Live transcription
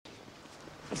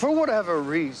For whatever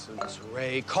reasons,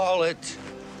 Ray, call it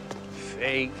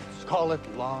fate, call it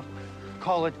luck,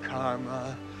 call it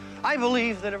karma. I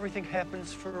believe that everything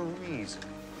happens for a reason.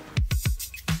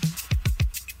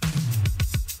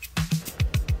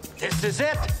 This is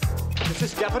it. This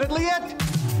is definitely it.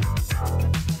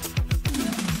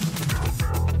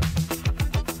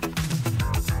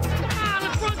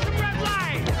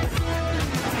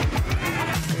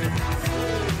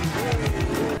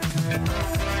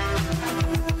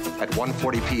 At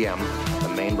 1:40 p.m., the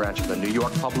main branch of the New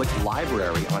York Public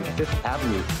Library on 5th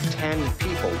Avenue, 10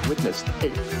 people witnessed a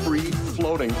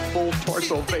free-floating,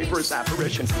 full-torso vaporous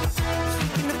apparition.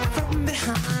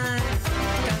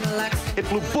 It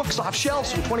blew books off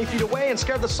shelves from 20 feet away and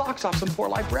scared the socks off some poor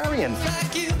librarian.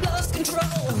 Like you lost control,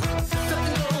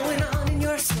 something going on in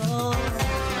your soul.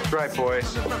 That's right,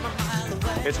 boys.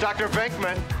 It's Dr.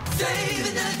 Venkman.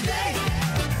 Saving the day.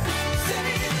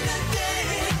 Saving the day.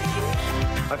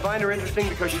 I find her interesting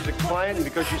because she's a client and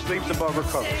because she sleeps above her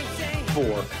covers.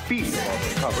 4 feet above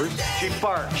her covers. She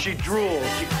barks, she drools,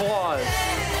 she claws.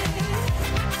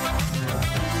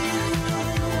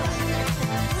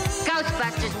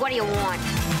 Ghostbusters, what do you want?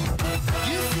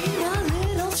 You seem a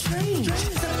little strange.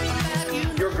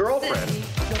 Your girlfriend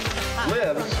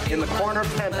lives in the corner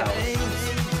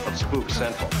penthouse of Spook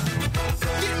Central.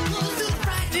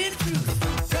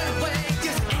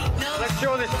 Let's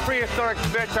show this prehistoric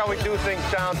bitch how we do things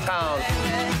downtown.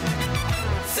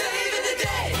 Saving the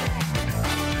day.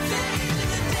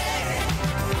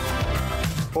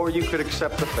 Or you could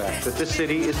accept the fact that this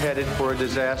city is headed for a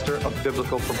disaster of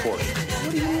biblical proportions.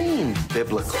 What do you mean,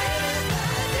 biblical?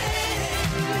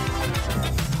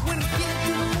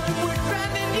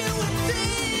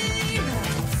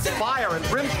 Fire and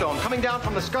brimstone coming down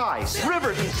from the skies.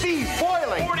 Rivers and seas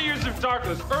boiling. 40 years of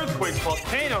darkness, earthquakes,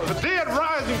 volcanoes, The dead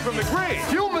rising from the grave.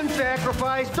 Human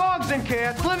sacrifice, dogs and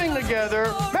cats living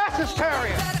together, mass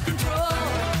hysteria.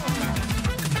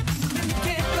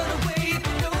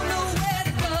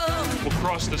 will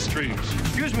cross the streams.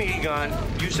 Excuse me, Egon.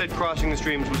 You said crossing the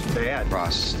streams was bad.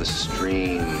 Cross the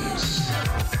streams.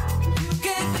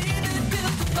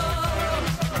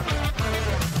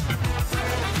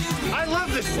 I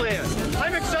love this plan.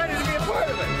 I'm excited to be a part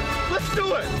of it. Let's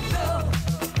do it.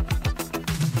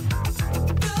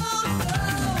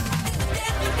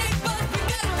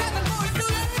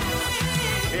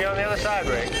 See you on the other side,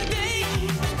 Ray.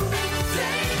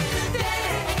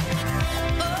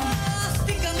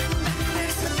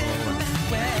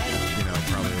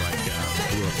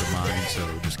 Blew up their mind,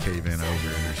 so just cave in over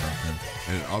it or something.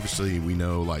 And obviously, we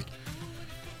know like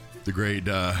the great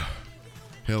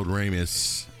Harold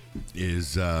Ramis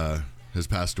has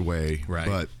passed away, right?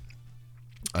 But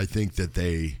I think that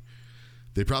they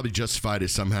probably justified it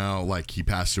somehow, like he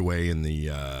passed away in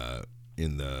the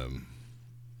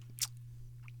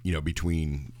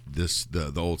between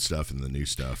the old stuff and the new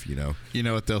stuff. You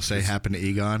know what they'll say happened to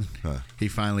Egon? Huh. He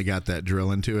finally got that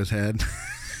drill into his head.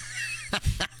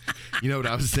 You know what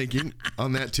I was thinking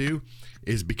on that too?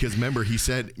 Is because remember he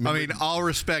said... I mean, all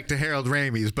respect to Harold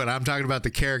Ramis, but I'm talking about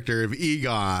the character of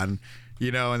Egon,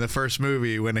 in the first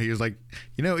movie when he was like,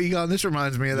 Egon, this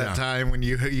reminds me of that time when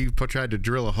you tried to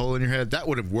drill a hole in your head. That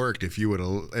would have worked if you would have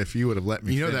let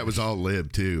me finish. That was all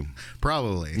lib too.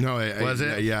 Probably. No, was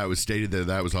it? Yeah, it was stated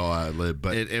that was all ad lib,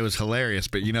 but it was hilarious,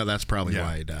 but that's probably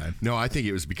why he died. No, I think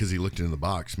it was because he looked into the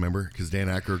box, remember? Because Dan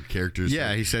Aykroyd characters...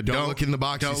 Yeah, he said, don't look in the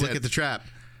box. Don't look at the trap.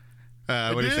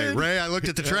 What do you say? Ray, I looked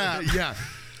at the trap. Yeah.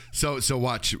 So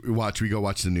watch. We go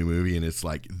watch the new movie, and it's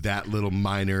like that little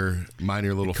minor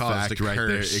little fact right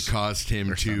there. It caused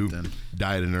him to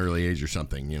die at an early age or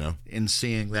something. In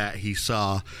seeing that, he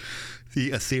saw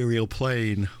the ethereal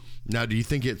plane. Now, do you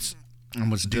think it's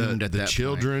and was doomed at the that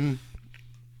children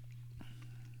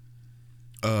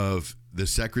of the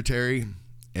secretary?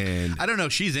 And I don't know.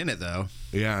 She's in it though.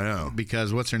 Yeah, I know,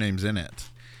 because what's her name's in it.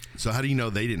 So how do you know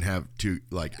they didn't have to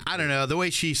I don't know. The way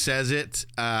she says it,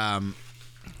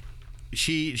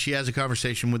 she has a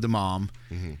conversation with the mom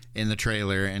in the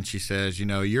trailer, and she says,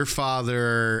 your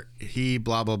father, he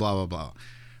blah blah blah blah blah,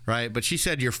 right? But she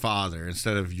said your father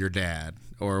instead of your dad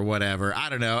or whatever. I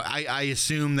don't know. I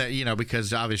assume that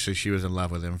because obviously she was in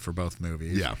love with him for both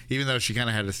movies. Yeah. Even though she kind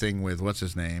of had a thing with what's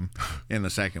his name in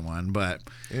the second one,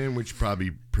 and which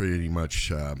probably pretty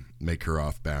much make her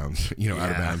off bounds,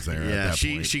 out of bounds there. Yeah, at that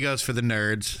point. She goes for the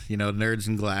nerds, nerds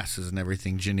and glasses and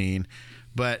everything, Janine.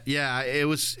 But yeah, it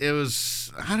was.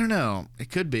 I don't know. It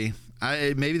could be.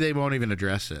 Maybe they won't even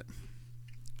address it.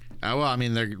 Well, I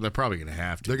mean, they're probably going to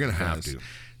have to. They're going to have to.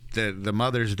 The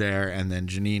mother's there, and then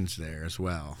Janine's there as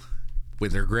well,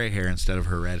 with her gray hair instead of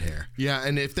her red hair. Yeah,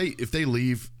 and if they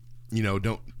leave,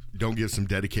 don't don't give some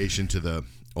dedication to the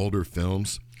older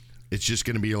films, it's just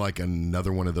going to be like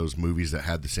another one of those movies that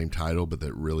had the same title, but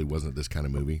that really wasn't this kind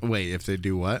of movie. Wait, if they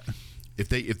do what? If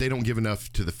they don't give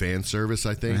enough to the fan service,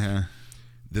 I think,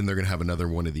 then they're going to have another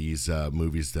one of these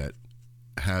movies that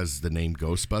has the name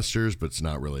Ghostbusters, but it's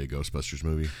not really a Ghostbusters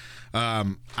movie. I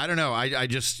don't know. I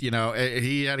just,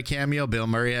 he had a cameo. Bill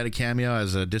Murray had a cameo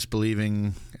as a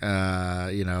disbelieving, debunker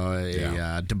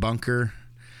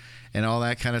and all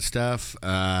that kind of stuff.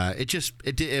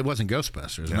 It wasn't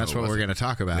Ghostbusters, and that's what we're going to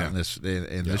talk about in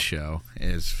this show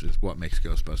is what makes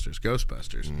Ghostbusters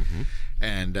Ghostbusters.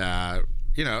 And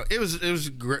it was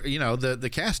great. The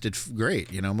cast did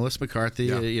great. Melissa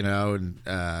McCarthy, and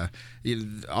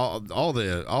all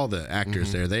the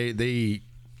actors there. They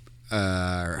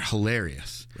are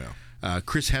hilarious.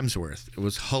 Chris Hemsworth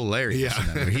was hilarious. In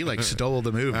that movie. He stole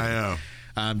the movie. I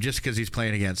know. Just because he's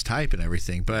playing against type and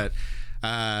everything, but.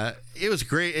 It was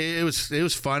great. It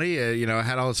was funny. It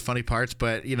had all its funny parts,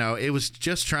 but it was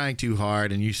just trying too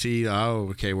hard. And you see,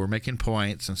 we're making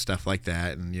points and stuff like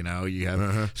that, and you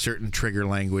have certain trigger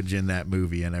language in that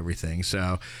movie and everything.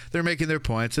 So they're making their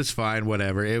points. It's fine,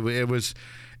 whatever. It was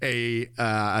a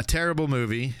terrible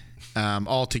movie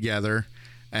altogether.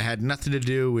 It had nothing to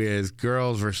do with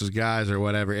girls versus guys or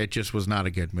whatever. It just was not a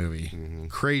good movie.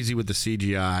 Crazy with the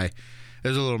CGI. It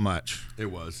was a little much. It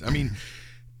was. I mean.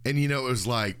 And, it was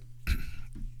like,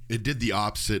 it did the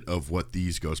opposite of what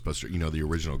these Ghostbusters, the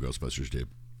original Ghostbusters did.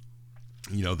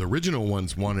 The original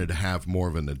ones wanted to have more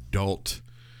of an adult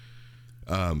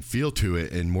feel to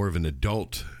it and more of an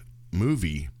adult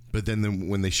movie. But then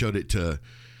when they showed it to,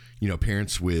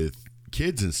 parents with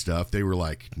kids and stuff, they were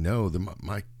like, no,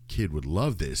 my kid would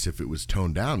love this if it was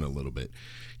toned down a little bit.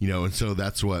 And so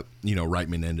that's what,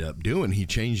 Reitman ended up doing. He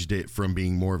changed it from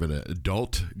being more of an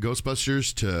adult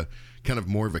Ghostbusters to kind of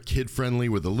more of a kid-friendly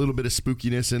with a little bit of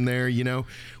spookiness in there,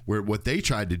 where what they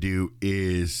tried to do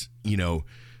is,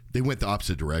 they went the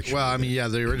opposite direction. Well, I mean,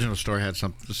 the original story had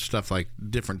some stuff like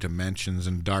different dimensions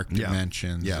and dark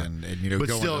dimensions and but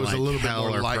going still, to it was a little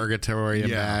hell bit more or purgatory and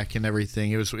back and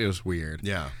everything. It was weird.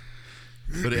 Yeah.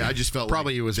 But I just felt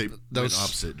probably it was they those went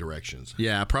opposite directions.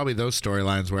 Yeah, probably those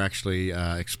storylines were actually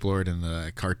explored in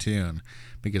the cartoon,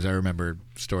 because I remember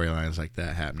storylines like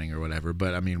that happening or whatever.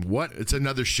 But I mean, it's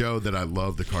another show that I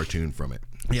love the cartoon from it.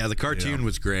 Yeah, the cartoon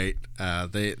was great.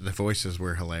 The voices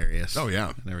were hilarious. Oh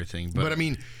yeah, and everything. But I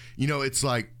mean, it's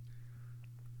like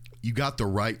you got the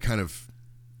right kind of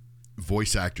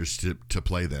voice actors to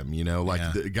play them.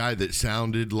 The guy that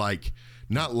sounded like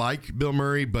not like Bill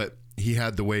Murray, but he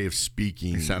had the way of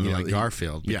speaking. He sounded like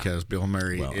Garfield because Bill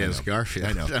Murray is Garfield.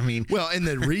 I know. I mean, and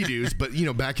the redos, but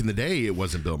back in the day, it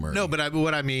wasn't Bill Murray. No, but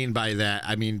what I mean by that,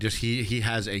 just he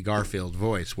has a Garfield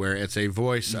voice, where it's a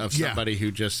voice of somebody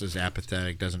who just is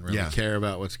apathetic, doesn't really care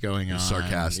about what's going on,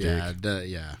 sarcastic.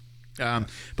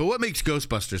 But what makes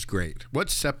Ghostbusters great?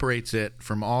 What separates it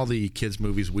from all the kids'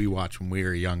 movies we watched when we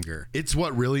were younger? It's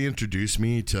what really introduced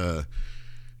me to,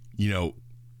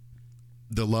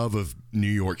 the love of New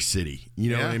York City,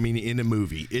 what I mean, in a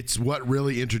movie. It's what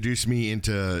really introduced me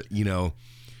into,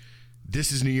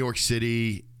 this is New York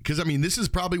City. Because, this is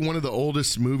probably one of the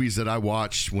oldest movies that I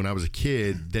watched when I was a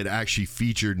kid that actually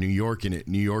featured New York in it.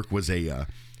 New York was a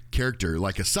character,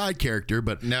 like a side character,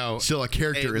 but still a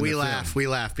character in the film. We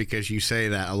laugh because you say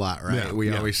that a lot, right? Yeah,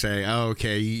 we always say,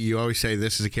 you always say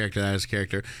this is a character, that is a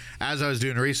character. As I was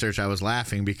doing research, I was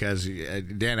laughing because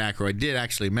Dan Aykroyd did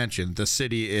actually mention the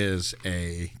city is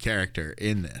a character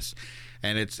in this.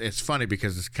 And it's funny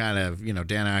because it's kind of,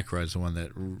 Dan Aykroyd's the one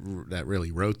that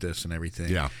really wrote this and everything.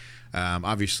 Yeah.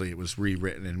 Obviously, it was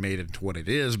rewritten and made into what it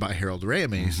is by Harold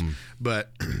Ramis, but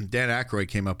Dan Aykroyd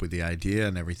came up with the idea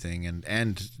and everything,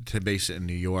 and to base it in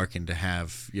New York and to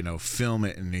have film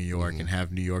it in New York and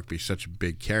have New York be such a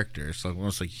big character. It's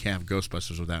almost like you can't have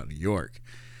Ghostbusters without New York.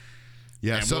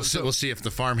 Yeah, and we'll see if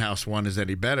the farmhouse one is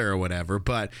any better or whatever.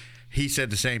 But he said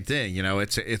the same thing.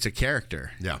 It's a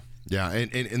character. Yeah. Yeah,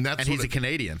 and that's he's a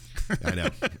Canadian. I know.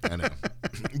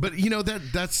 But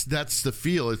that's the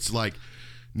feel. It's like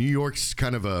New York's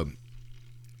kind of a,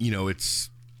 it's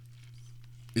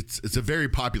a very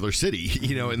popular city,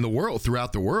 in the world,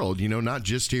 throughout the world, not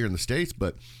just here in the States,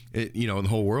 but in the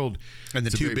whole world. And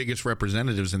the two biggest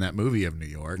representatives in that movie of New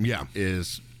York,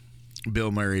 is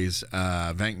Bill Murray's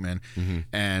Venkman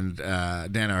and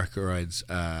Dan Aykroyd's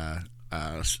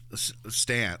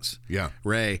Stance,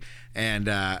 Ray, and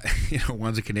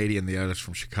one's a Canadian, the other's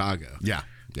from Chicago. Yeah.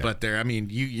 But they're,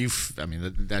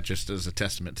 that just is a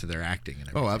testament to their acting and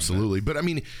everything. Oh, absolutely. But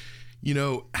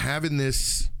having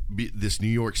this this New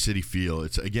York City feel.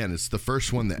 It's the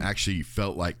first one that actually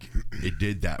felt like it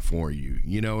did that for you.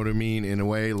 You know what I mean? In a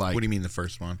way, like. What do you mean the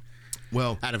first one?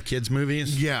 Well, out of kids'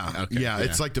 movies? Yeah.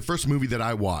 It's like the first movie that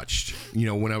I watched,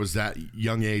 when I was that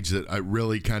young age, that I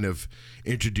really kind of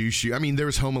introduced you. I mean, there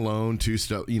was Home Alone, too,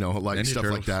 stuff, like Ninja stuff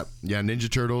Turtles. like that. Yeah,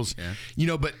 Ninja Turtles.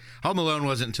 Yeah. But Home Alone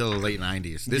wasn't until the late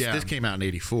 90s. This came out in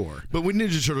 84. But with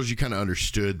Ninja Turtles, you kind of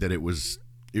understood that it was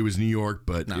New York,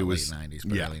 but Not it was late 90s,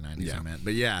 but early 90s, I meant.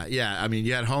 But yeah. I mean,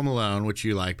 you had Home Alone, which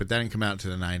you like, but that didn't come out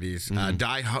until the 90s.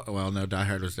 Die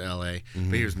Hard was to L.A.,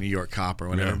 but he was a New York cop or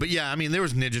whatever. Yeah. But yeah, I mean, there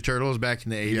was Ninja Turtles back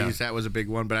in the 80s. Yeah. That was a big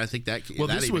one, but I think that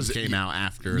this even came out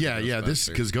after. This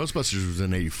because Ghostbusters was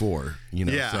in 84.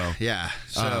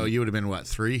 So you would have been what,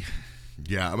 3?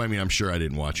 Yeah, I mean, I'm sure I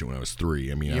didn't watch it when I was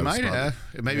 3. I mean, you might have.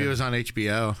 Maybe it was on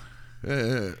HBO.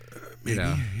 Maybe,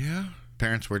 yeah.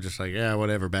 Parents were just like, yeah,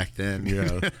 whatever back then.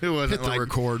 It wasn't hit the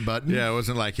record button. Yeah, it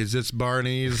wasn't like, is this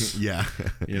Barney's? Yeah.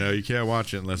 You can't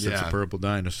watch it unless it's a purple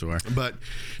dinosaur. But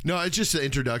no, it's just the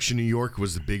introduction. New York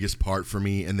was the biggest part for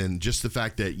me, and then just the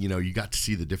fact that you got to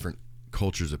see the different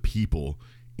cultures of people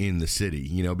in the city.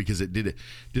 Because it did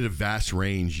a vast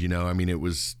range. I mean, it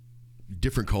was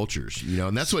different cultures.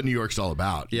 And that's what New York's all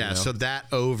about. Yeah. So that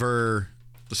over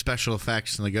the special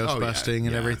effects and the ghost busting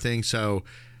and everything. So,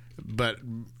 but.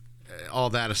 All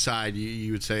that aside,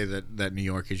 you would say that New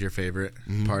York is your favorite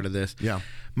part of this. Yeah.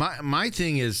 My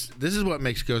thing is, this is what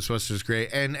makes Ghostbusters great,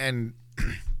 and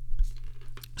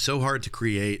so hard to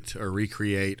create or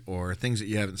recreate, or things that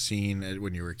you haven't seen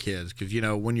when you were kids. Because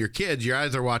when you're kids, you're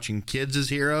either watching kids as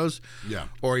heroes,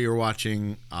 or you're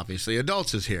watching obviously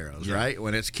adults as heroes, right?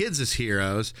 When it's kids as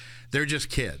heroes, they're just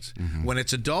kids. When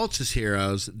it's adults as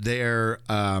heroes, they're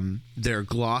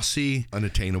glossy,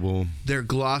 unattainable. They're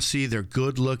glossy. They're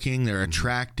good looking. They're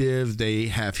attractive. They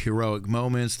have heroic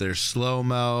moments. There's slow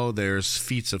mo. There's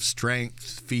feats of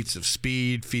strength, feats of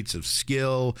speed, feats of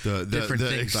skill. Different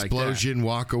things explosion,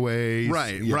 like that. Walkaways.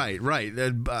 Right.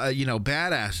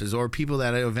 Badasses or people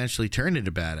that eventually turn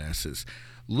into badasses.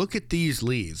 Look at these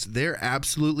leads. They're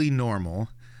absolutely normal.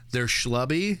 They're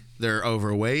schlubby. They're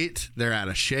overweight. They're out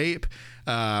of shape.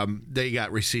 They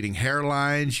got receding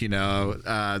hairlines.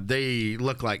 They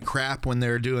look like crap when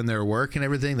they're doing their work and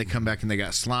everything. They come back and they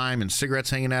got slime and cigarettes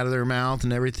hanging out of their mouth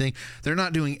and everything. They're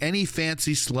not doing any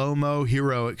fancy slow-mo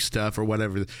heroic stuff or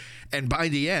whatever. And by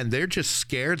the end, they're just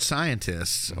scared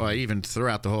scientists. Or even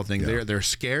throughout the whole thing, they're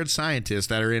scared scientists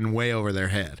that are in way over their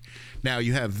head. Now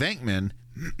you have Venkman,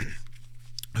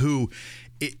 who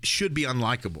it should be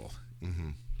unlikable.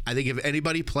 I think if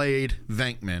anybody played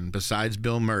Venkman besides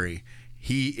Bill Murray,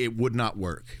 it would not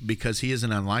work because he is an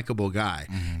unlikable guy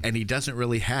and he doesn't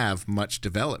really have much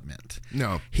development.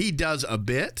 No. He does a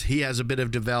bit. He has a bit of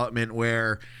development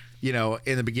where, in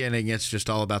the beginning it's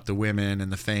just all about the women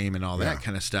and the fame and all that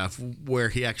kind of stuff, where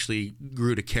he actually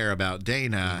grew to care about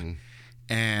Dana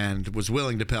and was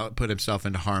willing to put himself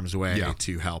into harm's way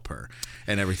to help her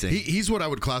and everything. He's what I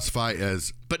would classify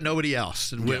as... But nobody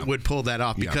else would pull that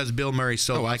off because Bill Murray's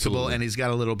so likable and he's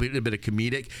got a little bit of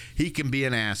comedic. He can be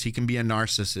an ass. He can be a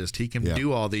narcissist. He can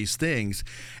do all these things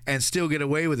and still get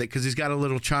away with it because he's got a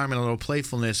little charm and a little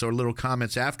playfulness or little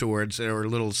comments afterwards or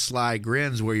little sly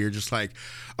grins where you're just like,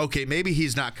 okay, maybe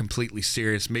he's not completely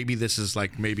serious. Maybe this is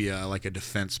like a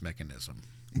defense mechanism.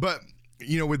 But,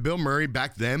 with Bill Murray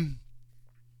back then...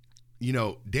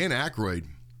 Dan Aykroyd,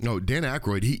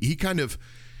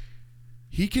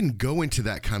 he can go into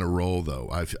that kind of role though.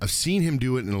 I've seen him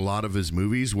do it in a lot of his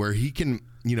movies where he can,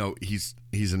 he's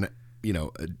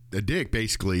a dick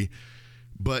basically,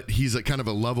 but he's a kind of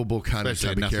a lovable kind of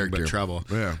type of character. But trouble.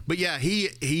 Yeah. But yeah,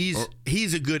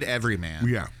 he's a good everyman.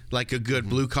 Yeah. Like a good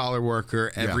blue collar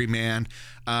worker, everyman.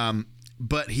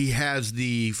 But he has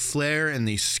the flair and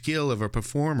the skill of a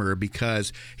performer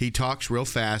because he talks real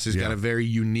fast. He's got a very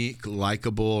unique,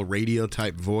 likable radio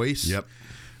type voice. Yep.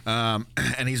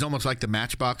 And he's almost like the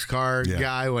Matchbox car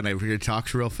guy whenever he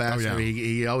talks real fast. Oh, yeah.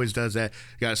 He always does that.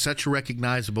 Got such a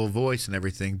recognizable voice and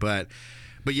everything. But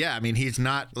yeah, I mean, he's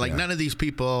not like none of these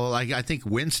people. Like I think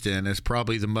Winston is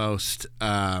probably the most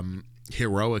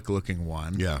heroic looking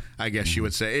one. Yeah. I guess you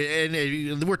would say.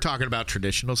 And we're talking about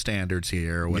traditional standards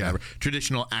here or whatever.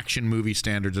 Traditional action movie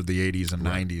standards of the 80s and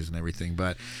 90s and everything.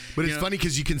 But it's funny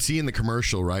because you can see in the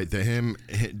commercial, right, that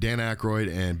Dan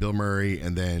Aykroyd and Bill Murray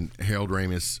and then Harold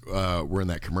Ramis were in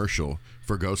that commercial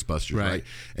for Ghostbusters, right?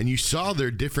 And you saw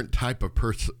their different type of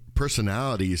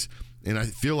personalities. And I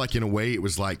feel like in a way it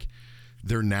was like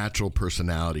their natural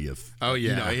personality of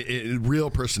real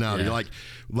personality.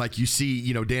 Like you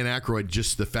see, Dan Aykroyd,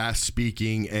 just the fast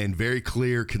speaking and very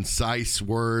clear, concise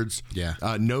words.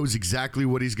 Knows exactly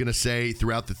what he's going to say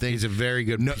throughout the thing. He's a very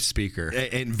good speaker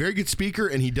and very good speaker,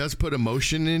 and he does put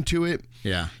emotion into it.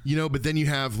 But then you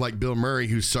have like Bill Murray,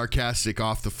 who's sarcastic,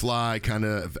 off the fly, kind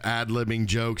of ad-libbing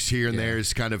jokes here and there,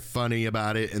 is kind of funny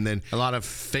about it, and then a lot of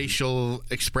facial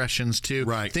expressions too,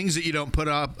 right? Things that you don't put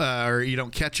up or you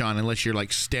don't catch on unless you're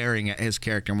like staring at his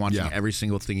character and watching every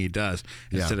single thing he does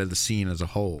instead of the scene as a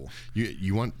whole. Do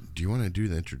you want to do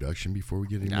the introduction before we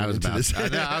get into this?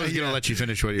 I was going to let you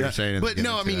finish what you were saying. But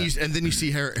no, I mean, and then you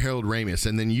see Harold Ramis,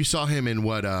 and then you saw him in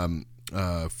what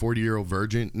 40-Year-Old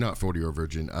Virgin, not 40-Year-Old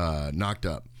Virgin, Knocked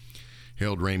Up.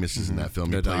 Harold Ramis is in that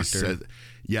film. The doctor.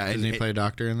 Doesn't he play a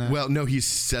doctor in that? Well, no, he's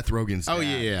Seth Rogen's dad. Oh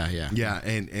yeah.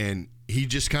 And he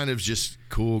just kind of just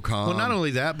cool, calm. Well, not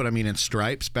only that, but I mean, in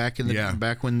Stripes back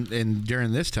when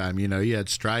during this time, you had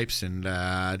Stripes, and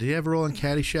did he ever roll in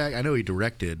Caddyshack? I know he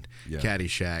directed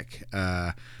Caddyshack.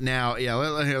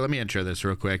 Let me intro this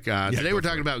real quick. Today we're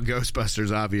talking about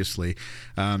Ghostbusters, obviously.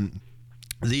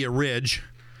 The Orig.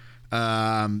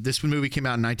 This movie came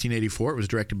out in 1984. It was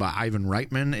directed by Ivan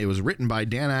Reitman. It was written by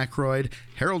Dan Aykroyd,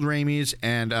 Harold Ramis,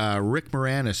 and Rick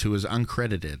Moranis, who was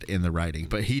uncredited in the writing.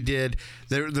 But he did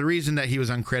the reason that he was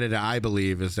uncredited, I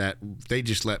believe, is that they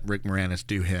just let Rick Moranis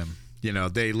do him.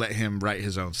 They let him write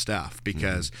his own stuff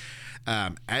because,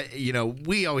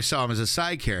 we always saw him as a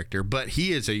side character, but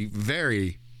he is a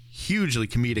very hugely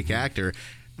comedic actor.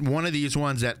 One of these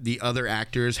ones that the other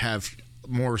actors have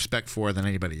more respect for than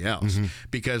anybody else,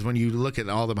 because when you look at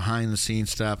all the behind the scenes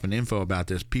stuff and info about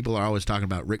this, people are always talking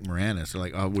about Rick Moranis. They're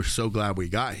like, oh, we're so glad we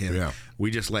got him.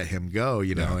 We just let him go,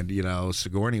 and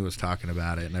Sigourney was talking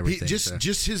about it and everything.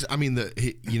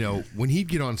 When he'd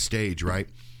get on stage, right,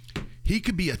 he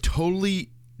could be a totally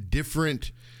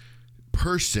different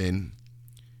person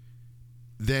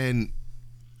than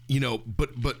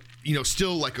but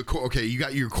still like a core. Okay, you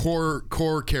got your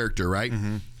core character, right?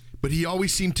 But he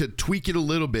always seemed to tweak it a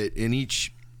little bit in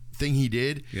each thing he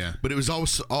did. But it was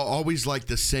always like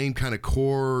the same kind of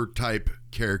core type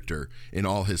character in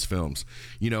all his films.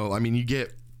 You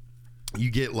get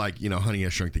like, Honey, I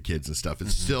Shrunk the Kids and stuff.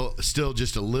 It's still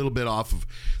just a little bit off of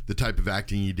the type of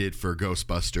acting he did for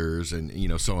Ghostbusters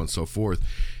and, so on and so forth.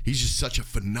 He's just such a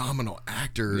phenomenal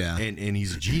actor, and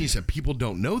he's a genius. And people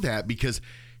don't know that because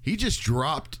he just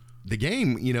dropped the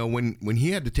game, when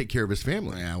he had to take care of his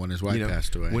family. When his wife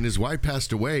passed away. When his wife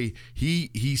passed away,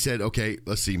 he said, okay,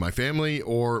 let's see, my family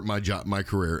or my job, my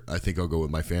career. I think I'll go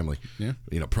with my family.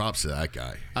 Props to that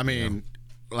guy. I mean,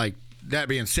 like, that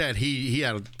being said, he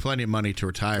had plenty of money to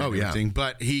retire and everything,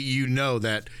 but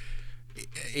that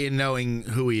in knowing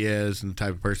who he is and the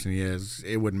type of person he is,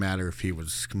 it wouldn't matter if he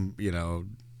was,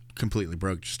 completely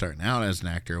broke just starting out as an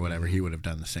actor or whatever. He would have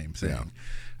done the same thing.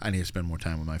 I need to spend more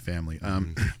time with my family.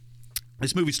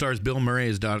 This movie stars Bill Murray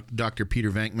as Dr. Peter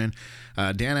Venkman,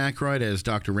 Dan Aykroyd as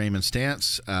Dr. Raymond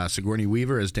Stantz, Sigourney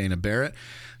Weaver as Dana Barrett,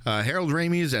 Harold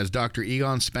Ramis as Dr.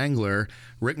 Egon Spangler,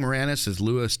 Rick Moranis as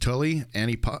Louis Tully,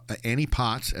 Annie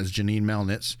Potts as Janine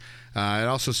Melnitz. It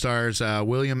also stars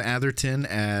William Atherton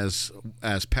as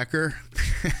Pecker,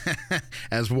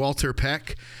 as Walter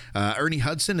Peck, Ernie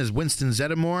Hudson as Winston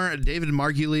Zeddemore, David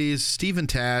Margulies, Stephen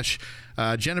Tash,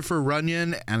 Jennifer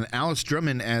Runyon, and Alice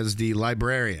Drummond as the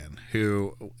librarian,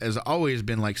 who has always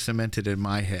been like cemented in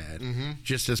my head,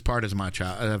 just as part of my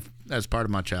childhood.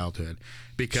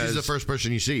 Because she's the first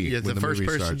person you see. Yeah, the first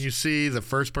person you see, the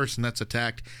first person that's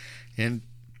attacked in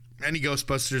any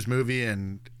Ghostbusters movie,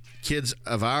 and kids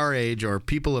of our age or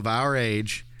people of our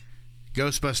age,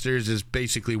 Ghostbusters is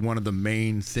basically one of the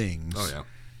main things. Oh yeah.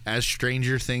 As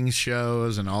Stranger Things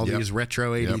shows and all these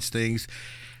retro 80s things.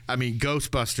 I mean,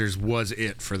 Ghostbusters was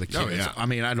it for the kids. Oh, yeah. I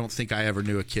mean, I don't think I ever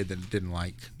knew a kid that didn't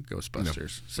like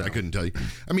Ghostbusters. No, so I couldn't tell you.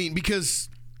 I mean, because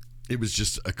it was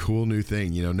just a cool new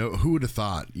thing. Who would have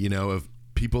thought, of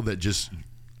people that just,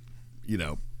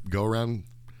 go around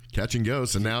catching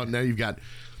ghosts. And now you've got...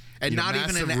 And not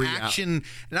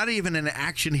even an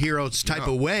action heroes type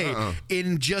of way,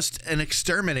 in just an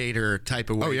exterminator type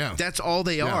of way. Oh yeah, that's all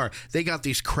they are. They got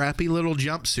these crappy little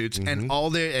jumpsuits,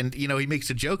 and he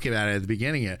makes a joke about it at the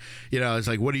beginning. It's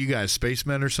like, what are you guys,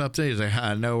 spacemen or something? He's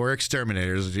like, no, we're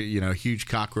exterminators. A huge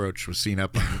cockroach was seen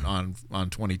up on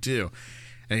 22.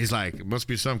 And he's like, it must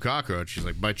be some cockroach. He's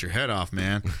like, bite your head off,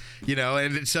 man.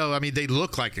 And so, I mean, they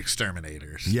look like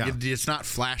exterminators. Yeah. It's not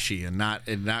flashy and not.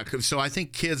 So I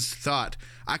think kids thought,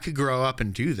 I could grow up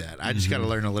and do that. I just got to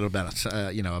learn a little bit,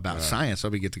 about science.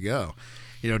 I'll be good to go.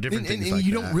 Different things and like that.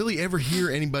 You don't really ever hear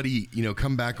anybody,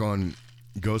 come back on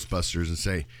Ghostbusters and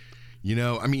say,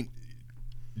 I mean,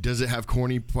 Does it have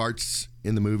corny parts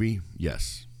in the movie?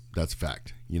 Yes, that's a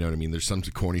fact. You know what I mean? There's some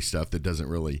corny stuff that doesn't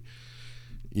really,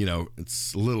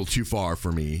 it's a little too far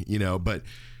for me, but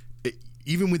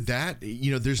even with that,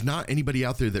 there's not anybody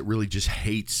out there that really just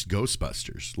hates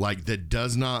Ghostbusters, like that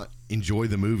does not enjoy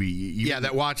the movie.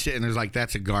 That watched it and is like,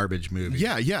 that's a garbage movie.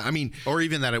 Yeah. I mean, or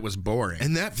even that it was boring.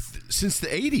 And that since the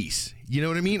 80s, you know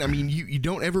what I mean? I mean, you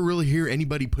don't ever really hear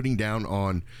anybody putting down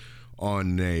on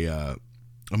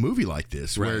a movie like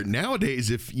this, right. Where nowadays,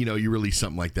 if you release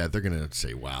something like that, they're gonna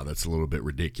say, "Wow, that's a little bit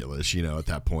ridiculous," at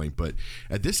that point. But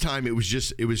at this time, it was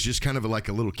just kind of like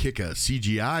a little kick of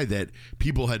CGI that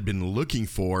people had been looking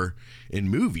for in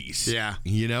movies. Yeah,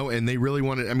 and they really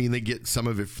wanted. I mean, they get some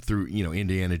of it through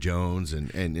Indiana Jones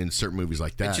and certain movies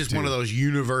like that. It's just one of those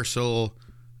universal,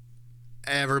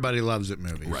 everybody loves it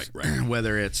movies, right?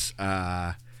 Whether it's.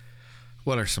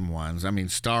 What are some ones? I mean,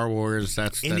 Star Wars,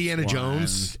 that's Indiana one.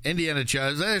 Jones. Indiana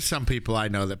Jones. There's some people I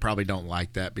know that probably don't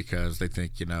like that because they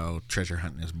think, treasure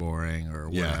hunting is boring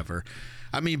or whatever. Yeah.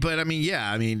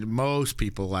 I mean, most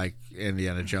people like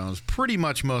Indiana Jones. Pretty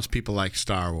much most people like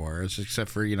Star Wars, except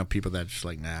for, people that just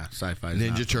like, nah, sci-fi is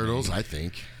Ninja Turtles, I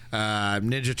think.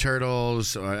 Ninja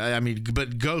Turtles.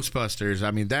 But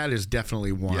Ghostbusters, that is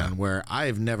definitely one where I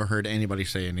have never heard anybody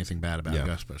say anything bad about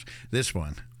Ghostbusters. This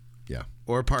one. Yeah.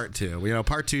 Or part 2.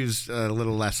 Part 2's a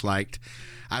little less liked.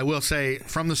 I will say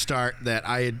from the start that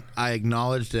I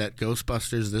acknowledged that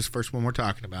Ghostbusters, this first one we're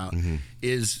talking about,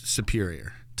 is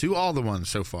superior to all the ones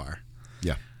so far.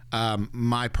 Yeah.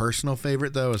 My personal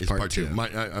favorite, though, is part 2.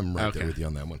 I'm right there with you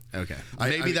on that one. Okay.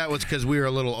 Maybe that was because we were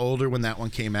a little older when that one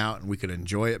came out and we could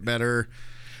enjoy it better.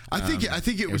 I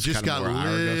think it was just got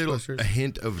a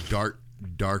hint of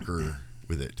darker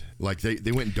with it. Like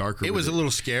they went darker. It was a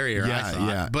little scarier, I thought.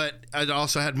 Yeah. But it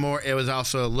also had more. It was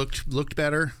also looked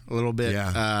better a little bit.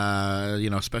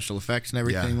 Yeah. Special effects and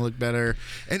everything looked better.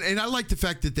 And I like the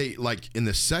fact that they, like, in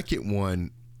the second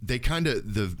one, they kind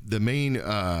of the main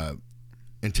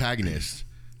antagonist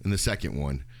in the second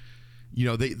one.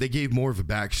 They gave more of a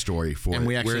backstory for it. And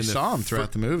we actually saw him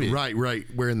throughout the movie. Right.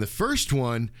 Where in the first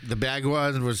one, the bad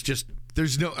one was just.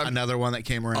 There's no another one that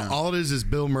came around. All it is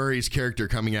Bill Murray's character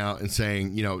coming out and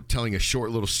saying, telling a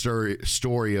short little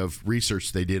story of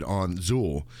research they did on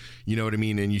Zool. You know what I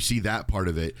mean? And you see that part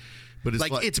of it. But it's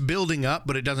like it's building up,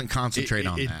 but it doesn't concentrate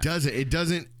on that. It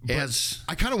doesn't.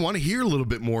 I kind of want to hear a little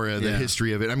bit more of the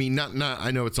history of it. I mean, not.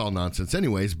 I know it's all nonsense,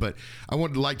 anyways. But I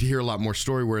would like to hear a lot more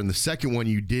story. Where in the second one,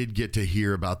 you did get to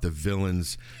hear about the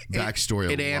villain's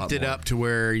backstory. It amped it up to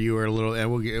where you were a little.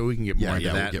 And we can get more into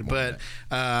that. We'll get more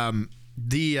but.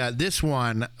 This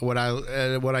one, what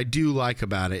I do like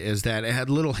about it is that it had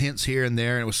little hints here and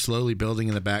there, and it was slowly building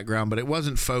in the background, but it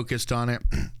wasn't focused on it.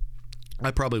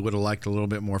 I probably would have liked a little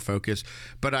bit more focus,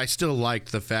 but I still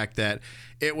liked the fact that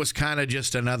it was kind of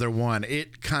just another one.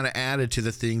 It kind of added to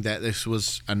the thing that this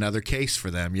was another case for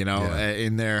them,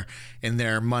 in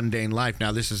their mundane life.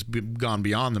 Now this has gone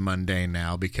beyond the mundane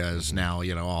now because now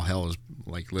all hell is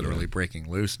like literally breaking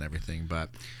loose and everything,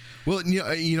 but. Well, and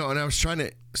I was trying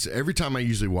to. Every time I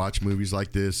usually watch movies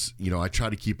like this, I try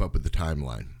to keep up with the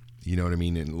timeline. You know what I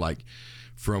mean? And like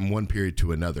from one period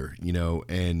to another,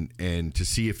 and to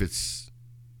see if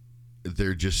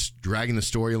they're just dragging the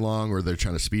story along or they're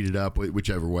trying to speed it up,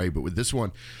 whichever way. But with this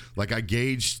one, like I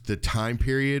gauged the time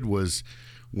period was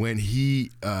when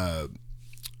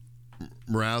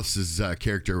Morales'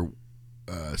 character.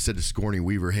 Said to Sigourney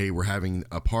Weaver, "Hey, we're having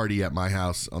a party at my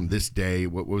house on this day.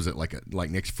 What was it like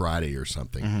next Friday or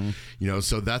something?"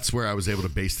 So that's where I was able to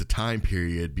base the time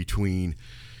period between,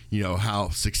 how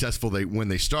successful when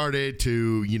they started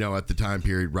to, at the time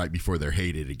period right before they're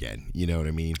hated again. You know what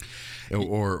I mean,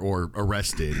 or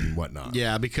arrested and whatnot.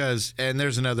 Yeah, and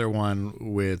there's another one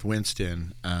with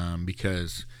Winston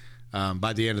because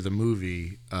by the end of the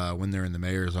movie, when they're in the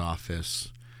mayor's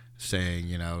office, saying,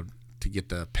 to get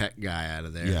the pet guy out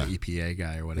of there, the EPA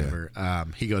guy or whatever.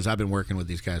 He goes, I've been working with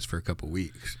these guys for a couple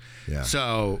weeks. Yeah.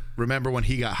 So remember when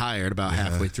he got hired about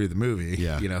halfway through the movie,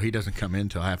 he doesn't come in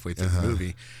until halfway through the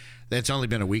movie. That's only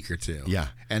been a week or two. Yeah.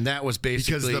 And that was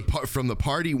basically... Because from the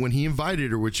party when he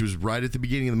invited her, which was right at the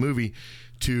beginning of the movie,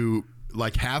 to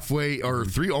like halfway or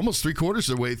almost 3/4 of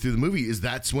the way through the movie,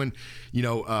 that's when,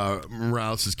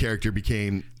 Morales' character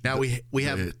became... Now we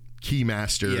have...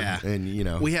 Keymaster,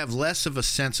 and we have less of a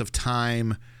sense of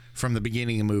time from the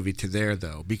beginning of the movie to there,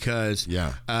 though, because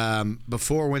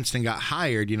before Winston got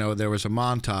hired, there was a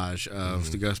montage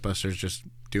of the Ghostbusters just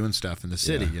doing stuff in the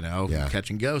city,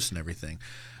 catching ghosts and everything,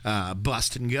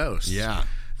 busting ghosts. Yeah.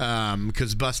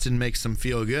 because busting makes them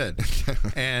feel good.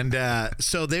 And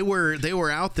so they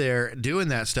were out there doing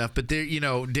that stuff. But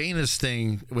Dana's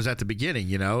thing was at the beginning.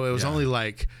 It was only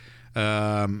like.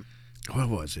 What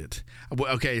was it?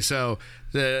 Okay, so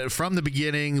from the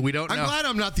beginning, we don't know. I'm glad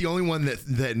I'm not the only one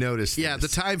that noticed. Yeah,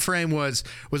 this. the time frame was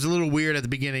a little weird at the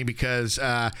beginning because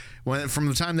from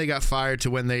the time they got fired to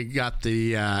when they got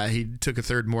he took a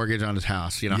third mortgage on his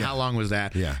house. How long was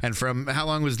that? Yeah. And from how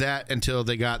long was that until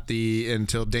they got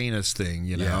until Dana's thing?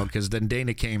 Because then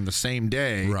Dana came the same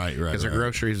day, right? Because her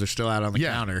groceries are still out on the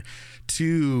counter.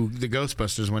 To the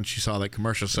Ghostbusters when she saw that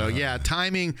commercial. So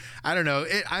timing, I don't know.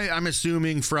 I'm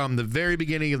assuming from the very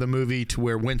beginning of the movie to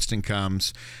where Winston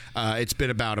comes, it's been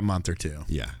about a month or two.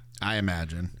 Yeah, I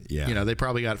imagine. Yeah, they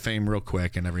probably got fame real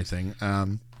quick and everything.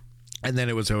 And then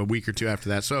it was a week or two after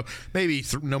that. So maybe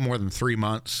no more than 3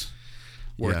 months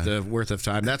worth of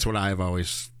time. That's what I've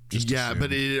always.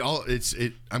 But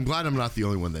I'm glad I'm not the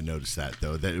only one that noticed that,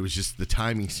 though. That it was just the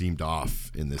timing seemed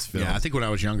off in this film. Yeah, I think when I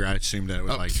was younger, I assumed that it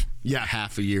was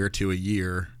half a year to a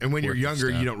year. And when you're younger,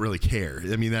 you don't really care.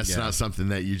 I mean, that's not something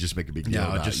that you just make a big deal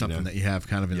about. Just something that you have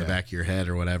kind of in the back of your head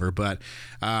or whatever. But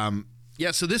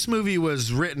so this movie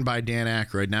was written by Dan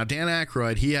Aykroyd. Now, Dan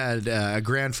Aykroyd, he had a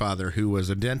grandfather who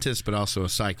was a dentist but also a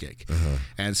psychic.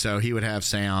 And so he would have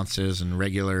seances and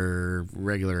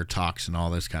regular talks and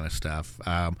all this kind of stuff.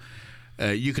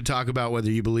 You could talk about whether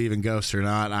you believe in ghosts or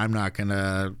not. I'm not going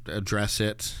to address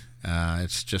it.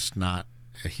 It's just not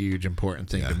a huge important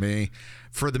thing to me.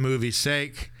 For the movie's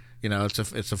sake,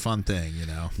 it's a fun thing,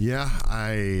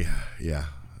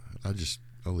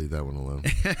 I'll leave that one alone.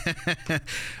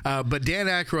 But Dan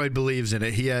Aykroyd believes in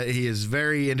it. He is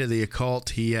very into the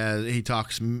occult. He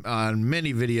talks on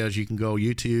many videos. You can go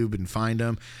YouTube and find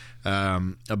them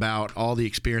about all the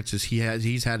experiences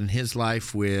he's had in his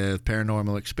life with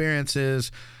paranormal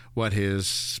experiences, what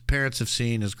his parents have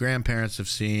seen, his grandparents have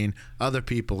seen, other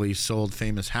people. He sold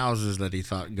famous houses that he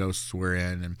thought ghosts were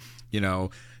in, and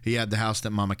he had the house that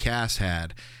Mama Cass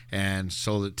had and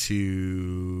sold it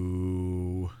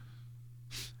to.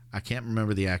 I can't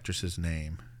remember the actress's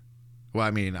name. Well,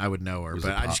 I mean, I would know her,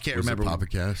 but I just can't remember. Was it Papa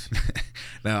Cass?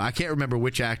 No, I can't remember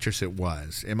which actress it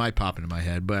was. It might pop into my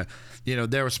head, but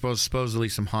there was supposedly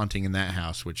some haunting in that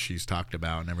house, which she's talked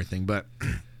about and everything. But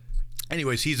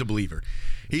anyways, he's a believer.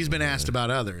 He's been asked about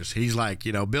others. He's like,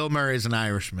 Bill Murray's an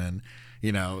Irishman,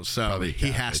 so probably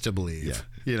he has to believe.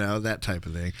 Yeah. That type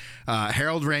of thing.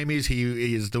 Harold Ramis,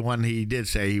 he is the one. He did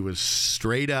say he was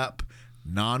straight up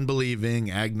non-believing,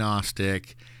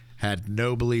 agnostic. Had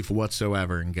no belief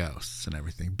whatsoever in ghosts and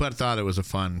everything, but thought it was a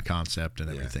fun concept and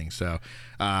everything. So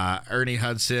Ernie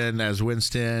Hudson as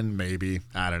Winston, maybe,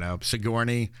 I don't know.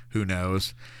 Sigourney, who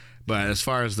knows? But as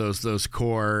far as those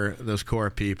core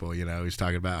people, he's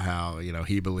talking about how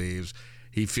he believes,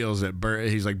 he feels that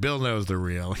he's like Bill knows the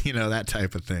real, that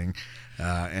type of thing.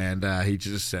 And he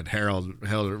just said Harold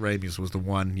Ramis was the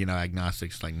one,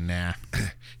 agnostic's like, nah.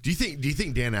 Do you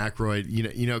think Dan Aykroyd,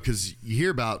 because you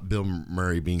hear about Bill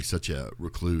Murray being such a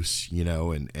recluse,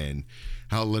 and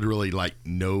how literally like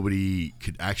nobody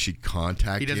could actually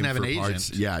contact him. He doesn't have an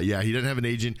agent. Yeah, he doesn't have an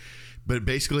agent. But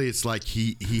basically, it's like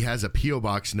he has a P.O.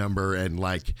 box number and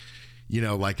like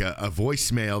a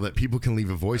voicemail that people can leave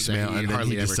a voicemail and then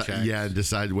he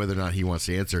decide whether or not he wants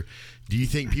to answer. Do you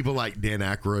think people like Dan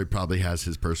Aykroyd probably has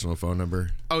his personal phone number?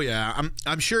 Oh yeah,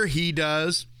 I'm sure he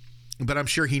does, but I'm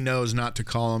sure he knows not to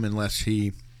call him unless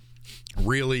he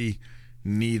really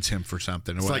needs him for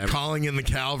something. It's like calling in the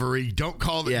cavalry. Don't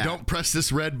call. Don't press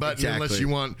this red button unless you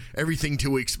want everything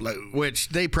to explode. Which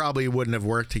they probably wouldn't have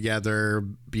worked together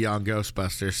beyond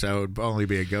Ghostbusters, so it would only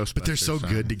be a Ghostbusters. But they're so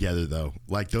good together, though.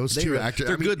 Like those two actors,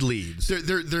 they're good leads.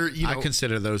 They're I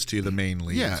consider those two the main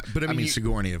leads. Yeah, but I mean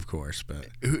Sigourney, of course, but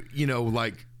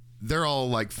like. They're all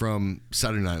like from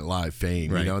Saturday Night Live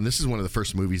fame, and this is one of the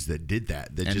first movies that did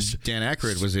that. Dan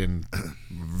Aykroyd was in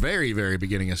very, very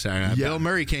beginning of Saturday Night. Bill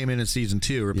Murray came in season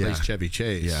 2, replaced Chevy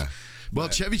Chase. Yeah, well,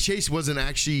 Chevy Chase wasn't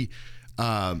actually.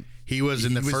 He was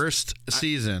in the first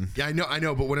season. Yeah, I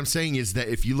know. But what I'm saying is that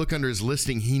if you look under his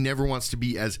listing, he never wants to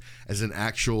be as an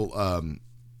actual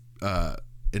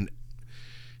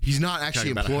He's not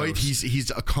actually employed. He's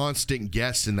a constant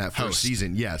guest in that first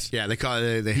season. Yes. Yeah, they call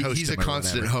it. They host. He's a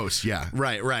constant host. Yeah.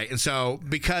 Right. And so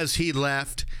because he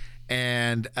left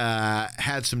and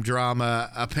had some drama,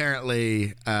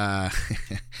 apparently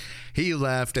he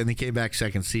left and he came back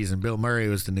second season. Bill Murray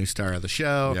was the new star of the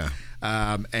show. Yeah.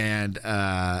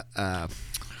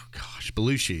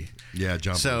 Belushi. Yeah,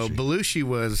 John. So Belushi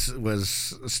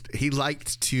was he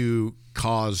liked to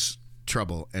cause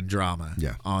trouble and drama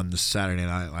on the Saturday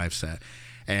Night Live set.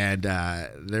 And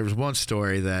there was one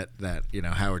story that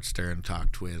Howard Stern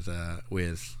talked with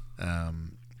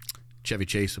Chevy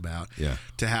Chase about,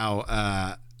 to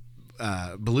how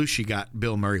Belushi got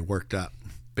Bill Murray worked up.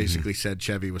 Basically said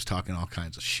Chevy was talking all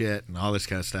kinds of shit and all this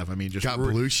kind of stuff. I mean, just got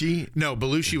Belushi? No,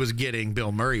 Belushi was getting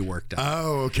Bill Murray worked up.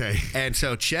 Oh, okay. And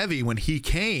so Chevy, when he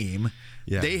came,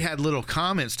 they had little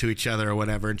comments to each other or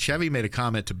whatever, and Chevy made a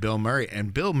comment to Bill Murray,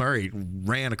 and Bill Murray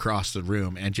ran across the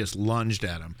room and just lunged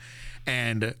at him.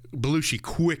 And Belushi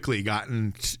quickly got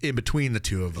in between the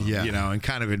two of them, and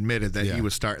kind of admitted that he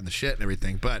was starting the shit and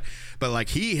everything. But like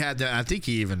he had that, I think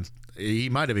he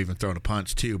might have even thrown a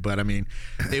punch too, but I mean,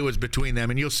 it was between them,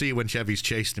 and you'll see when Chevy's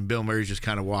chased and Bill Murray's just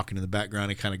kind of walking in the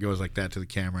background. He kind of goes like that to the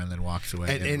camera and then walks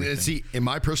away. And see, in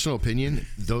my personal opinion,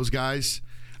 those guys,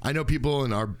 I know people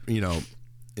in our,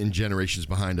 in generations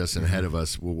behind us and ahead of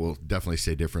us will definitely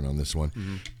say different on this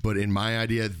one. But in my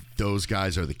idea, those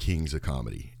guys are the kings of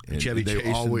comedy. And Chevy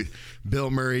Chase,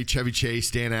 Bill Murray, Chevy Chase,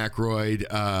 Dan Aykroyd,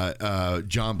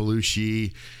 John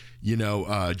Belushi.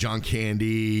 John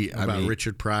Candy.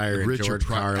 Richard Pryor and George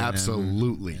Carlin.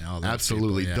 Absolutely.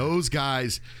 Absolutely. People, those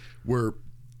guys were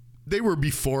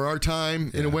before our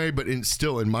time in a way, but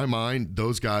still in my mind,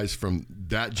 those guys from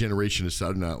that generation of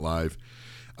Saturday Night Live,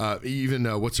 even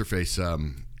what's her face?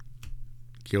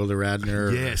 Gilda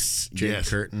Radner. Yes. Jane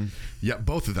Curtin. Yeah,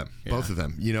 both of them. Both of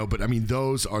them. But I mean,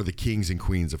 those are the kings and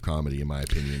queens of comedy, in my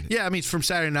opinion. Yeah, I mean, from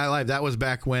Saturday Night Live, that was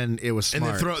back when it was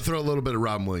smart. And then throw a little bit of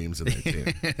Robin Williams in there, too.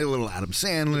 A little Adam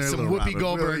Sandler. Some Whoopi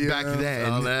Goldberg back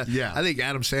then. All that. Yeah. I think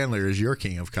Adam Sandler is your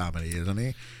king of comedy, isn't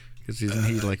he? Because isn't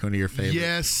he like one of your favorites?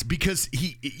 Yes, because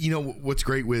he, what's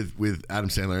great with Adam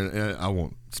Sandler, and I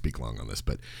won't speak long on this,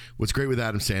 but what's great with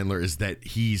Adam Sandler is that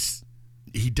he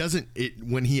doesn't,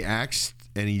 when he acts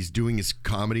and he's doing his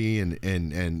comedy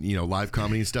and live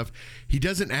comedy and stuff, he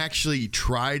doesn't actually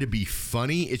try to be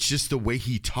funny. It's just the way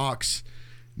he talks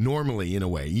normally, in a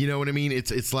way. You know what I mean?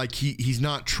 It's like he's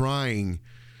not trying,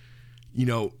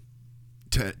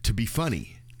 to be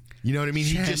funny. You know what I mean?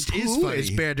 Shampoo he just is funny.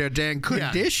 Is better than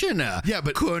conditioner. Yeah,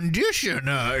 but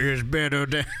conditioner is better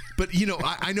than. But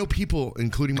I know people,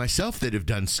 including myself, that have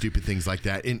done stupid things like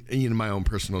that in my own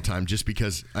personal time, just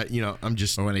because I'm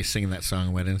just. Or when they sing that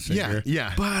song, Wedding Singer.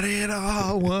 Yeah. But it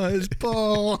all was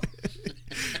bull.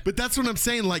 But that's what I'm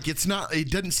saying. Like, it's not.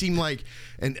 It doesn't seem like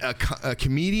a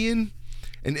comedian,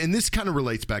 and this kind of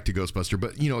relates back to Ghostbuster.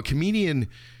 But a comedian,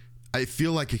 I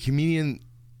feel like a comedian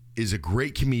is a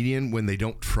great comedian when they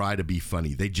don't try to be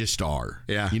funny. They just are.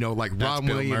 Yeah. Like Robin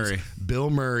Williams, Bill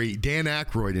Murray, Dan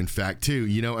Aykroyd, in fact, too.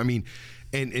 I mean,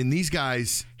 and these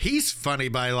guys. He's funny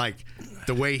by like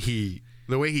the way he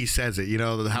says it,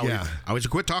 how he always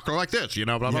quit talking like this,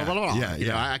 blah, blah, blah, blah.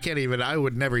 Yeah. I can't even, I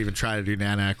would never even try to do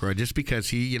Dan Aykroyd just because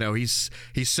he's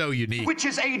so unique.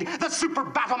 Witch's Aid, the Super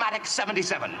Batomatic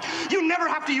 77. You never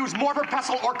have to use mortar,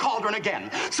 pestle, or cauldron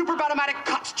again. Super Batomatic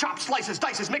cuts, chops, slices,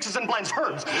 dices, mixes, and blends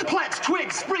herbs, plants,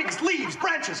 twigs, sprigs, leaves,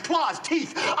 branches, claws,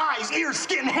 teeth, eyes, ears,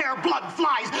 skin, hair, blood,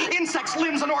 flies, insects,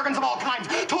 limbs, and organs of all kinds,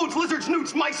 toads, lizards,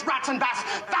 newts, mice, rats, and bats,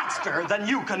 faster than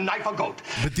you can knife a goat.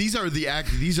 But these are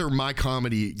my comedy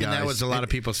guys. And that was a lot of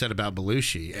people said about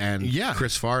Belushi and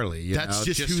Chris Farley. That's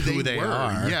just who they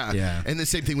are. Yeah. And the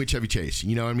same thing with Chevy Chase.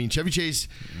 Chevy Chase,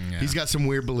 he's got some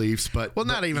weird beliefs, but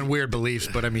not even weird beliefs,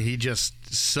 but I mean, he just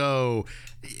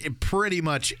pretty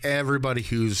much everybody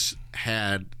who's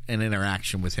had an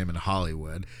interaction with him in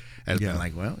Hollywood has been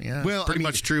like, pretty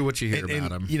much true what you hear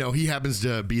about him. He happens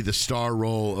to be the star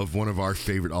role of one of our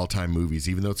favorite all-time movies,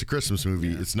 even though it's a Christmas movie.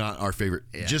 Yeah. It's not our favorite,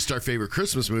 just our favorite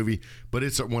Christmas movie, but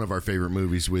it's one of our favorite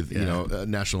movies with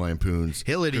National Lampoon's.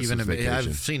 He'll even admit,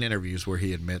 I've seen interviews where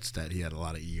he admits that he had a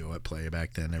lot of ego at play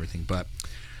back then and everything. But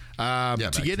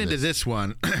to get into this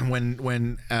one, when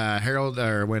Dan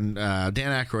Aykroyd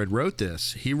wrote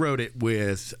this, he wrote it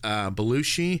with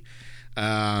Belushi.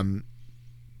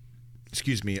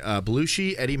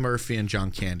 Belushi, Eddie Murphy, and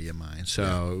John Candy in mind.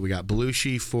 So we got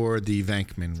Belushi for the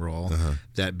Venkman role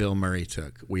that Bill Murray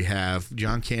took. We have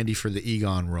John Candy for the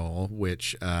Egon role,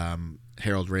 which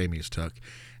Harold Ramis took.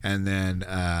 And then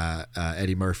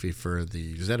Eddie Murphy for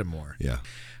the Zeddemore. Yeah.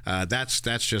 That's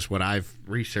just what I've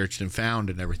researched and found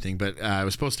and everything. But it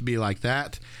was supposed to be like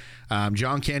that.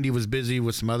 John Candy was busy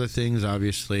with some other things,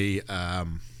 obviously.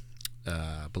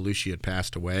 Belushi had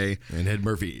passed away, and Ed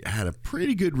Murphy had a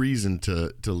pretty good reason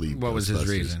to leave. What was his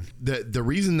reason? The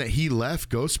reason that he left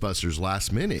Ghostbusters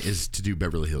last minute is to do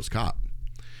Beverly Hills Cop.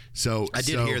 So I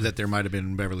did hear that there might have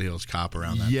been Beverly Hills Cop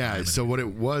around that time. Yeah. So what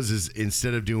it was is,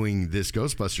 instead of doing this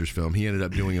Ghostbusters film, he ended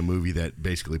up doing a movie that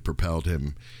basically propelled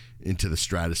him into the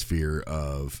stratosphere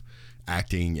of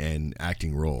acting and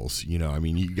acting roles. I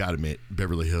mean, you got to admit,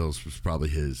 Beverly Hills was probably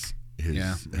his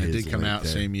it did come out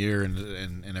same year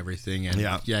and everything.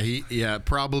 And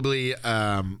probably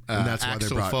and that's why they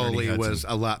Axel brought Ernie Foley Hudson. was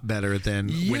a lot better than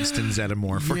Winston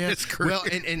Zeddemore for his career. Well,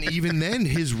 and even then,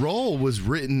 his role was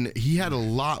written. He had a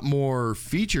lot more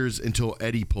features until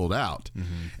Eddie pulled out,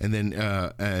 and then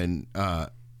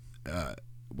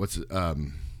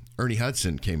Ernie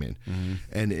Hudson came in,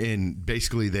 and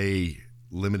basically they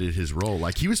limited his role.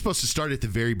 Like, he was supposed to start at the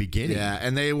very beginning. Yeah,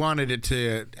 and they wanted it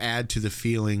to add to the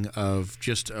feeling of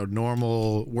just a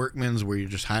normal workman's where you're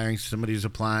just hiring somebody who's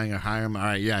applying or hire them. All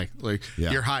right,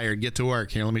 you're hired. Get to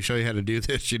work. Here, let me show you how to do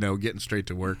this, getting straight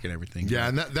to work and everything. Yeah,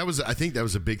 and I think that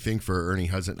was a big thing for Ernie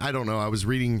Hudson. I don't know. I was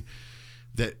reading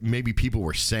that maybe people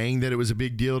were saying that it was a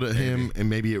big deal to him, and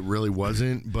maybe it really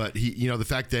wasn't. But he, the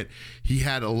fact that he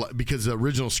had because the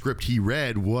original script he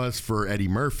read was for Eddie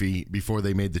Murphy before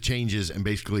they made the changes and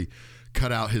basically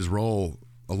cut out his role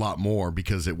a lot more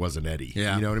because it wasn't Eddie.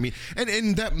 Yeah. You know what I mean?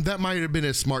 And that might have been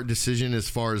a smart decision as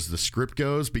far as the script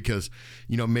goes, because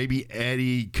maybe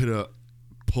Eddie could have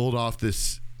pulled off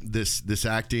this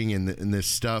acting and this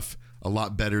stuff a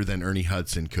lot better than Ernie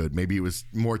Hudson could. Maybe it was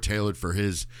more tailored for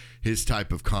his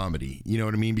type of comedy. You know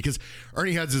what I mean? Because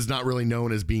Ernie Hudson's not really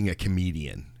known as being a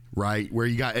comedian, right? Where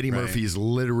you got Eddie Murphy is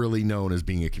literally known as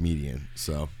being a comedian.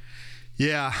 So,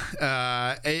 yeah,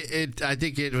 I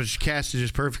think it was casted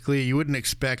just perfectly. You wouldn't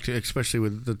expect, especially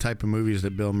with the type of movies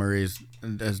that Bill Murray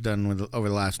has done over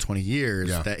the last 20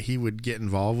 years, that he would get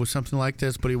involved with something like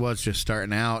this. But he was just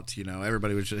starting out. He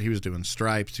was doing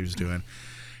Stripes. He was doing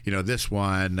this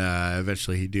one.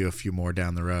 Eventually he'd do a few more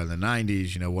down the road in the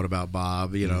 90s. What about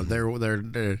Bob? They're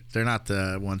not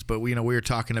the ones. But we were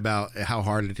talking about how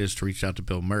hard it is to reach out to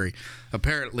Bill Murray.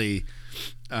 Apparently,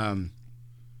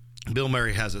 Bill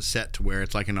Murray has it set to where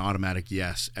it's like an automatic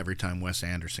yes every time Wes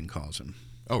Anderson calls him.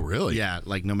 Oh, really? Yeah,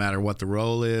 like no matter what the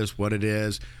role is, what it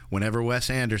is, whenever Wes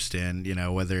Anderson,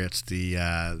 whether it's the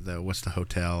what's the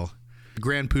hotel?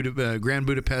 Grand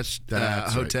Budapest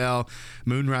Hotel, right.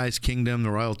 Moonrise Kingdom, the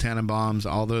Royal Tenenbaums,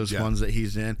 all those ones that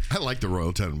he's in. I like the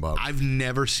Royal Tenenbaums. I've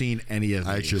never seen any of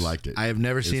these. I actually liked it. I have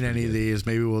never seen any of these.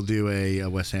 Maybe we'll do a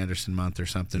Wes Anderson month or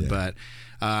something. Yeah.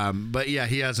 But yeah,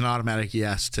 he has an automatic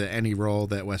yes to any role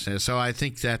that Wes Anderson. So I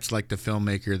think that's like the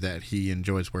filmmaker that he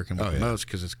enjoys working with the most,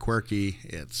 because it's quirky,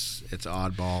 it's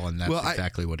oddball, and that's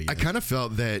exactly what he is. I kind of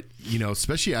felt that,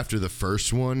 especially after the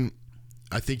first one,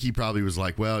 I think he probably was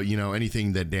like, well,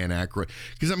 anything that Dan Aykroyd,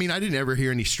 because I didn't ever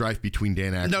hear any strife between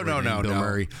Dan Aykroyd and Bill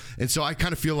Murray, and so I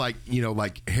kind of feel like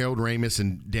like Harold Ramis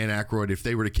and Dan Aykroyd, if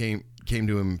they were to came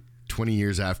to him 20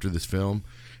 years after this film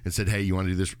and said, hey, you want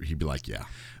to do this, he'd be like, yeah,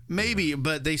 maybe.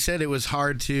 But they said it was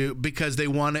hard to, because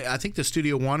I think the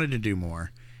studio wanted to do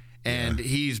more. And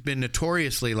he's been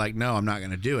notoriously like, no, I'm not going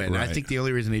to do it. And I think the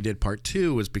only reason he did part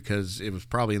 2 was because it was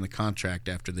probably in the contract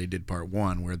after they did part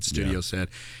 1, where the studio said,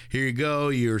 here you go,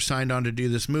 you're signed on to do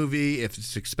this movie. If it's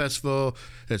successful,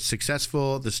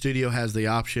 the studio has the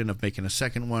option of making a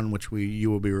second one, which you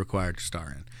will be required to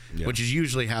star in, which is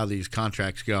usually how these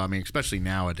contracts go. Especially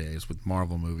nowadays with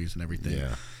Marvel movies and everything.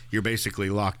 Yeah. You're basically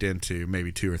locked into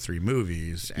maybe 2 or 3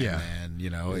 movies, and then,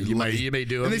 you may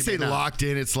do it. And they say locked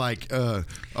in, it's like,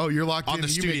 you're locked on in. The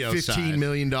studio you make $15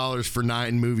 million for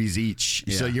 9 movies each,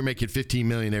 so you're making $15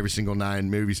 million every single 9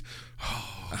 movies.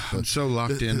 I'm so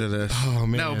locked into this. Oh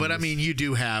man! No, but you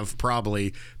do have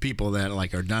probably people that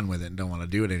are done with it and don't want to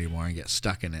do it anymore and get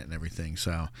stuck in it and everything.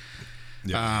 So.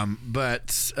 Yeah.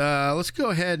 But let's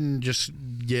go ahead and just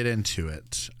get into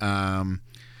it.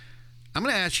 I'm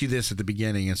going to ask you this at the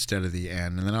beginning instead of the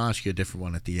end, and then I'll ask you a different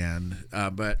one at the end.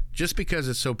 But just because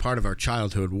it's so part of our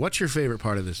childhood, what's your favorite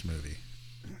part of this movie?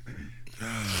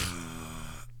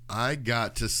 I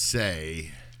got to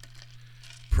say,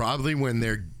 probably when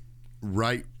they're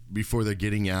right before they're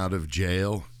getting out of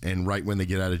jail, and right when they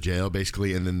get out of jail,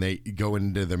 basically, and then they go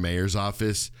into the mayor's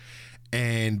office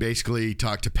and basically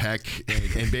talk to Peck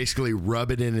and basically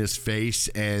rub it in his face,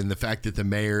 and the fact that the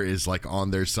mayor is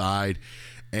on their side.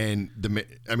 And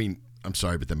I'm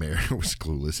sorry, but the mayor was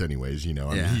clueless anyways, he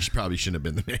probably shouldn't have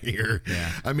been the mayor.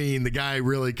 Yeah. The guy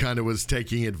really kind of was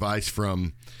taking advice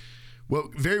from,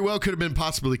 very well could have been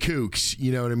possibly kooks,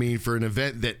 for an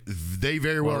event that they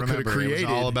very well could have created. It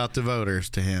was all about the voters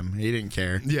to him. He didn't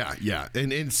care. Yeah.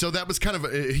 And so that was kind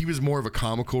of, he was more of a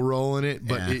comical role in it,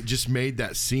 but it just made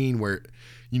that scene where,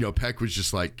 Peck was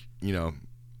just like,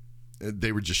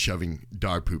 they were just shoving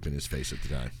dog poop in his face at the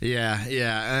time. Yeah.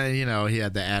 He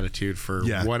had the attitude for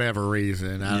whatever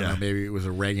reason. I don't know, maybe it was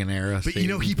a Reagan era thing.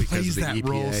 But, he plays that EPA,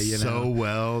 role so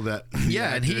well that...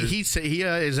 Yeah, and he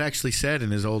has actually said in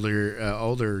his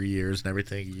older years and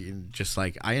everything, just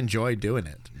I enjoy doing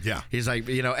it. Yeah. He's like,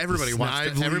 everybody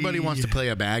wants to play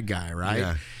a bad guy, right?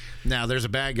 Yeah. Now there's a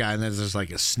bad guy and there's just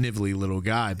like a snivelly little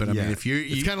guy, but I mean, if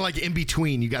it's kind of like in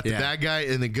between. You got the bad guy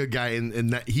and the good guy,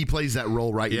 and that, he plays that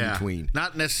role right in between.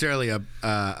 Not necessarily a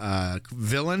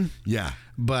villain. Yeah.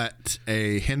 But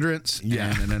a hindrance and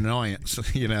an annoyance,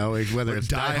 you know, whether it's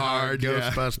Die Hard,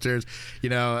 Ghostbusters, you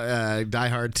know, Die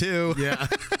Hard 2. Yeah.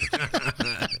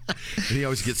 And he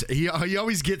always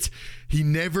gets, he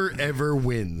never ever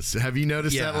wins. Have you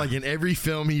noticed that? Like in every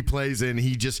film he plays in,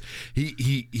 he's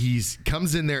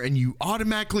comes in there and you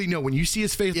automatically know when you see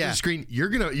his face on the screen, you're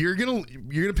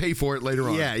gonna pay for it later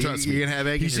on. Yeah, you're gonna have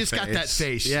egg in He's your just face. got that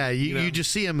face. Yeah, you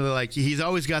just see him like he's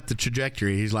always got the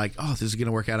trajectory. He's like, oh, this is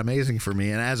gonna work out amazing for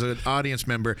me. And as an audience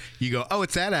member, you go, oh,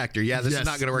 it's that actor. Yeah, this is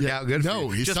not gonna work out good. No,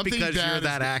 for you. Just because you're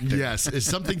that actor. Yes, it's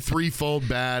something threefold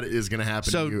bad is gonna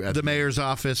happen. So to you at the mayor's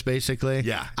office, basically.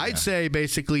 Yeah, I'd say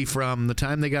basically from the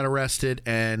time they got arrested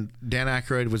and Dan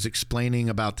Aykroyd was explaining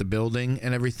about the building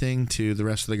and everything to the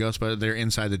rest of the Ghostbusters, they're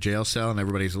inside the jail cell and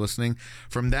everybody's listening.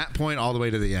 From that point all the way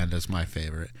to the end is my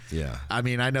favorite. Yeah. I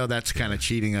mean, I know that's kind of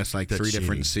cheating us, like That's 3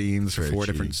 different scenes or 4 cheating.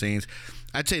 different scenes.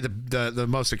 I'd say the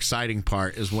most exciting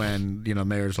part is when, you know,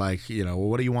 Mayor's like, you know, well,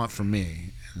 what do you want from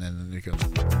me? And then it goes.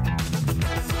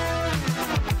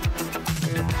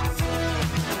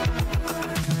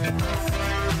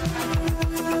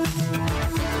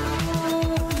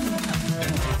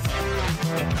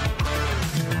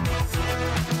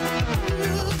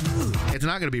 It's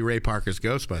not going to be Ray Parker's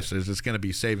Ghostbusters. It's going to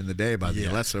be Saving the Day by the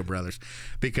Alesso brothers,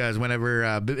 because whenever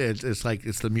it's like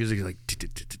it's the music is like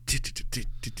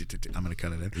I'm going to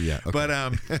cut it in. Yeah, okay.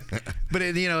 But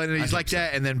you know, and he's like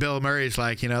that, and then Bill Murray's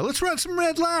like, you know, let's run some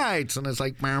red lights, and it's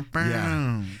like,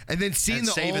 and then seeing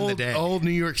the old New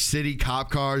York City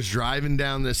cop cars driving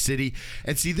down the city,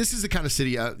 and see, this is the kind of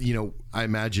city you know, I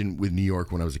imagine with New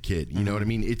York when I was a kid. You know what I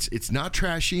mean? It's not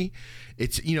trashy.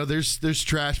 It's, you know, there's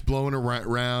trash blowing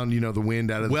around, you know, the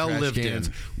wind out of the trash cans.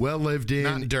 Well lived in.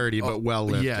 Not dirty, but well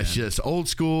lived in. Yeah, it's just old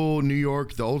school New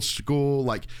York, the old school,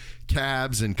 like,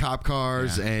 cabs and cop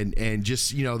cars and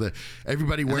just, you know,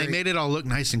 everybody wearing. And they made it all look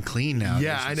nice and clean now.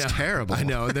 Yeah, I know. It's terrible. I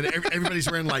know. And then everybody's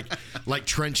wearing like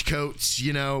trench coats,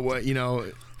 you know,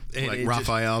 like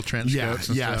Raphael trench coats.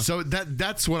 And stuff. So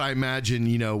that's what I imagine,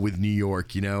 you know, with New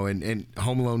York, you know, and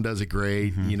Home Alone does it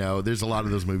great. You know, there's a lot of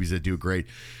those movies that do it great.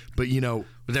 But, you know,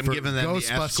 with them giving them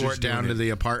the escort down to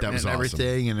the apartment and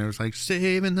everything, and it was like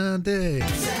saving the day.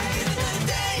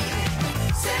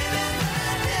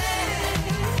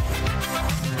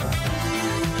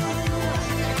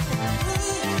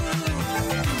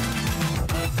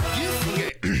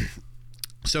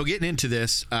 So getting into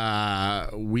this,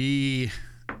 we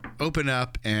open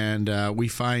up and we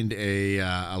find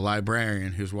a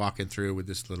librarian who's walking through with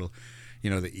this little, you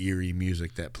know, the eerie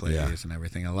music that plays and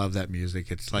everything. I love that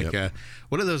music. It's like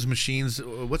what are those machines?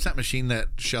 What's that machine that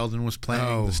Sheldon was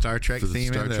playing? The Star Trek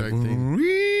theme. Star Trek theme.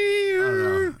 I don't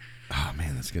know. Oh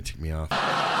man, that's gonna tick me off.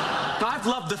 I've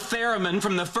loved the theremin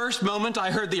from the first moment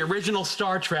I heard the original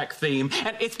Star Trek theme,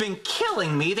 and it's been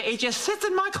killing me that it just sits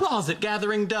in my closet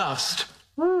gathering dust.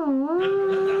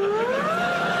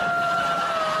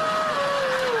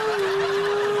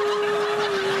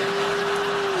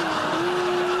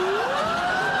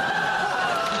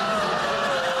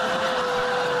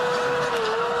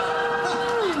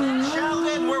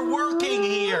 Sheldon, we're working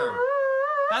here.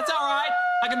 That's all right.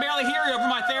 I can barely hear you over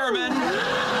my theremin.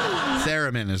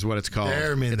 Theremin is what it's called.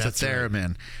 Theremin, it's that's a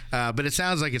theremin. Right. But it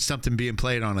sounds like it's something being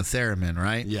played on a theremin,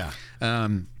 right? Yeah.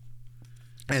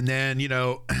 And then, you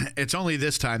know, it's only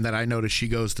this time that I notice she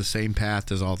goes the same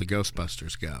path as all the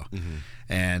Ghostbusters go,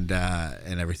 and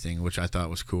everything, which I thought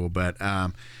was cool. But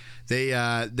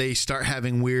they start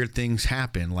having weird things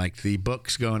happen, like the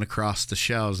books going across the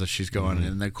shelves as she's going,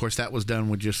 and of course that was done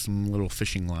with just some little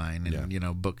fishing line and you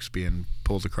know, books being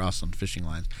pulled across on fishing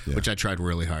lines, which I tried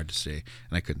really hard to see,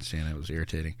 and I couldn't see, and it was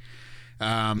irritating.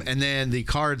 And then the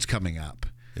cards coming up.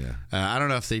 Yeah. I don't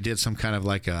know if they did some kind of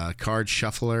like a card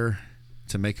shuffler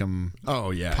to make them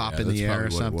pop in the air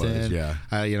or something.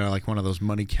 You know, like one of those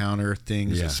money counter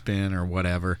things, a spin or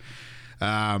whatever.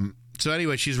 So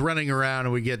anyway, she's running around,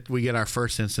 and we get our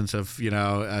first instance of, you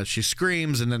know, she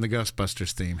screams, and then the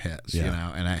Ghostbusters theme hits, you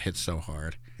know, and that hits so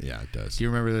hard. Yeah, it does. Do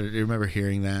you remember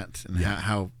hearing that, and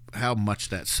how much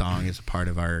that song is a part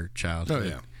of our childhood? Oh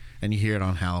yeah. And you hear it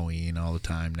on Halloween all the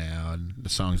time now, and the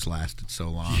song's lasted so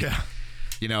long. Yeah.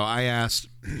 You know, I asked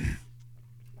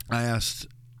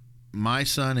my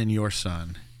son and your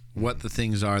son what the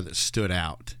things are that stood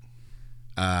out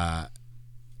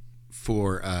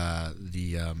for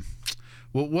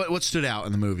what stood out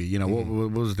in the movie. You know,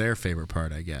 what was their favorite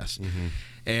part, I guess.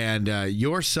 And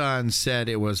your son said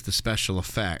it was the special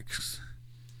effects.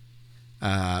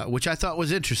 which I thought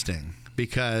was interesting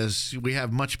because we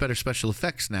have much better special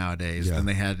effects nowadays than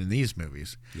they had in these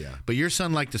movies. Yeah. But your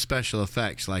son liked the special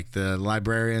effects, like the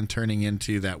librarian turning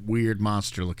into that weird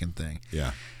monster-looking thing.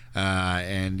 Yeah.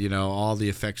 And, you know, all the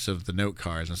effects of the note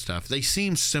cards and stuff. They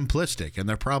seem simplistic, and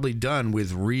they're probably done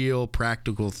with real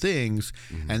practical things,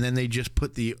 and then they just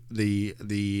put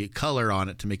the color on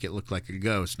it to make it look like a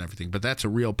ghost and everything. But that's a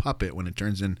real puppet when it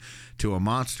turns into a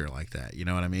monster like that, you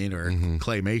know what I mean? Or a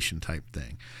claymation type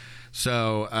thing.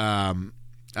 So, I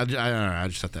don't know. I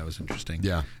just thought that was interesting.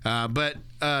 Yeah.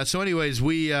 So anyways,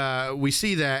 we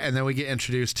see that, and then we get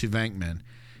introduced to Venkman.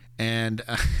 And...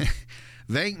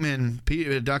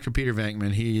 Venkman, Dr. Peter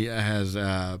Venkman, he has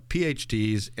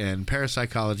PhDs in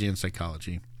parapsychology and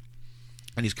psychology,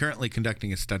 and he's currently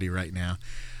conducting a study right now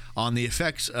on the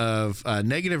effects of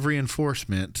negative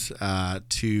reinforcement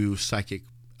to psychic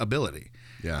ability.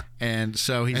 Yeah. And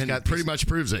so he's got pretty much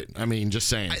proves it. I mean, just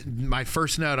saying. My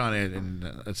first note on it, and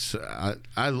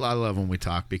I love when we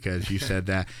talk because you said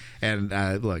that. And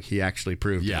look, he actually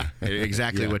proved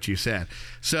exactly what you said.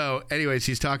 So, anyways,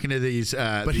 he's talking to these.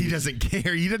 But he doesn't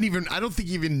care. He doesn't even. I don't think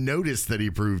he even noticed that he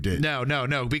proved it.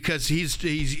 No, because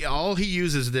he's all he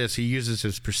uses this. He uses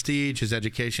his prestige, his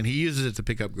education. He uses it to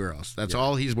pick up girls. That's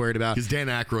all he's worried about. Because Dan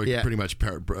Aykroyd pretty much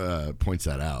points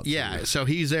that out. Yeah. So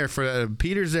he's there for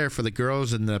Peter's there for the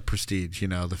girls and the prestige, you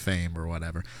know, the fame or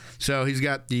whatever. So he's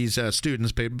got these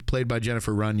students played by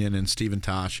Jennifer Runyon and Stephen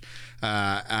Tosh.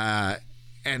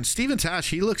 And Stephen Tosh,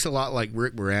 he looks a lot like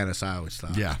Rick Moranis, I always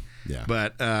thought. Yeah. Yeah.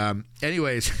 But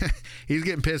anyways, he's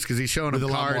getting pissed because he's showing them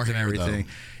cards and everything.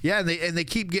 Yeah, and they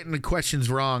keep getting the questions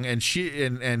wrong, and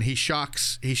he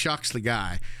shocks the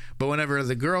guy. But whenever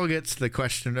the girl gets the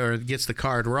question or gets the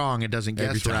card wrong, it doesn't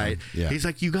guess right. Yeah. He's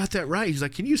like, "You got that right." He's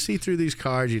like, "Can you see through these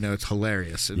cards?" You know, it's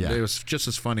hilarious. And it was just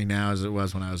as funny now as it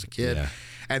was when I was a kid. Yeah.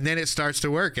 And then it starts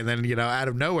to work, and then, you know, out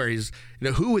of nowhere, he's, you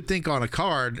know, who would think on a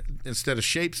card instead of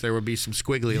shapes there would be some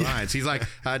squiggly lines? He's like,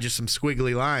 just some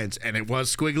squiggly lines, and it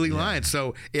was squiggly lines,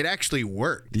 so it actually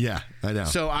worked. Yeah, I know.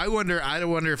 So I wonder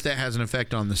if that has an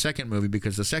effect on the second movie,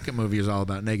 because the second movie is all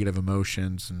about negative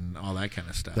emotions and all that kind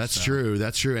of stuff. That's true.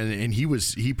 That's true. And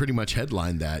he pretty much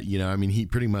headlined that. You know, I mean, he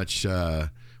pretty much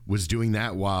was doing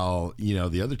that while, you know,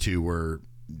 the other two were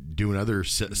doing other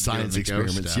science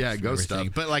experiments. Ghost stuff.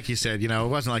 But like you said, you know, it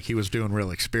wasn't like he was doing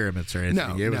real experiments or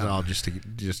anything. No, it was all just to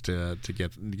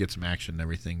get some action and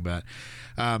everything. But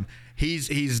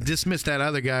he's dismissed that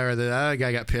other guy, or the other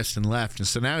guy got pissed and left, and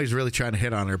so now he's really trying to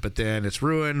hit on her. But then it's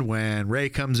ruined when Ray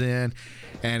comes in,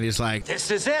 and he's like,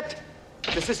 "This is it.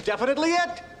 This is definitely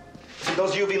it." See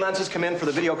those UV lenses come in for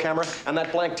the video camera and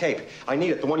that blank tape. I need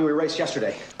it, the one you erased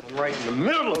yesterday. I'm right in the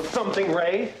middle of something,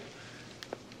 Ray.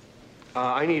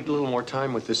 I need a little more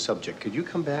time with this subject. Could you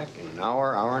come back in an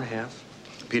hour, hour and a half?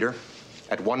 Peter,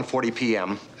 at 1:40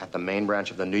 p.m. at the main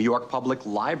branch of the New York Public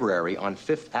Library on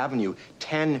 5th Avenue,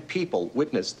 10 people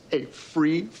witnessed a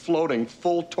free-floating,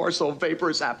 full-torso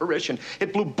vaporous apparition.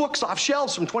 It blew books off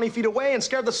shelves from 20 feet away and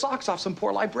scared the socks off some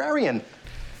poor librarian.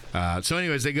 So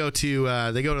anyways, they go to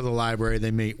the library.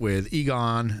 They meet with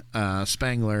Egon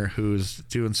Spangler, who's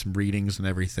doing some readings and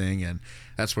everything, and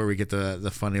that's where we get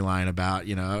the funny line about,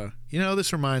 you know,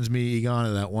 this reminds me, Egon,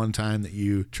 of that one time that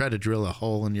you tried to drill a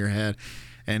hole in your head,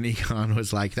 and Egon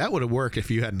was like, "That would have worked if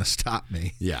you hadn't stopped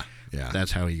me." Yeah.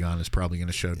 That's how Egon is probably going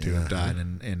to show to have died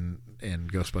in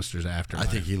Ghostbusters Afterlife.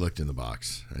 I think he looked in the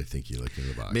box.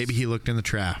 Maybe he looked in the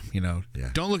trap, you know. Yeah.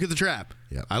 Don't look at the trap.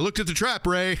 Yeah. I looked at the trap,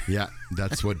 Ray. Yeah,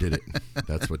 that's what did it.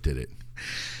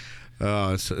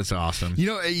 Oh, it's awesome. You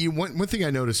know, one thing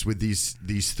I noticed with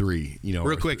these three, you know,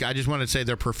 real quick, I just wanted to say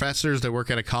they're professors. They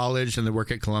work at a college and they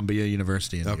work at Columbia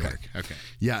University in New York. Okay.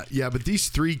 Yeah, but these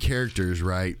three characters,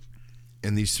 right,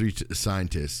 and these three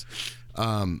scientists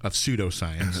of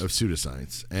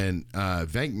pseudoscience, and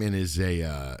Venkman is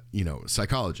a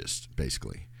psychologist,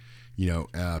 basically. You know,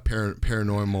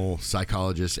 paranormal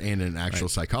psychologist and an actual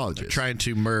psychologist. They're trying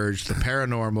to merge the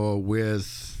paranormal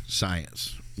with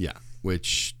science. Yeah,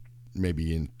 which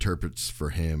maybe interprets for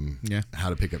him how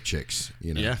to pick up chicks.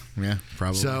 You know. Yeah,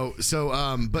 probably. So,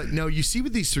 but no, you see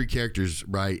with these three characters,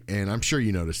 right? And I'm sure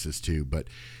you noticed this too. But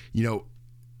you know,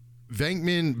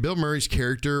 Bill Murray's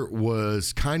character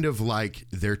was kind of like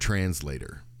their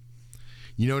translator.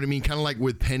 You know what I mean? Kind of like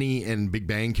with Penny and Big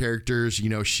Bang characters, you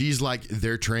know, she's like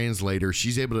their translator.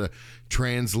 She's able to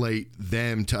translate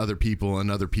them to other people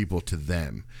and other people to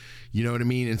them. You know what I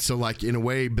mean? And so, like, in a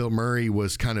way, Bill Murray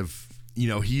was kind of, you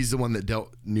know, he's the one that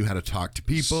knew how to talk to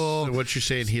people. So what you're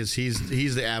saying, he's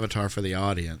the avatar for the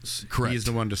audience. Correct. He's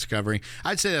the one discovering.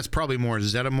 I'd say that's probably more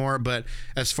Zeddemore, but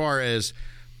as far as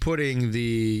putting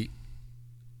the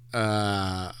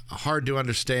hard to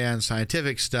understand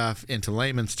scientific stuff into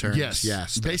layman's terms.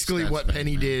 Yes. Basically, that's what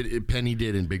Penny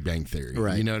did in Big Bang Theory.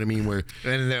 Right. You know what I mean?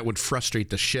 And that would frustrate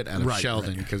the shit out of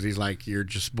Sheldon because he's like, you're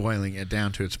just boiling it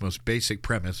down to its most basic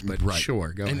premise. But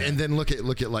sure, go ahead. And then look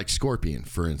at like Scorpion,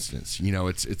 for instance. You know,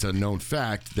 it's a known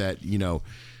fact that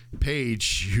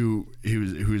Paige,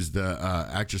 who's the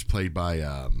actress played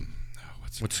by.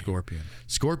 What's Scorpion?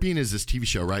 Scorpion is this TV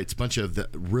show, right? It's a bunch of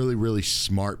really, really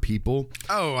smart people.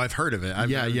 Oh, I've heard of it. I've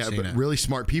never seen it. Really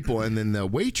smart people. And then the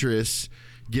waitress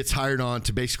gets hired on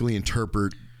to basically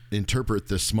interpret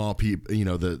the small people,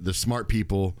 the smart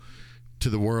people to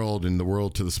the world and the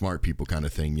world to the smart people kind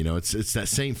of thing. It's that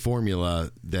same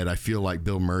formula that I feel like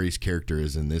Bill Murray's character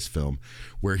is in this film,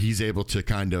 where he's able to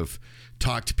kind of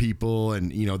talk to people,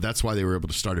 and that's why they were able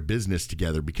to start a business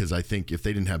together, because I think if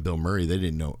they didn't have Bill Murray, they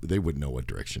wouldn't know what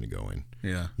direction to go in.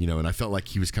 Yeah. And I felt like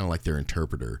he was kind of like their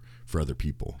interpreter for other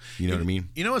people. You know what I mean?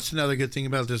 You know what's another good thing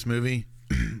about this movie?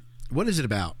 What is it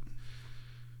about?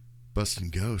 Busting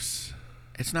ghosts.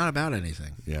 It's not about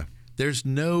anything. Yeah. There's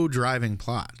no driving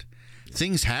plot.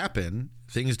 Things happen,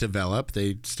 things develop,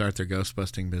 they start their ghost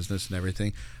busting business and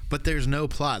everything, but there's no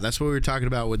plot. That's what we were talking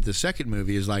about with the second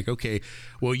movie, is like, okay,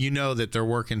 well, that they're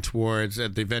working towards,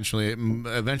 eventually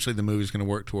the movie's going to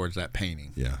work towards that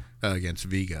painting against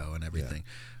Vigo and everything.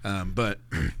 Yeah. But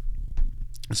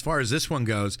as far as this one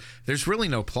goes, there's really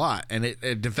no plot, and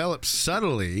it develops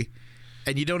subtly,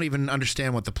 and you don't even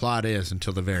understand what the plot is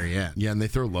until the very end. Yeah, and they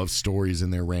throw love stories in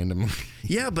there randomly.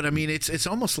 Yeah, but I mean, it's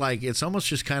almost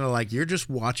just kind of like you're just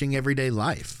watching everyday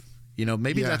life.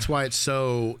 Maybe that's why it's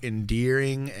so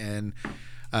endearing, and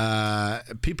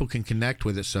people can connect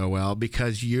with it so well,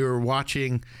 because you're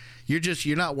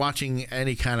not watching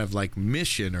any kind of like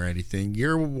mission or anything.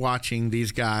 You're watching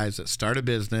these guys that start a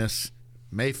business,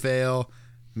 may fail,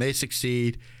 may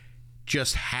succeed,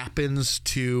 just happens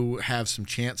to have some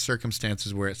chance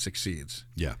circumstances where it succeeds.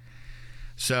 Yeah.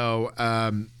 So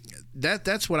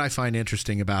that's what I find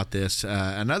interesting about this.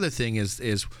 Another thing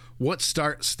is what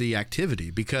starts the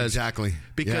activity, because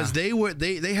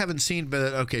they haven't seen.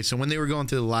 But okay, so when they were going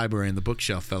through the library and the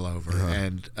bookshelf fell over,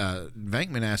 and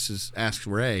Venkman asks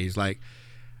Ray, he's like,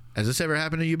 has this ever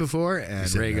happened to you before?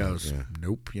 And Ray goes,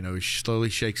 nope. He slowly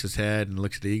shakes his head and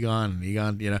looks at Egon, and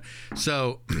Egon,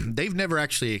 So they've never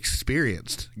actually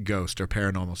experienced ghost or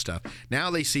paranormal stuff. Now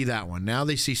they see that one. Now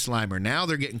they see Slimer. Now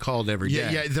they're getting called every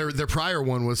day. Yeah, their prior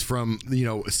one was from,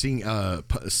 seeing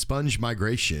sponge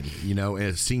migration,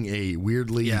 and seeing a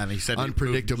weirdly and he said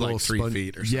unpredictable like 3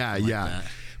 feet or something like that.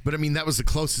 But I mean, that was the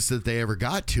closest that they ever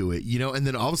got to it, and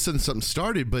then all of a sudden something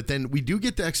started. But then we do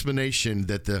get the explanation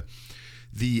that the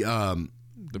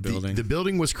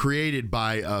building was created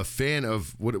by a fan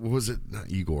of, what was it? Not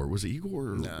Igor. Was it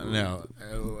Igor? No.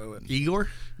 Igor?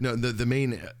 No, the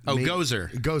main.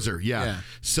 Gozer. Gozer, yeah.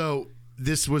 So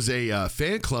this was a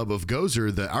fan club of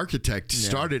Gozer. The architect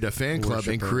started a fan club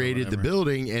and created the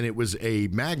building, and it was a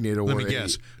magnet or. Let me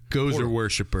guess. Gozer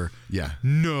worshiper. Yeah.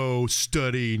 No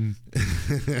studying.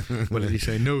 What did he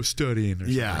say? No studying or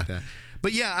something like that.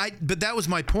 But but that was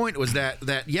my point, was that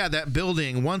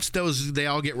building, once they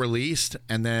all get released,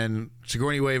 and then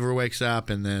Sigourney Weaver wakes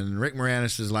up, and then Rick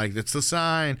Moranis is like, that's the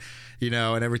sign,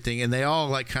 and everything, and they all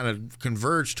like kind of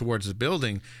converge towards the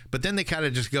building, but then they kind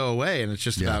of just go away, and it's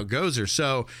just about Gozer.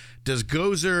 So does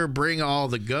Gozer bring all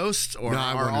the ghosts, or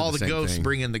are all the ghosts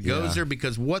bringing the Gozer? Yeah.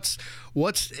 Because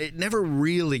it never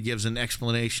really gives an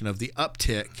explanation of the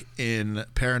uptick in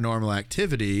paranormal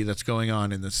activity that's going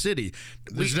on in the city.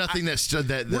 There's nothing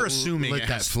that we're assuming lit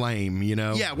that flame,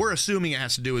 Yeah, we're assuming it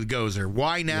has to do with Gozer.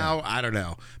 Why now? Yeah. I don't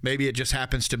know. Maybe it just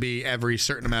happens to be every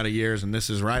certain amount of years, and this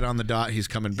is right on the dot. He's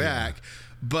coming back,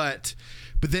 But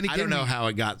then again, I don't know how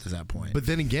it got to that point. But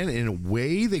then again, in a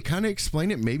way, they kind of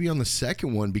explain it maybe on the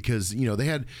second one, because they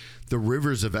had the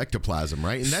rivers of ectoplasm,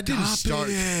 right? And that didn't start.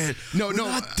 No,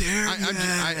 not there.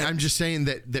 I'm just saying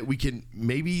that we can,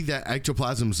 maybe that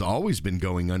ectoplasm's always been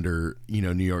going under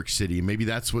New York City. Maybe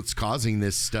that's what's causing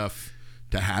this stuff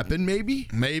to happen.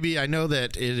 Maybe I know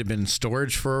that it had been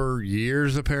storage for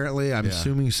years, apparently. I'm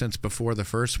assuming since before the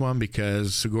first one,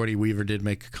 because Sigourney Weaver did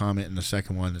make a comment in the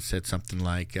second one that said something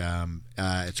like,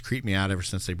 it's creeped me out ever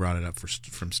since they brought it up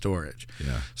from storage.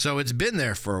 So it's been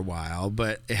there for a while,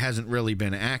 but it hasn't really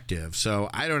been active. So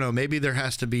I don't know, maybe there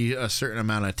has to be a certain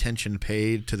amount of attention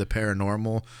paid to the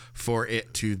paranormal for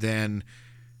it to then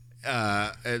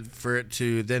for it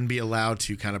to then be allowed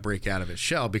to kind of break out of its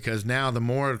shell, because now the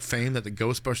more fame that the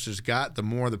Ghostbusters got, the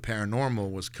more the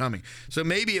paranormal was coming. So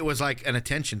maybe it was like an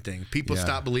attention thing. People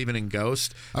stopped believing in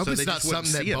ghosts. I hope so it's they not just wouldn't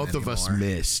something that see both them of us anymore.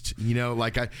 missed. You know,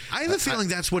 like I have a feeling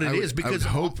that's what it is, because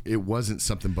I would hope it wasn't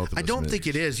something both of us I don't missed. think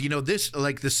it is. You know, this,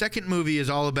 like, the second movie is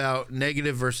all about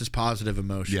negative versus positive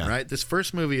emotion, right? This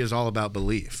first movie is all about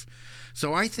belief.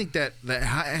 So I think that it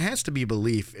has to be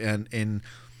belief, and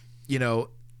you know,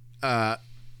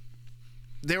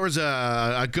 there was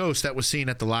a ghost that was seen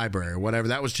at the library or whatever.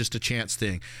 That was just a chance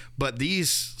thing. But these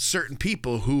certain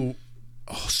people who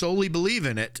solely believe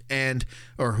in it,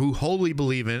 or who wholly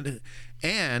believe in it,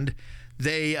 and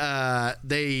they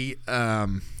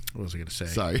what was I going to say?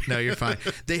 Sorry. No, you're fine.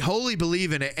 They wholly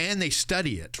believe in it and they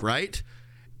study it, right?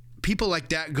 People like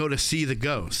that go to see the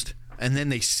ghost, and then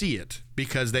they see it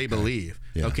because they believe.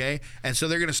 Yeah. Okay? And so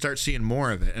they're going to start seeing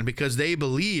more of it. And because they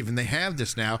believe and they have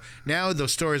this now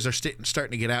those stories are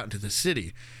starting to get out into the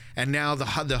city. And now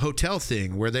the hotel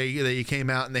thing where they came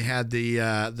out and they had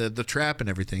the trap and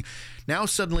everything. Now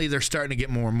suddenly they're starting to get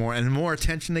more and more. And the more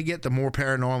attention they get, the more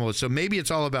paranormal. So maybe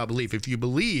it's all about belief. If you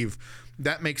believe,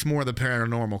 that makes more of the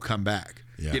paranormal come back.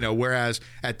 Yeah. You know, whereas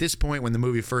at this point when the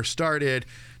movie first started,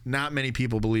 not many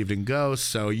people believed in ghosts,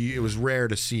 so it was rare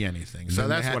to see anything. So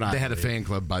that's what I They had a believe. fan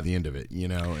club by the end of it, you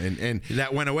know, and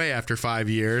That went away after 5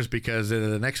 years, because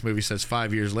the next movie says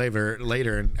 5 years later,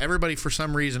 and everybody for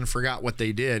some reason forgot what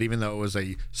they did, even though it was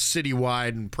a citywide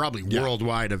and probably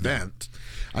worldwide event.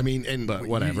 I mean, but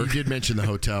whatever. You did mention the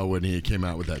hotel when he came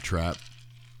out with that trap,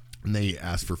 and they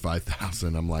asked for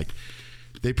 $5,000. I'm like,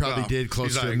 they probably did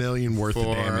close to $1 million worth of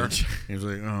damage. He's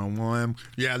like, oh, well,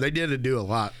 yeah, they did do a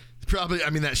lot. Probably, I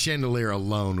mean, that chandelier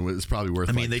alone was probably worth.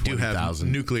 I mean, like they do have 20,000.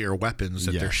 nuclear weapons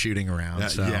that they're shooting around.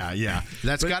 So yeah.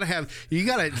 That's got to have. You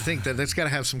got to think that's got to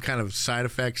have some kind of side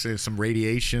effects, some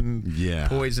radiation,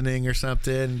 poisoning or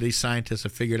something. These scientists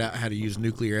have figured out how to use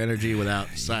nuclear energy without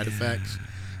side effects.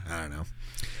 I don't know.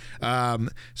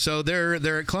 So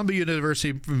they're at Columbia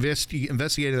University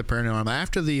investigating the paranormal.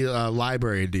 After the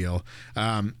library deal,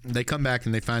 they come back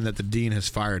and they find that the dean has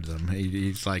fired them.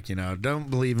 He's like, you know, don't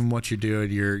believe in what you're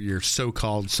doing, your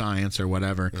so-called science or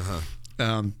whatever.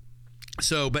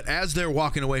 But as they're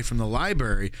walking away from the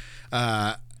library,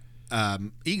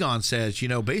 Egon says, you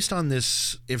know, based on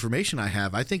this information I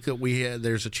have, I think that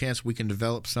there's a chance we can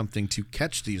develop something to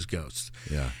catch these ghosts.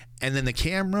 Yeah. And then the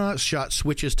camera shot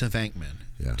switches to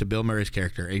Venkman, to Bill Murray's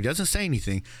character. And he doesn't say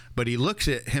anything, but he looks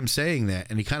at him saying that,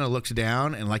 and he kind of looks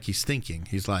down and like he's thinking.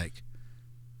 He's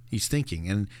thinking.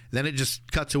 And then it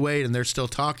just cuts away, and they're still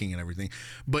talking and everything.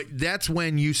 But that's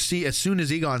when you see, as soon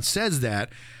as Egon says that,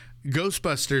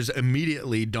 Ghostbusters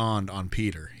immediately dawned on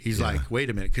Peter. He's like, wait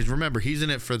a minute, because remember, he's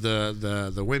in it for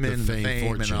the women, the fame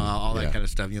fortune. and all that kind of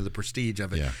stuff, you know, the prestige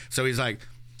of it. Yeah. So he's like,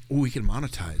 we can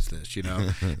monetize this, you know,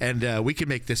 and we can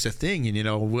make this a thing, and, you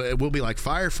know, we'll be like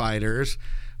firefighters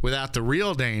without the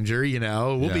real danger, you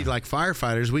know. We'll be like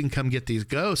firefighters. We can come get these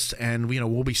ghosts, and, you know,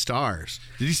 we'll be stars.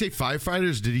 Did he say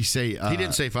firefighters? Did he say... he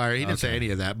didn't say fire. He didn't say any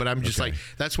of that, but I'm just like,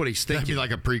 that's what he's thinking. That'd be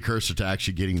like a precursor to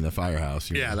actually getting the firehouse.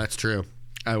 You know? That's true.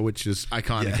 Which is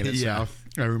iconic in itself.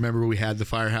 I remember we had the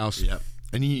firehouse. Yep.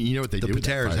 And you know what they the do? The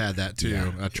Pateras had that too.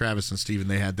 Yeah. Travis and Steven,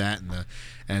 they had that,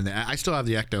 and I still have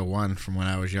the Ecto one from when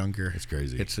I was younger. It's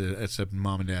crazy. It's a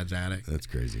mom and dad's attic. That's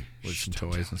crazy. With some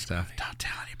toys and stuff. Don't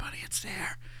tell anybody it's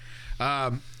there.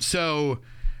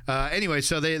 Anyway,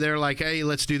 so they're like, hey,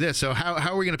 let's do this. So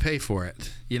how are we going to pay for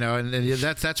it? You know, and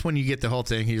that's when you get the whole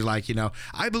thing. He's like, you know,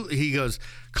 he goes,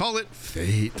 call it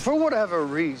fate. For whatever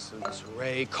reasons,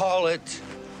 Ray, call it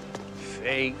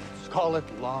fate, call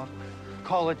it luck,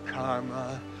 call it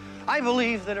karma. I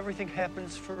believe that everything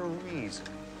happens for a reason.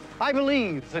 I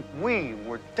believe that we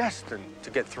were destined to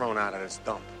get thrown out of this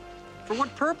dump. For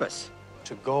what purpose?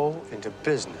 To go into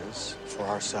business for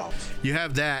ourselves. You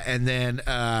have that, and then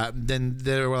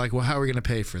they were like, well, how are we going to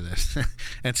pay for this?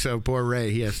 And so poor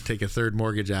Ray, he has to take a third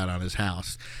mortgage out on his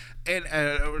house. And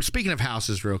speaking of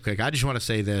houses real quick, I just want to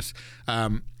say this.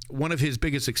 One of his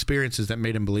biggest experiences that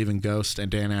made him believe in ghosts and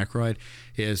Dan Aykroyd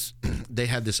is they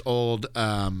had this old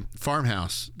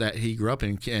farmhouse that he grew up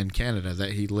in Canada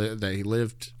that he lived he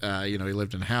lived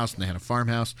in a house, and they had a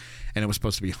farmhouse, and it was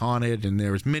supposed to be haunted, and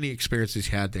there was many experiences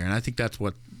he had there, and I think that's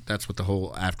what the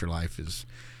whole afterlife is.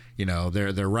 You know,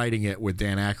 they're writing it with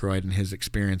Dan Aykroyd and his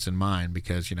experience in mind,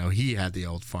 because, you know, he had the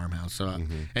old farmhouse. So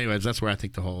anyways, that's where I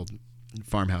think the whole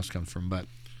farmhouse comes from. But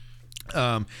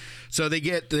so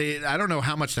I don't know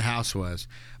how much the house was,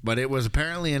 but it was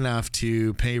apparently enough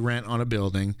to pay rent on a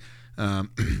building,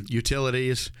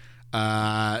 utilities,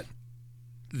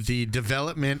 the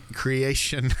development,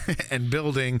 creation, and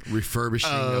building, refurbishing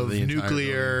of the entire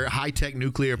nuclear, high-tech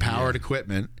nuclear powered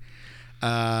equipment,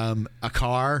 a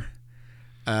car,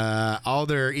 all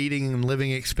their eating and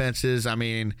living expenses. I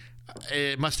mean,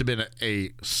 it must have been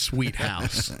a sweet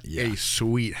house, a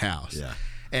sweet house. Yeah.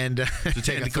 And,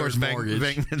 and of course,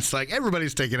 Venkman's like,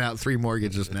 everybody's taking out 3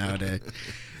 mortgages nowadays.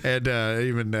 And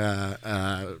even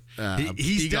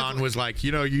Egon was like,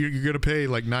 you're going to pay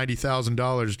like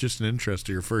 $90,000 just in interest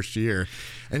to your first year.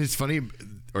 And it's funny.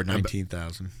 Or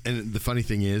 $19,000. And the funny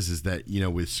thing is that,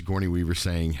 with Sigourney Weaver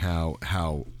saying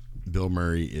how Bill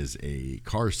Murray is a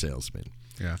car salesman.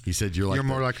 Yeah. He said you're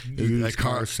more like a used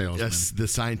car salesman. Yes, the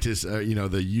scientist,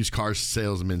 the used car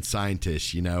salesman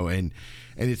scientist, and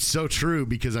it's so true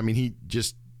because, he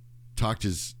just talked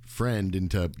his friend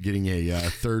into getting a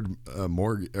third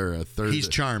mortgage or a third. He's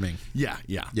charming. Yeah.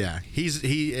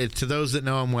 He to those that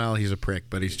know him well, he's a prick,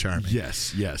 but he's charming.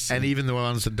 Yes. And even the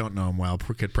ones that don't know him well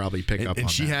could probably pick up on that.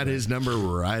 And she had his number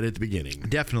right at the beginning.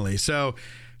 Definitely. So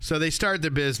they start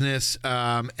their business,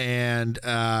 and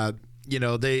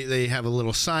they have a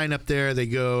little sign up there. They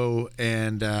go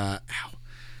and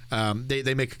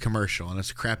they make a commercial, and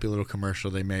it's a crappy little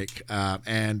commercial they make.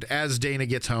 And as Dana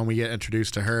gets home, we get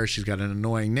introduced to her. She's got an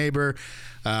annoying neighbor,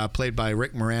 played by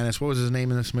Rick Moranis. What was his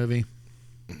name in this movie?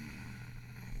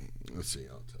 Let's see.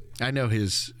 I'll tell you. I know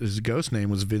his ghost name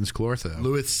was Vince Clortho.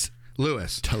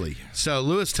 Lewis Tully. So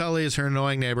Lewis Tully is her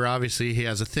annoying neighbor. Obviously, he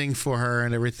has a thing for her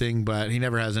and everything, but he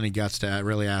never has any guts to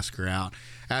really ask her out.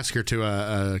 Ask her to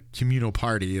a communal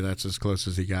party. That's as close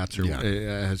as he got her,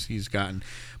 as he's gotten.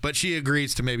 But she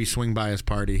agrees to maybe swing by his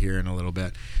party here in a little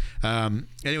bit.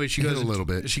 Anyway, she goes a little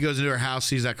bit. She goes into her house,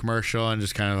 sees that commercial, and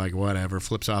just kind of like whatever,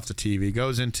 flips off the TV,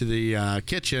 goes into the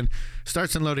kitchen,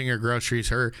 starts unloading her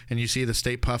groceries. And you see the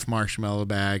Stay-Puft marshmallow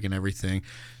bag and everything.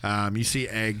 You see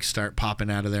eggs start popping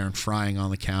out of there and frying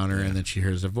on the counter, and then she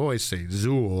hears a voice say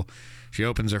 "Zool." She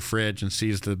opens her fridge and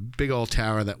sees the big old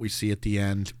tower that we see at the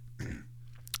end,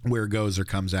 where Gozer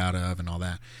comes out of and all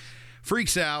that.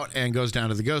 Freaks out and goes down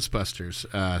to the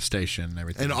Ghostbusters station and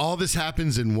everything. And all this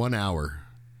happens in 1 hour.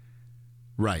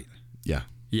 Right. Yeah.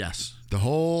 Yes. The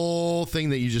whole thing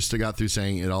that you just got through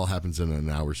saying, it all happens in an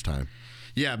hour's time.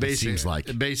 Yeah, basically. It seems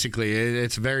like. Basically,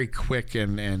 it's very quick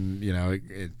and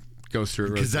it goes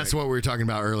through. Because that's what we were talking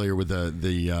about earlier with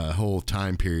the whole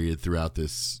time period throughout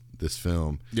this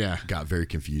film. Yeah. Got very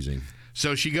confusing.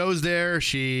 So she goes there.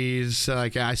 She's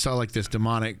like, I saw like this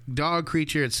demonic dog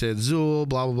creature. It said Zool,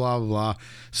 blah, blah, blah, blah, blah.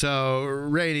 So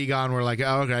Ray and Egon were like,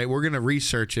 oh, okay, we're going to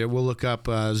research it. We'll look up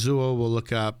Zool. We'll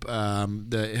look up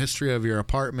the history of your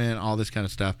apartment, all this kind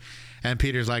of stuff. And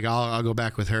Peter's like, I'll go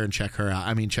back with her and check her out.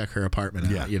 I mean, check her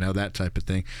apartment out, that type of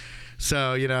thing.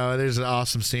 So, there's an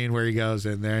awesome scene where he goes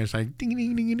in there and it's like, ding,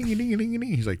 ding, ding, ding, ding, ding,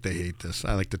 ding. He's like, they hate this.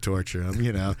 I like to torture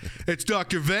him, It's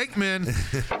Dr. Venkman.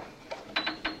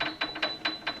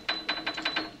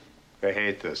 I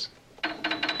hate this.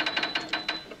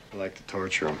 I like to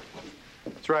torture him.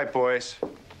 That's right, boys.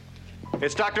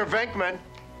 It's Dr. Venkman.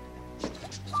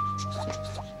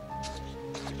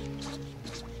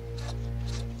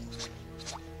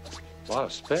 A lot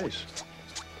of space.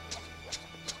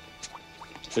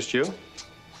 Just you?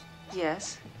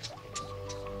 Yes.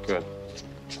 Good.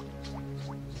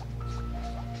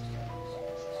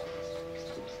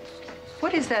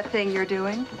 What is that thing you're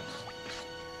doing?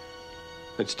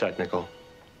 It's technical.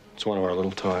 It's one of our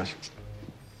little toys.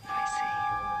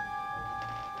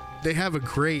 They have a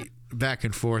great back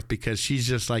and forth because she's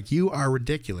just like, you are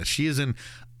ridiculous. She is an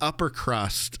upper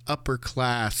crust, upper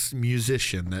class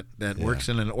musician that works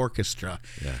in an orchestra.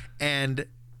 Yeah. And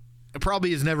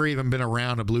probably has never even been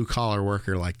around a blue collar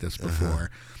worker like this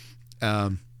before.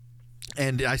 And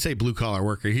I say blue collar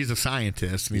worker, he's a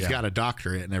scientist and he's got a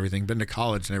doctorate and everything, been to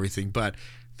college and everything, but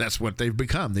that's what they've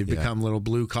become. They've become little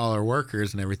blue collar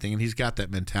workers and everything, and he's got that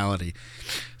mentality.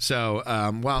 So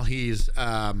while he's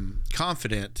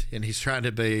confident and he's trying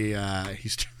to be,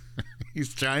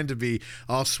 he's trying to be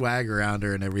all swag around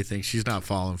her and everything, she's not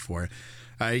falling for it.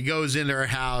 He goes into her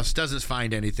house, doesn't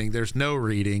find anything. There's no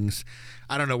readings.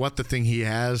 I don't know what the thing he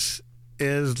has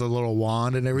is, the little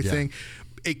wand and everything. Yeah.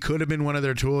 It could have been one of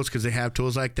their tools because they have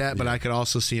tools like that, but I could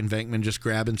also see Venkman just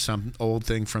grabbing some old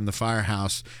thing from the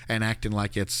firehouse and acting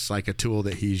like it's like a tool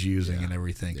that he's using and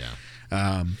everything.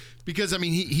 Yeah. Because, I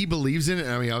mean, he believes in it.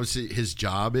 I mean, obviously his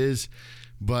job is,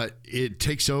 but it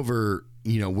takes over,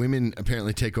 women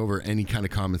apparently take over any kind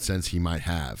of common sense he might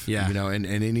have. Yeah. And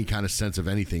any kind of sense of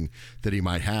anything that he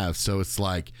might have. So it's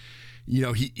like,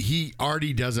 he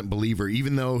already doesn't believe her,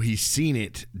 even though he's seen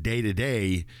it day to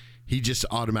day. he just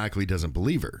automatically doesn't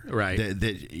believe her. Right.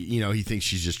 That he thinks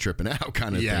she's just tripping out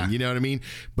kind of thing. You know what I mean?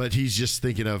 But he's just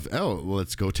thinking of, oh, well,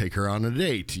 let's go take her on a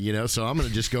date, So I'm going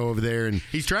to just go over there and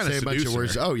he's trying say to a bunch of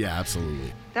words. her. Oh, yeah,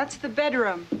 absolutely. That's the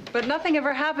bedroom, but nothing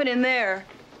ever happened in there.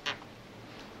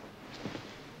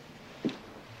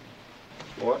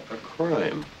 What a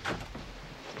crime.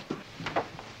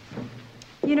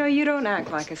 You don't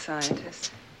act like a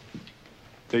scientist.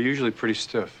 They're usually pretty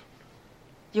stiff.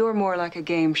 You're more like a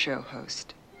game show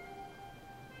host.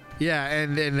 Yeah,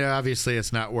 and obviously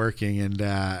it's not working, and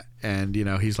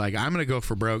he's like, I'm gonna go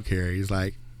for broke here. He's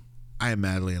like, I am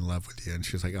madly in love with you, and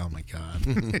she's like, oh my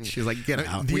god. She's like, get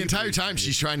out. The entire time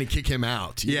she's trying to kick him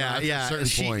out. Yeah. At a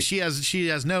certain point. She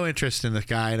has no interest in the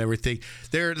guy and everything.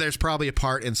 There's probably a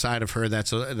part inside of her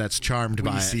that's charmed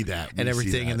by you it see that. and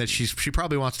everything, and that she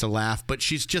probably wants to laugh, but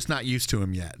she's just not used to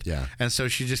him yet. Yeah. And so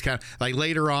she just kind of like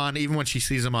later on, even when she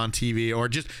sees him on TV, or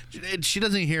just she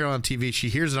doesn't hear it on TV, she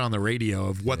hears it on the radio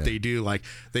of what they do. Like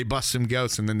they bust some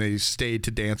ghosts and then they stayed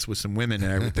to dance with some women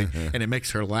and everything, and it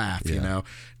makes her laugh.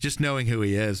 Just knowing who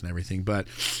he is and everything. But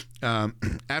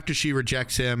after she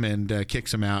rejects him and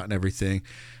kicks him out and everything,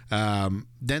 then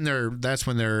that's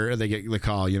when they get the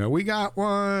call. We got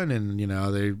one, and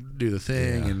they do the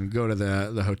thing and go to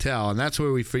the hotel, and that's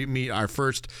where we meet our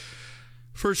first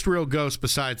real ghost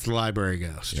besides the library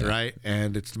ghost, right?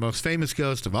 And it's the most famous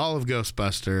ghost of all of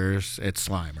Ghostbusters. It's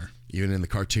Slimer. Even in the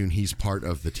cartoon, he's part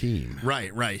of the team.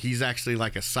 Right. He's actually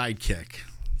like a sidekick.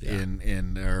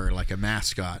 Or like a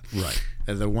mascot, right?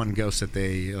 The one ghost that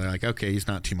they are like, okay, he's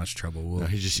not too much trouble.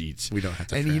 He just eats. We don't have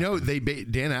to. And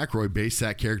Dan Aykroyd based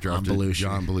that character off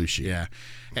John Belushi. Yeah,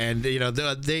 and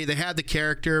they had the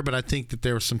character, but I think that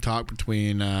there was some talk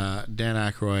between Dan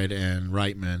Aykroyd and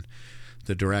Reitman,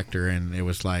 the director, and it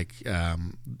was like,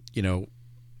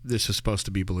 this is supposed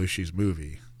to be Belushi's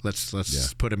movie.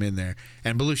 Let's put him in there.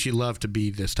 And Belushi loved to be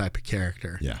this type of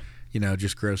character. Yeah.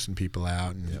 Just grossing people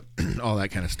out and all that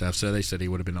kind of stuff. So they said he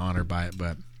would have been honored by it.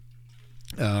 But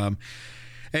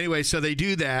anyway, so they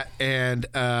do that, and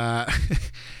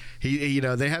they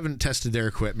haven't tested their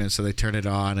equipment, so they turn it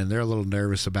on, and they're a little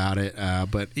nervous about it.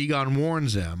 But Egon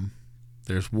warns them,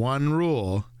 there's one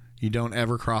rule: you don't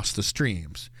ever cross the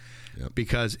streams,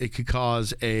 because it could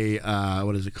cause a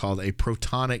a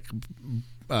protonic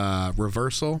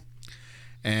reversal.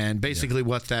 And basically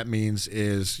what that means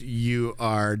is you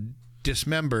are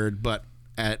dismembered, but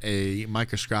at a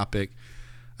microscopic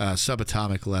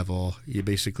subatomic level. You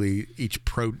basically, each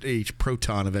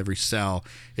proton of every cell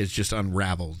is just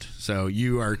unraveled. So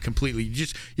you are completely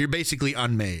you're basically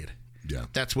unmade. Yeah.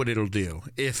 That's what it'll do.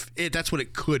 That's what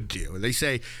it could do. They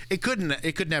say it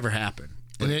could never happen.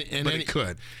 But it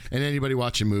could. And anybody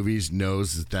watching movies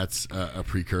knows that that's a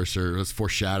precursor. It's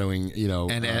foreshadowing,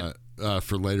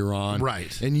 for later on.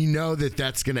 Right. And you know that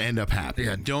that's going to end up happening.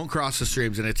 Yeah, don't cross the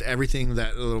streams. And it's everything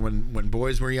that when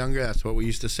boys were younger, that's what we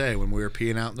used to say when we were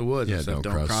peeing out in the woods. Yeah, don't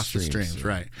cross the streams.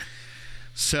 Right.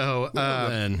 So,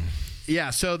 yeah,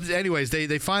 so anyways,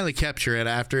 they finally capture it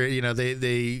after,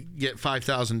 they get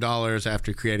 $5,000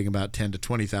 after creating about $10,000 to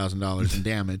 $20,000 in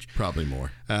damage. Probably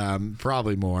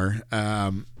more.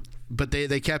 But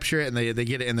they capture it and they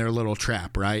get it in their little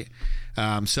trap, right?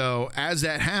 So as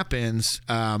that happens,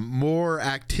 more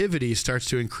activity starts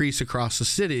to increase across the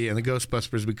city, and the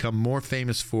Ghostbusters become more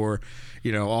famous for,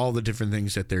 all the different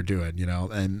things that they're doing,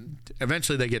 and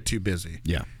eventually they get too busy.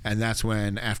 Yeah. And that's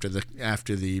when after the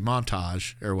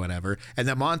montage or whatever, and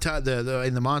the montage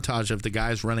in the montage of the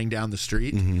guys running down the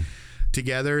street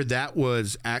together, that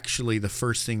was actually the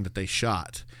first thing that they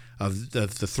shot. Of the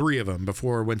three of them,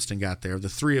 before Winston got there, the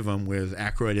three of them with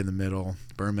Aykroyd in the middle,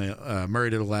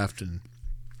 Murray to the left, and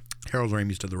Harold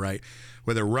Ramis to the right,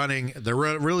 where they're running. They're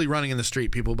really running in the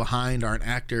street. People behind aren't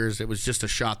actors. It was just a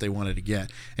shot they wanted to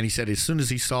get. And he said as soon as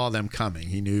he saw them coming,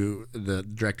 he knew, the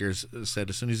directors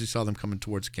said as soon as he saw them coming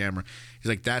towards the camera, he's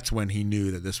like, that's when he knew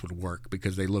that this would work,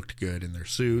 because they looked good in their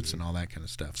suits and all that kind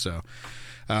of stuff. So...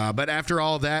 but after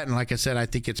all that, and like I said, I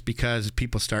think it's because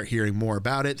people start hearing more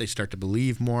about it. They start to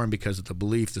believe more, and because of the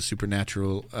belief, the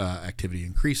supernatural activity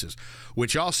increases,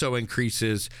 which also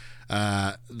increases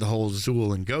the whole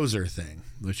Zool and Gozer thing,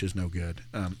 which is no good.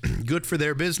 Good for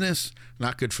their business,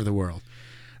 not good for the world.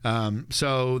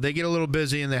 So they get a little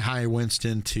busy, and they hire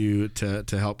Winston to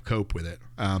help cope with it.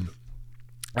 At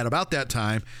about that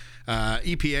time,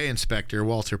 EPA inspector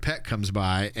Walter Peck comes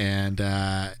by, and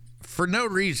for no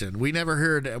reason. We never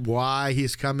heard why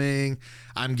he's coming.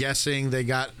 I'm guessing they're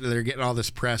getting all this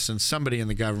press, and somebody in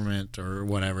the government or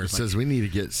whatever says we need to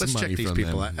get some let's money check these from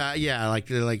people them. Yeah,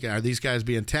 like are these guys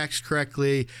being taxed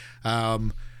correctly?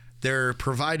 they're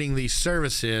providing these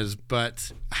services,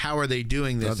 but how are they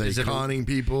doing this? Are they conning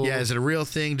people? Yeah, is it a real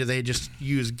thing? Do they just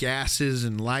use gases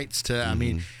and lights to? I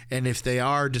mean, and if they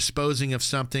are disposing of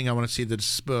something, I want to see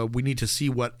we need to see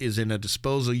what is in a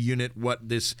disposal unit, what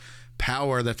this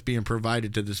power that's being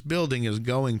provided to this building is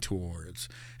going towards,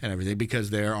 and everything,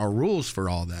 because there are rules for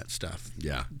all that stuff.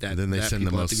 Yeah, that, and then they send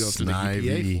the most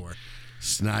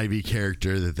snivy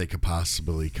character that they could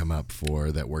possibly come up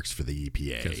for that works for the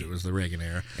EPA, because it was the Reagan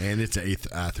era, and it's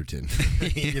Atherton.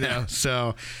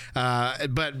 So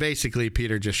but basically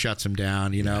Peter just shuts him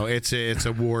down. It's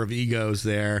a war of egos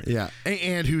there.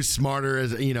 And who's smarter,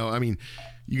 as I mean,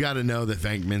 you got to know that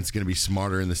Venkman's going to be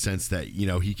smarter in the sense that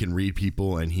he can read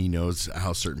people and he knows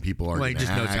how certain people are. Well, he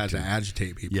just knows how to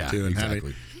agitate people too, and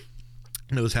exactly.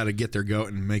 Knows how to get their goat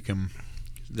and make them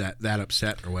that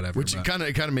upset or whatever. Which kind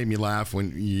of made me laugh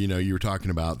when you were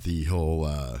talking about the whole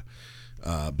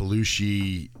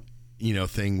Belushi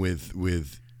thing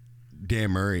with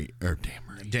Dan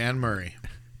Murray.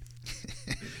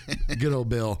 Good old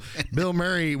Bill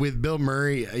Murray, with Bill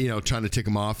Murray, trying to tick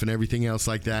him off and everything else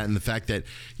like that, and the fact that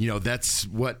that's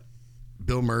what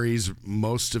Bill Murray's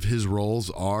most of his roles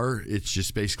are. It's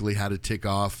just basically how to tick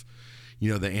off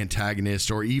the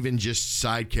antagonist or even just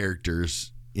side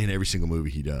characters in every single movie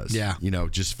he does. Yeah.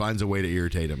 Just finds a way to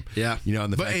irritate him. Yeah.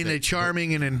 And but in a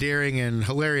charming and endearing and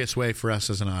hilarious way for us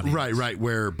as an audience. Right.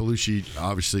 Where Belushi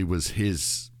obviously was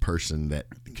his person that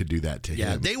could do that to him.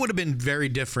 Yeah, they would have been very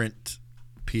different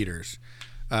Peters.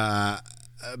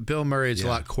 Bill Murray is a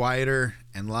lot quieter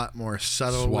and a lot more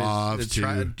subtle. Suave,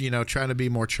 trying to be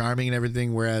more charming and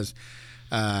everything, whereas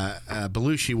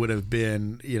Belushi would have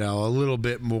been, a little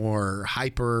bit more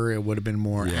hyper. It would have been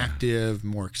more active,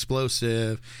 more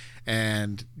explosive,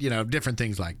 and different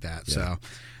things like that. Yeah. So,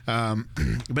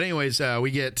 but anyways,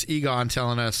 we get Egon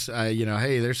telling us,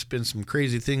 hey, there's been some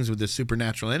crazy things with this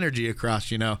supernatural energy across.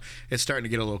 It's starting to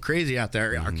get a little crazy out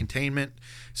there. Our containment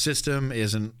system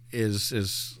is not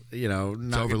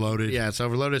overloaded. It's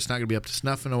overloaded. It's not going to be up to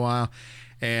snuff in a while.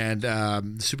 And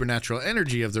the supernatural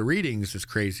energy of the readings is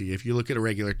crazy. If you look at a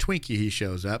regular Twinkie, he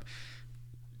shows up.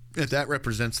 If that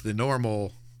represents the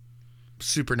normal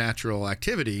supernatural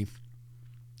activity,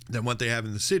 then what they have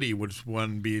in the city would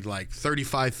be like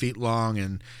 35 feet long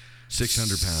and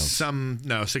 600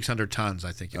 pounds. 600 tons,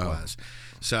 I think it was.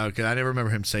 So, because I never remember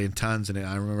him saying tons, and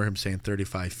I remember him saying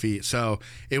 35 feet. So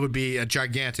it would be a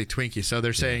gigantic Twinkie. So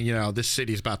they're saying, this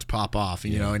city's about to pop off.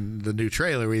 In the new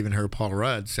trailer, we even heard Paul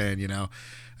Rudd saying,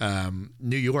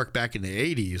 New York back in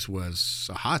the 80s was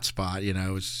a hot spot. It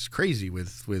was crazy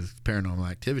with paranormal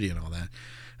activity and all that.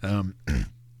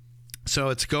 So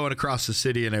it's going across the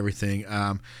city and everything.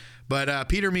 But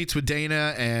Peter meets with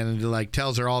Dana and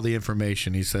tells her all the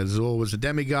information. He says Zool was a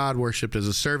demigod worshipped as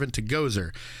a servant to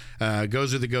Gozer.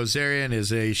 Gozer the Gozerian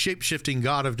is a shape-shifting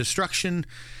god of destruction,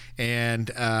 and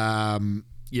Zool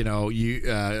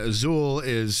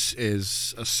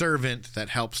is a servant that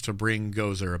helps to bring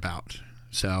Gozer about.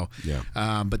 So,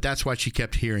 but that's why she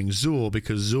kept hearing Zool,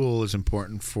 because Zool is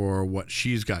important for what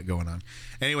she's got going on.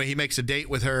 Anyway, he makes a date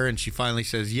with her, and she finally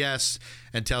says yes,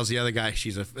 and tells the other guy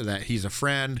that he's a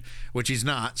friend, which he's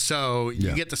not. So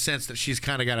you get the sense that she's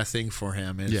kind of got a thing for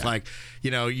him. And it's like,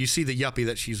 you see the yuppie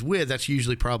that she's with. That's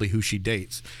usually probably who she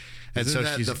dates. And Isn't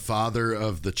that she's the father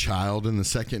of the child in the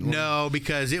second one? No,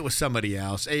 because it was somebody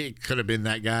else. It could have been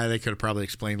that guy. They could have probably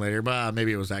explained later, but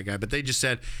maybe it was that guy. But they just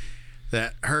said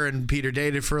that her and Peter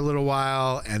dated for a little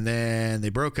while, and then they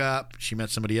broke up. She met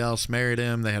somebody else, married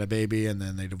him, they had a baby, and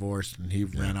then they divorced, and he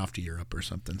ran off to Europe or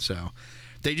something. So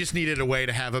they just needed a way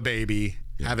to have a baby,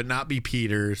 have it not be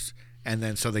Peter's, and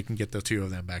then so they can get the two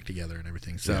of them back together and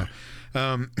everything. So,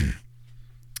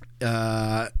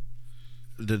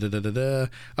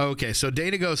 okay, so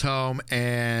Dana goes home,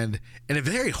 and in a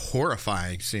very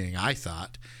horrifying scene, I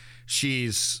thought,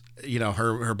 she's,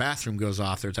 her bathroom goes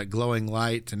off. There's that glowing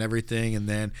light and everything, and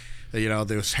then,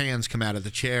 those hands come out of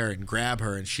the chair and grab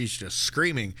her, and she's just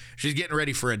screaming. She's getting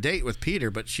ready for a date with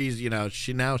Peter, but she's,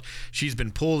 she's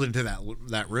been pulled into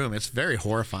that room. It's very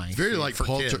horrifying. Very like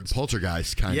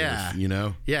Poltergeist kind of,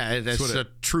 Yeah, it's a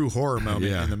true horror moment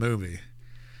in the movie.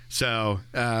 So,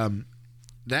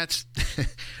 that's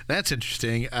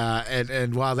interesting.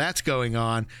 And while that's going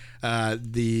on,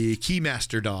 the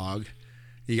Keymaster dog.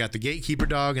 You got the gatekeeper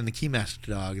dog and the keymaster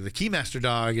dog. The keymaster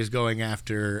dog is going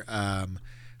after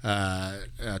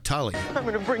Tully. I'm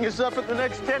going to bring this up at the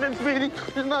next tenants meeting.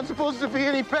 There's not supposed to be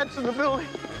any pets in the building.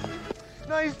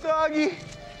 Nice doggy,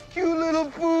 cute little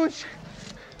pooch.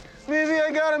 Maybe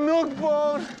I got a milk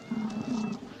bone.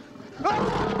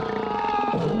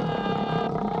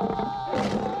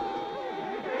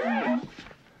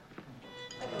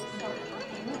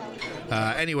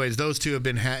 anyways, those two have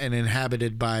been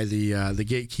inhabited by the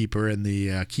gatekeeper and the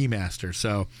keymaster.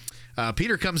 So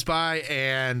Peter comes by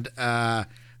and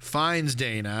finds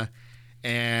Dana,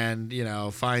 and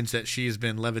finds that she's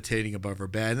been levitating above her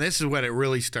bed. And this is when it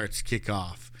really starts to kick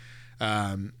off.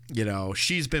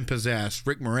 She's been possessed.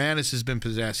 Rick Moranis has been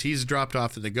possessed. He's dropped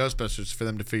off to the Ghostbusters for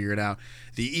them to figure it out.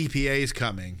 The EPA is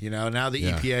coming. Now the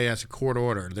EPA has a court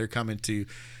order. They're coming to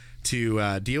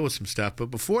deal with some stuff. But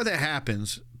before that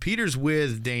happens, Peter's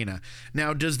with Dana.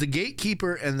 Now, does the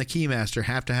gatekeeper and the keymaster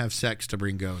have to have sex to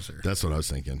bring Gozer? That's what I was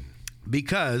thinking.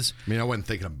 Because I wasn't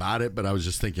thinking about it, but I was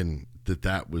just thinking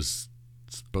that was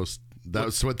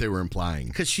what they were implying.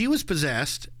 Because she was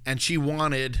possessed and she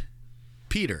wanted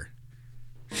Peter.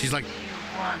 She's like,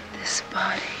 You want this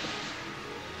body?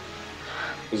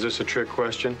 Is this a trick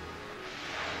question?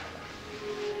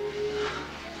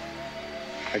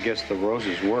 I guess the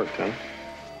roses worked, huh?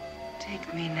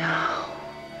 Take me now,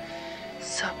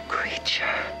 sub-creature.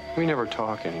 We never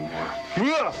talk anymore.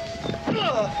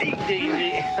 Hey,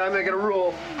 Daisy, I make it a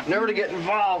rule never to get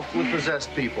involved with possessed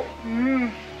people.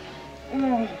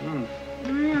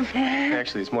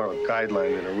 Actually, it's more of a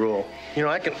guideline than a rule.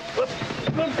 I can...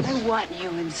 I want you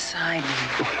inside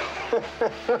me.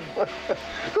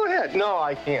 Go ahead. No,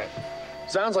 I can't.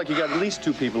 Sounds like you got at least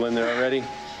 2 people in there already.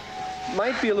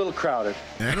 Might be a little crowded.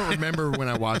 I don't remember when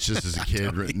I watched this as a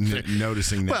kid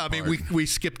noticing that. Well, I mean, we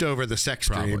skipped over the sex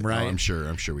dream, right? Oh, I'm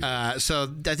sure we did. So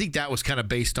I think that was kind of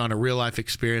based on a real life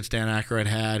experience Dan Aykroyd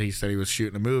had. He said he was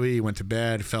shooting a movie, he went to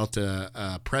bed, felt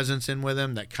a presence in with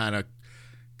him that kind of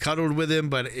cuddled with him,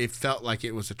 but it felt like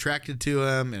it was attracted to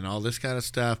him and all this kind of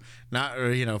stuff.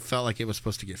 Felt like it was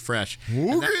supposed to get fresh. Okay.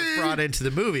 And that was brought into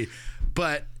the movie.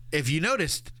 But if you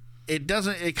noticed, it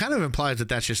kind of implies that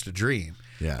that's just a dream.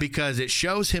 Yeah. Because it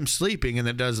shows him sleeping and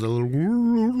it does the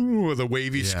little with a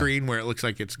wavy screen where it looks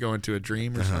like it's going to a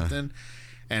dream or something.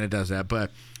 And it does that.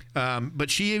 But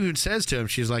she even says to him,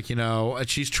 she's like,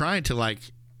 she's trying to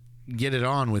get it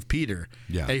on with Peter.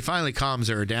 Yeah. And he finally calms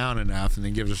her down enough and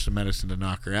then gives her some medicine to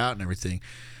knock her out and everything.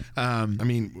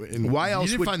 Why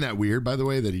else? You didn't find that weird, by the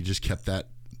way, that he just kept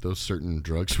those certain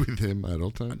drugs with him at all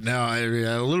times? No,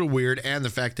 a little weird. And the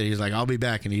fact that he's like, I'll be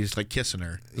back, and he's like kissing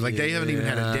her. Like they haven't even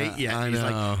had a date yet. He's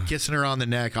like kissing her on the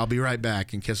neck. I'll be right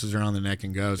back, and kisses her on the neck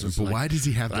and goes. But why does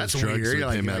he have those drugs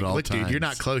with him at all times? Dude, you're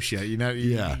not close yet. You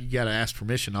got to ask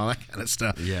permission, all that kind of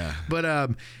stuff. Yeah.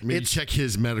 But check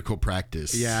his medical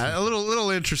practice. Yeah, a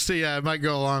little interesting. Yeah, it might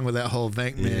go along with that whole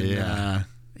Venkman.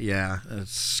 A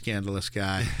scandalous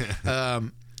guy.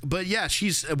 But yeah,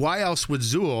 why else would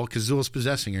Zool, because Zool's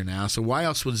possessing her now, so why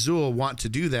else would Zool want to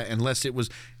do that unless it was,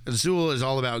 Zool is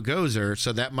all about Gozer,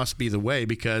 so that must be the way,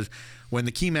 because when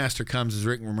the Keymaster comes as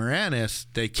Rick Moranis,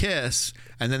 they kiss,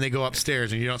 and then they go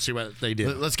upstairs, and you don't see what they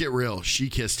did. Let's get real. She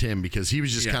kissed him because he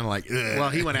was just kind of like, ugh. Well,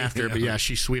 he went after her, but yeah,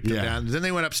 she swept him down. Then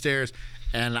they went upstairs,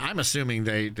 and I'm assuming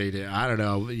they did. I don't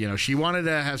know. She wanted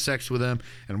to have sex with him,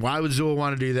 and why would Zool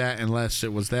want to do that unless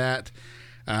it was that?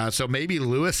 So maybe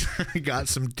Lewis got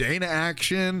some Dana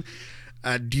action.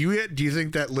 Do you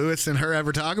think that Lewis and her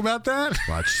ever talk about that?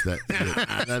 Watch that.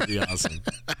 That'd be awesome.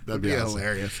 That'd be awesome.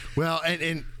 Hilarious. Well,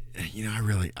 and I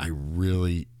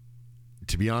really,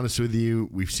 to be honest with you,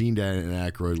 we've seen Dan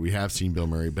Aykroyd, we have seen Bill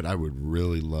Murray, but I would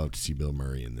really love to see Bill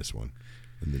Murray in this one,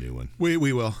 in the new one. We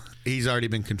will. He's already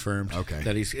been confirmed. Okay.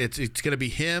 That it's going to be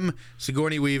him,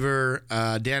 Sigourney Weaver,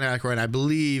 Dan Aykroyd. I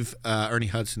believe Ernie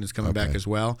Hudson is coming back as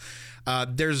well.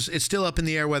 It's still up in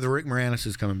the air whether Rick Moranis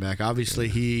is coming back. Obviously,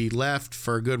 he left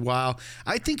for a good while.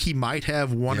 I think he might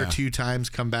have one or two times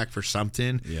come back for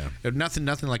something. Yeah. Nothing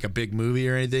like a big movie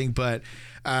or anything, but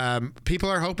people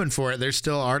are hoping for it. There's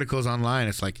still articles online.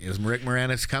 It's like, is Rick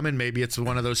Moranis coming? Maybe it's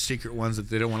one of those secret ones that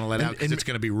they don't want to let out because it's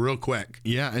going to be real quick.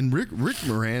 Yeah, and Rick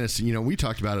Moranis, we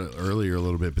talked about it earlier a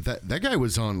little bit, but that guy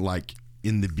was on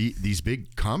in these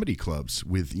big comedy clubs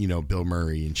with Bill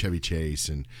Murray and Chevy Chase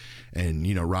and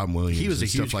Robin Williams. He was and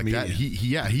a stuff huge like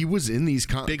comedian. that. He was in these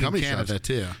big comedy in Canada shows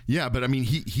too. Yeah, but I mean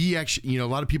he actually a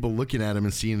lot of people looking at him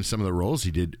and seeing some of the roles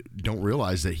he did don't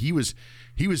realize that he was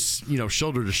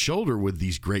shoulder to shoulder with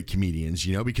these great comedians,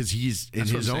 because he's in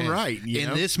his own right.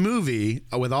 In this movie,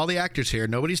 with all the actors here,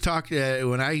 nobody's talking.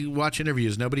 When I watch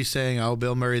interviews, nobody's saying, "Oh,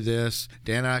 Bill Murray this,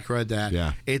 Dan Aykroyd that."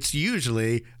 Yeah. It's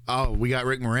usually, "Oh, we got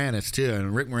Rick Moranis too,"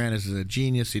 and Rick Moranis is a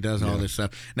genius. He does all this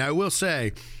stuff. Now, I will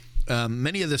say,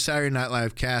 many of the Saturday Night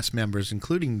Live cast members,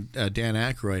 including Dan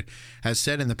Aykroyd, has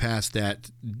said in the past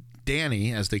that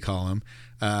Danny, as they call him,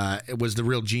 was the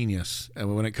real genius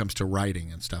when it comes to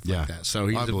writing and stuff like that. So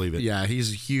I believe it. Yeah,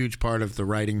 he's a huge part of the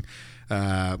writing,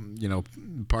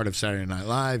 part of Saturday Night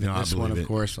Live, and this one, of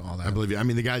course, all that. I believe it. I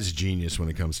mean, the guy's a genius when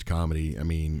it comes to comedy. I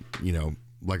mean,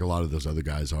 like a lot of those other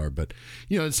guys are. But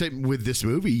same with this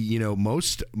movie.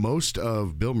 Most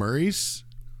of Bill Murray's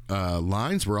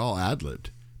lines were all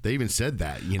ad-libbed. They even said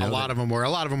that. A lot of them were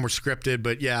scripted,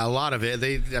 but yeah, a lot of it.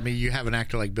 You have an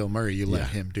actor like Bill Murray, you let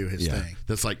him do his thing.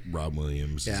 That's like Rob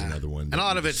Williams is another one. And a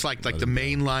lot of it's like the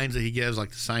main lines that he gives, like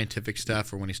the scientific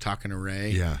stuff, or when he's talking to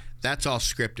Ray. Yeah, that's all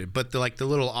scripted. But the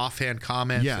little offhand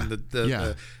comments and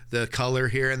the color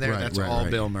here and there, that's all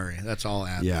Bill Murray. That's all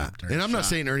ad-libbed. Yeah, and I'm not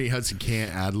saying Ernie Hudson can't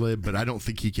ad-lib, but I don't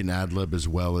think he can ad-lib as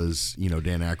well as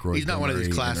Dan Aykroyd. He's not one of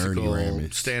these classical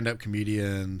stand-up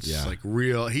comedians. Yeah. Like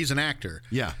real. He's an actor.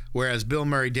 Yeah. Whereas Bill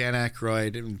Murray, Dan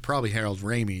Aykroyd, and probably Harold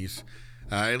Ramis,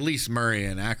 at least Murray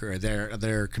and Aykroyd,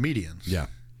 they're comedians. Yeah.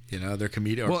 They're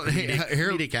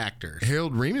comedic actors.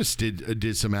 Harold Ramis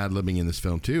did some ad-libbing in this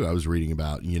film too. I was reading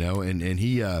about, and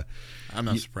he. I'm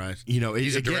not surprised.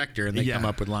 He's a director, and they come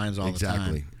up with lines all the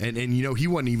time. And he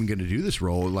wasn't even going to do this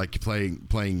role, like playing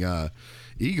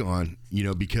Egon,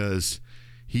 because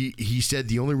he said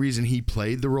the only reason he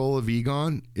played the role of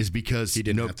Egon is because he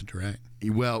didn't have to direct.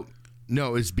 Well,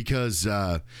 no, it's because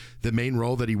the main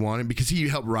role that he wanted, because he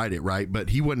helped write it, right?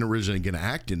 But he wasn't originally going to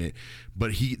act in it.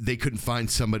 But they couldn't find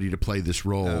somebody to play this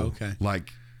role. Oh, okay.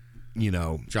 Like,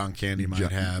 John Candy might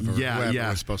have, or whoever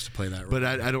was supposed to play that role. But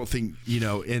I don't think,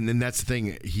 and that's the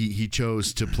thing. He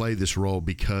chose to play this role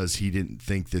because he didn't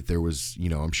think that there was,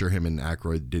 I'm sure him and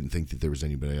Aykroyd didn't think that there was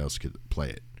anybody else could play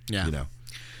it. Yeah.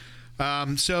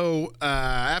 So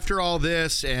after all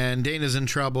this, and Dana's in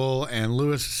trouble, and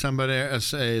Lewis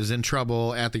is in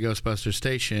trouble at the Ghostbusters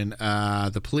station,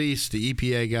 the police, the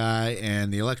EPA guy,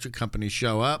 and the electric company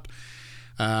show up.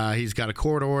 He's got a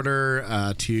court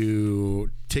order to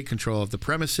take control of the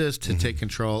premises, to take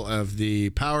control of the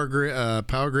power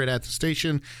grid at the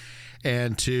station,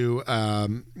 and to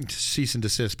cease and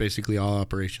desist basically all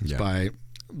operations by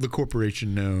the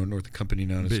corporation known, or the company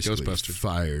known as Ghostbusters.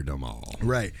 Fired them all.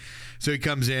 Right. So he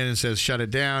comes in and says, shut it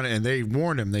down. And they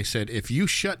warned him. They said, if you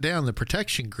shut down the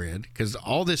protection grid, because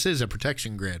all this is a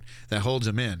protection grid that holds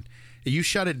them in, if you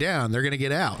shut it down, they're going to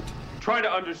get out. Try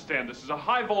to understand, this is a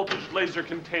high-voltage laser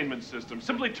containment system.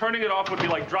 Simply turning it off would be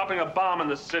like dropping a bomb in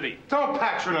the city. Don't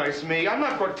patronize me. I'm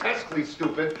not grotesquely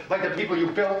stupid like the people you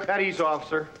built. At ease,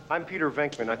 officer. I'm Peter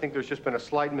Venkman. I think there's just been a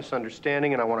slight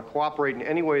misunderstanding, and I want to cooperate in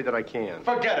any way that I can.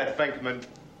 Forget it, Venkman.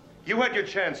 You had your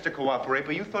chance to cooperate,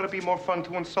 but you thought it'd be more fun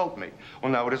to insult me.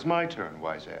 Well, now it is my turn,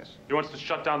 wise ass. He wants to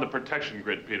shut down the protection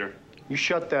grid, Peter. You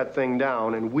shut that thing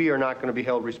down, and we are not going to be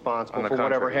held responsible for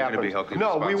whatever happens.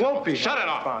 No, we won't be. Shut it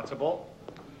off. Responsible.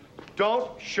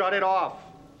 Don't shut it off.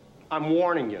 I'm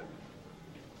warning you.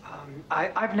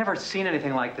 I've never seen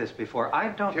anything like this before. I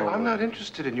don't know. I'm not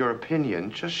interested in your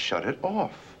opinion. Just shut it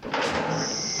off.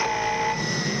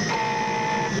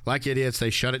 Like idiots,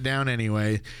 they shut it down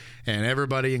anyway. And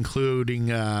everybody, including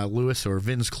Lewis, or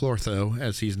Vince Clortho,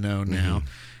 as he's known now,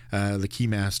 the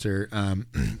keymaster,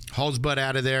 hauls butt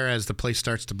out of there as the place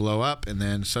starts to blow up, and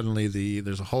then suddenly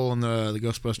there's a hole in the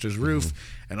Ghostbusters roof,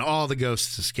 and all the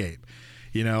ghosts escape.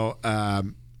 There's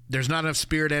not enough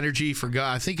spirit energy for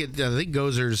I think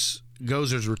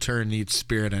Gozer's return needs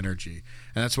spirit energy,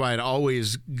 and that's why it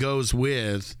always goes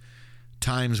with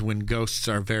times when ghosts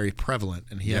are very prevalent,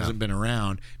 and he hasn't been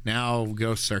around. Now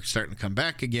ghosts are starting to come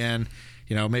back again.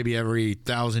 Maybe every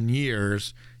 1,000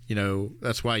 years.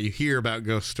 That's why you hear about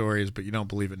ghost stories, but you don't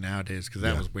believe it nowadays, because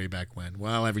that was way back when.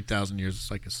 Well, every 1,000 years, it's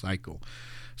like a cycle.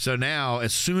 So now,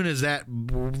 as soon as that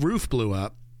roof blew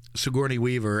up, Sigourney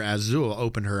Weaver, as Zool,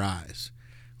 opened her eyes.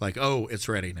 Like, oh, it's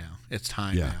ready now. It's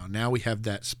time now. Now we have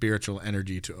that spiritual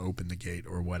energy to open the gate,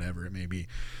 or whatever it may be.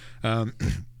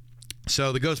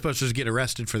 So the Ghostbusters get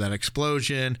arrested for that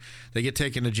explosion. They get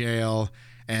taken to jail.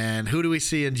 And who do we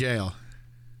see in jail?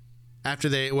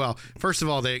 First of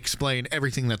all, they explain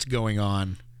everything that's going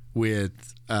on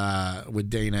with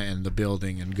Dana and the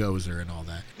building and Gozer and all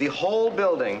that. The whole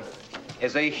building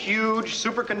is a huge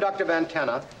superconductive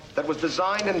antenna that was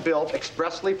designed and built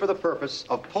expressly for the purpose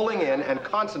of pulling in and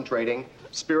concentrating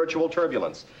spiritual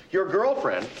turbulence. Your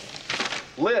girlfriend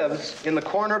lives in the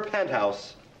corner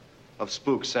penthouse of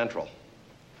Spook Central.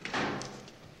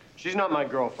 She's not my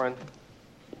girlfriend.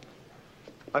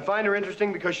 I find her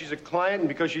interesting because she's a client and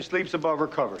because she sleeps above her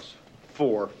covers.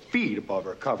 4 feet above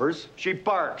her covers. She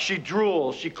barks, she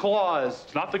drools, she claws.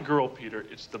 It's not the girl, Peter,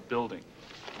 it's the building.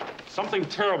 Something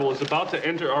terrible is about to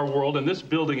enter our world, and this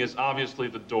building is obviously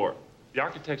the door. The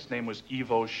architect's name was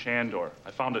Ivo Shandor.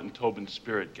 I found it in Tobin's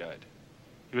Spirit Guide.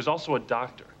 He was also a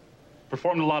doctor,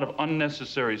 performed a lot of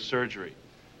unnecessary surgery.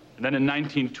 And then in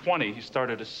 1920, he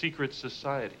started a secret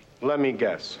society. Let me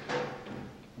guess.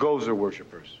 Gozer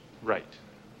worshippers. Right.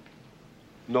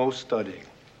 No studying.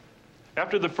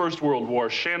 After the First World War,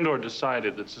 Shandor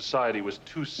decided that society was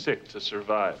too sick to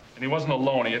survive. And he wasn't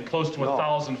alone. He had close to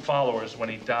 1,000 followers when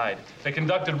he died. They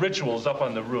conducted rituals up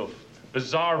on the roof.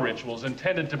 Bizarre rituals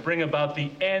intended to bring about the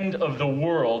end of the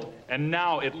world, and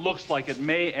now it looks like it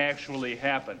may actually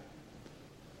happen.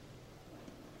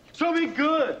 So be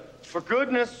good, for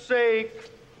goodness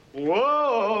sake.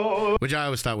 Whoa! Which I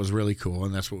always thought was really cool,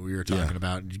 and that's what we were talking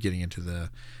about, getting into the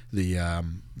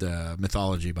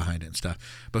mythology behind it and stuff.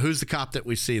 But who's the cop that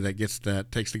we see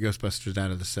that takes the Ghostbusters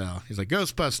out of the cell? He's like,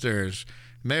 Ghostbusters,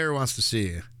 Mayor wants to see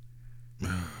you.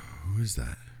 Who is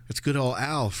that? It's good old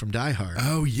Al from Die Hard.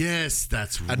 Oh yes,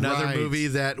 that's another right. movie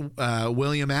that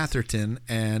William Atherton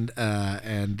and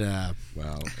wow.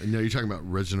 No, you're talking about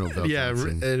Reginald Val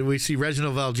Johnson. We see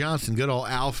Reginald Val Johnson, good old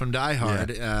Al from Die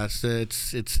Hard. Yeah. So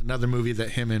it's another movie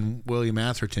that him and William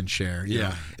Atherton share.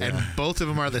 And both of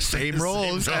them are the same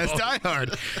roles as Die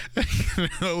Hard.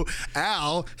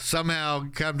 Al somehow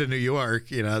come to New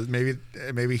York.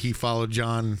 Maybe he followed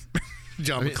John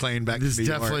McClane back to New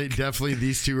York. Definitely,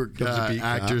 these two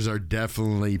actors are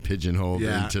definitely pigeonholed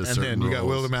into certain and then you got roles.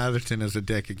 William Atherton as a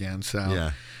dick again.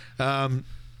 So,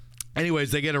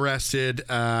 anyways, they get arrested.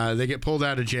 They get pulled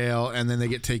out of jail, and then they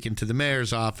get taken to the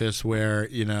mayor's office, where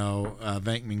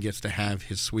Venkman gets to have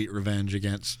his sweet revenge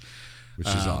against, which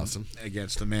is awesome,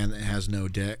 against the man that has no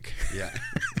dick. Yeah,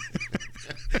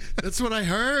 that's what I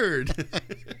heard.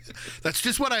 That's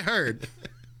just what I heard.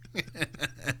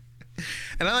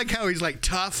 And I like how he's like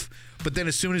tough, but then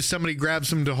as soon as somebody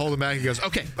grabs him to hold him back, he goes,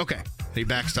 okay. He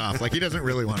backs off. Like he doesn't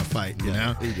really want to fight, you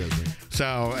know? He doesn't.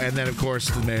 So, and then of course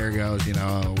the mayor goes,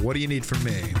 what do you need from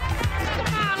me?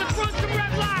 Come on, let's run some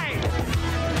red light!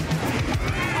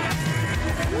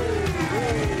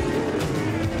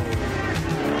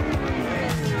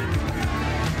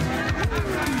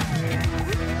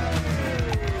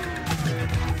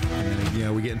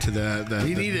 We get into the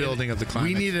building of the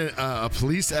climax. We need a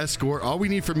police escort. All we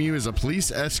need from you is a police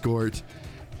escort,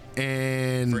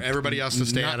 and for everybody else to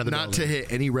stay out of the building. Not to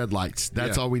hit any red lights.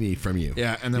 That's all we need from you.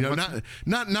 Yeah, and then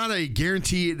not a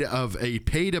guaranteed of a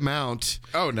paid amount.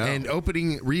 Oh no, and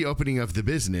reopening of the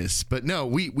business. But no,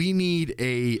 we need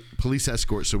a police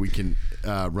escort so we can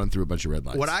run through a bunch of red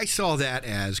lights. What I saw that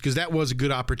as, because that was a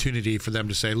good opportunity for them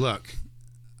to say, look,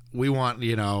 we want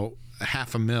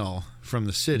 $500,000 from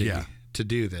the city. To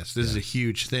do this. This is a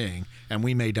huge thing, and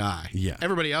we may die. Yeah.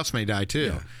 Everybody else may die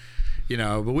too.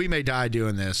 But we may die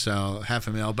doing this, so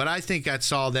 $500,000. But I think I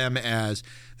saw them as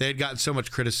they had gotten so much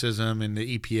criticism, and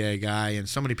the EPA guy, and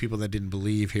so many people that didn't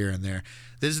believe here and there.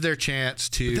 This is their chance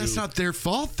to... But that's not their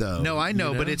fault, though. No, I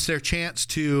know, but it's their chance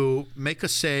to make a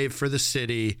save for the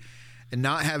city and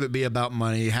not have it be about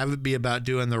money, have it be about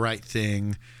doing the right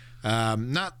thing.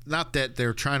 Not that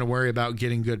they're trying to worry about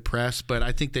getting good press, but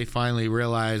I think they finally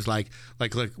realize, like,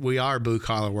 look, we are blue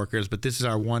collar workers, but this is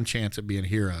our one chance at being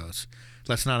heroes.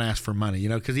 Let's not ask for money,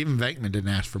 because even Venkman didn't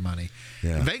ask for money.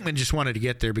 Yeah. Venkman just wanted to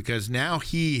get there because now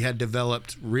he had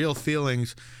developed real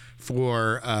feelings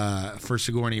for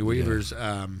Sigourney Weaver's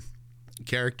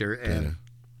character, and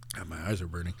my eyes are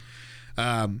burning.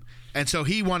 And so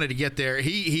he wanted to get there.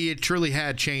 He truly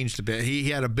had changed a bit. He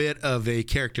had a bit of a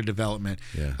character development.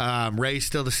 Yeah. Ray's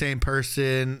still the same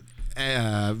person.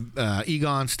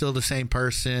 Egon's still the same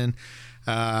person.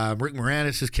 Rick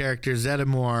Moranis' character,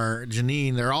 Zeddemore,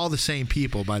 Janine, they're all the same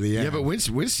people by the end. Yeah, but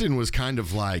Winston was kind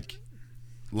of like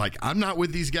I'm not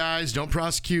with these guys. Don't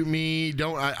prosecute me.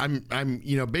 I'm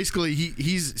basically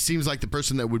he seems like the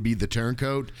person that would be the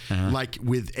turncoat, like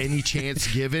with any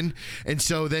chance given. And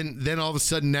so then all of a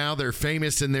sudden now they're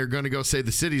famous and they're going to go save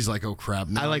the city. He's like, oh crap!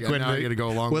 Now I got to go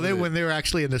along. Well, when they were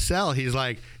actually in the cell, he's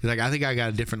like, I think I got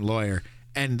a different lawyer.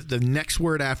 And the next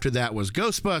word after that was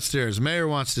Ghostbusters. Mayor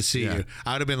wants to see you.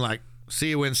 I would have been like,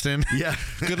 see you, Winston. Yeah.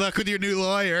 Good luck with your new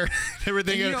lawyer.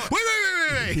 Everything.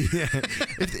 Wait. Yeah.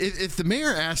 If the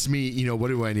mayor asked me, what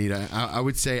do I need? I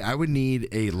would say I would need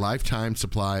a lifetime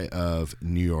supply of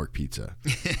New York pizza.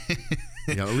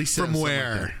 At least from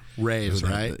where? Like Ray's,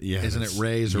 right? Yeah. Isn't it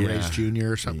Ray's or Ray's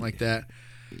Jr. or something like that?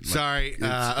 Sorry,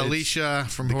 Alicia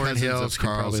from Horn Hills can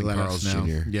probably let us know.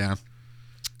 Jr.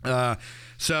 Yeah.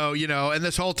 So, and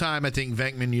this whole time, I think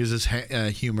Venkman uses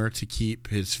humor to keep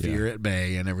his fear at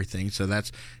bay and everything. So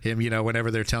that's him, whenever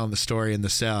they're telling the story in the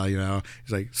cell, he's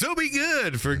like, so be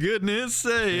good, for goodness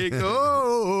sake.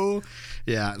 Oh.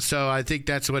 Yeah, so I think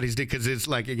that's what he's did, because it's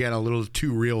like, again, a little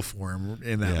too real for him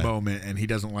in that moment, and he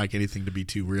doesn't like anything to be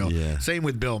too real. Yeah. Same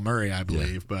with Bill Murray, I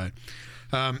believe. But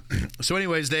so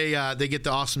anyways, they get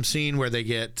the awesome scene where they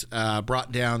get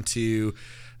brought down to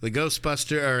the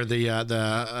Ghostbuster or the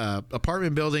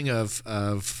apartment building of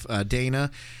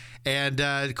Dana, And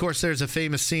of course, there's a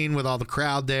famous scene with all the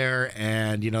crowd there,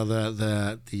 and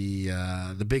the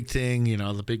big thing,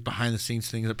 the big behind the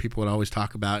scenes thing that people would always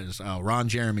talk about is Ron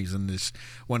Jeremy's in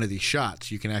one of these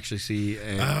shots. You can actually see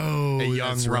a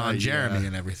young Ron Jeremy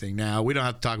and everything. Now we don't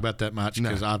have to talk about that much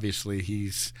because obviously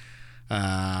he's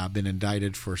been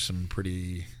indicted for some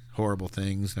pretty horrible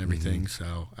things and everything.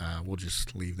 So we'll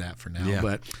just leave that for now. Yeah.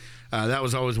 But that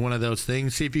was always one of those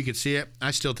things. See if you could see it.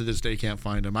 I still to this day can't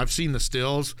find them. I've seen the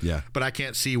stills, but I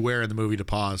can't see where in the movie to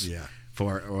pause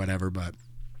for or whatever.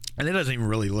 And it doesn't even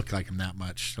really look like him that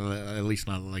much. At least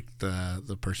not like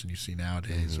the person you see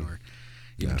nowadays or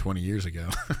even 20 years ago.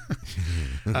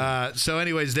 So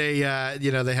anyways, they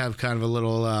they have kind of a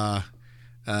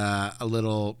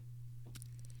little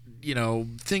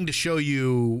thing to show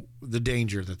you the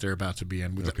danger that they're about to be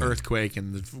in with the earthquake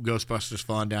and the Ghostbusters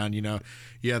falling down.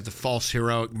 You have the false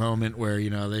heroic moment where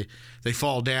they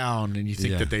fall down and you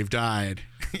think that they've died.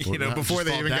 Before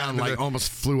they even got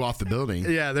almost flew off the building.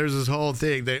 Yeah, there's this whole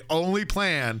thing. They only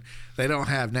plan. They don't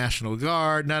have National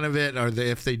Guard, none of it. Or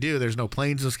if they do, there's no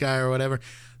planes in the sky or whatever.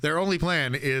 Their only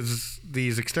plan is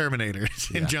these exterminators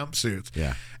in jumpsuits.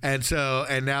 Yeah.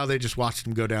 And now they just watch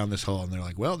them go down this hole, and they're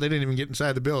like, well, they didn't even get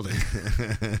inside the building.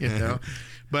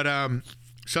 But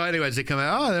so anyways, they come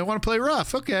out, they want to play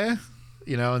rough. Okay.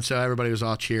 And so everybody was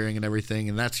all cheering and everything,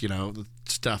 and that's,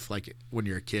 stuff like when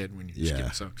you're a kid when you just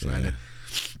get so excited. Yeah.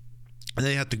 And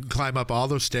they have to climb up all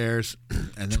those stairs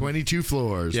and then, 22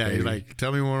 floors. Yeah, baby. You're like,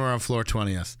 tell me when we're on floor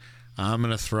 20th. I'm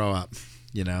gonna throw up.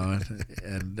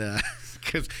 And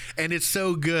it's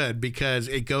so good because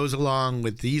it goes along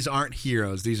with these aren't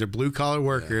heroes. These are blue collar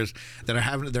workers that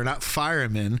they're not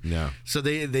firemen. No. So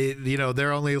they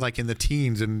they're only like in the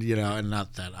teens and and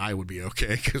not that I would be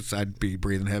okay because I'd be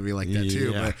breathing heavy like that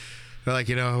too. Yeah. But they're like,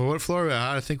 what floor are we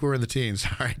at? I think we're in the teens.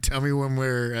 All right, tell me when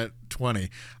we're at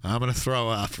 20. I'm gonna throw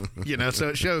up. So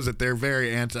it shows that they're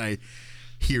very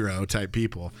anti-hero type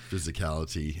people.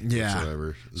 Physicality. Yeah.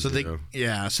 Whatsoever.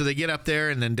 So they get up there,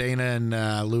 and then Dana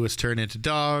and Lewis turn into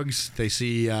dogs. They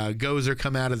see Gozer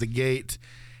come out of the gate,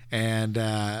 and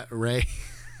Ray,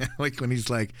 like when he's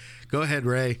like, "Go ahead,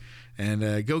 Ray,"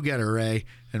 and go get her, Ray.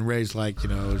 And Ray's like,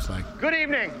 it's like, "Good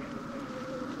evening.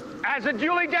 As a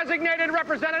duly designated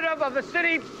representative of the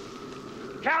city,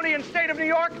 county, and state of New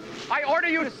York, I order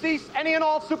you to cease any and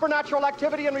all supernatural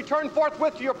activity and return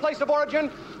forthwith to your place of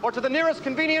origin or to the nearest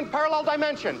convenient parallel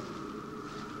dimension."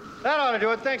 That ought to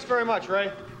do it. Thanks very much,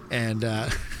 Ray. And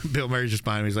Bill Murray's just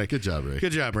behind me. He's like, "Good job, Ray.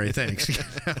 Good job, Ray. Thanks."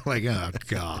 Like, oh,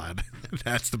 God.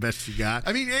 That's the best you got.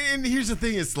 I mean, and here's the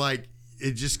thing. It's like,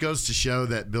 it just goes to show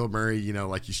that Bill Murray,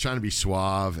 like he's trying to be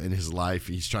suave in his life.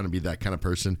 He's trying to be that kind of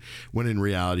person when in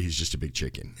reality, he's just a big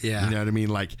chicken. Yeah. You know what I mean?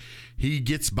 Like he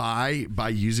gets by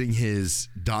using his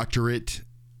doctorate,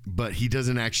 but he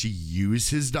doesn't actually use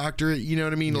his doctorate. You know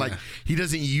what I mean? Yeah. Like he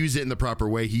doesn't use it in the proper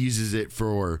way. He uses it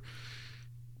for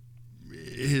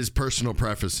his personal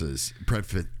preferences.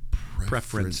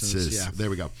 Yeah. There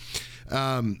we go.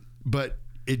 But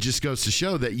it just goes to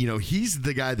show that, he's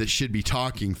the guy that should be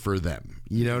talking for them.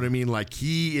 You know what I mean? Like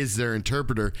he is their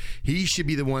interpreter. He should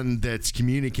be the one that's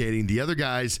communicating. The other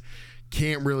guys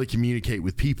can't really communicate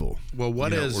with people. Well,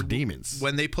 or demons.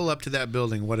 When they pull up to that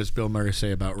building, what does Bill Murray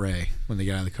say about Ray when they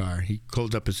get out of the car? He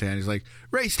holds up his hand. He's like,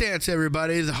 "Ray Stantz,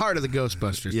 everybody, is the heart of the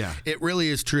Ghostbusters." Yeah. It really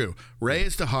is true. Ray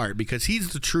is the heart because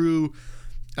he's the true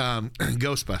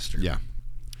Ghostbuster. Yeah.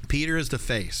 Peter is the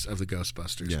face of the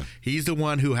Ghostbusters. Yeah. He's the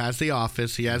one who has the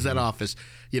office. He has that office.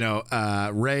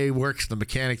 Ray works the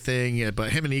mechanic thing,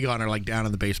 but him and Egon are like down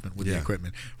in the basement with the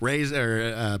equipment.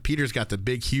 Peter's got the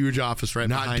big, huge office right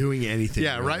behind. Not doing anything.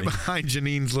 Yeah, really. Right behind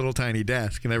Janine's little tiny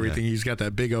desk and everything. Yeah. He's got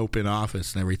that big open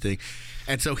office and everything.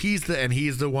 And so he's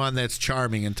the one that's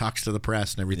charming and talks to the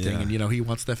press and everything. Yeah. And he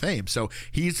wants the fame. So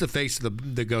he's the face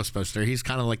of the Ghostbuster. He's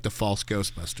kind of like the false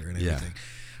Ghostbuster and everything. Yeah.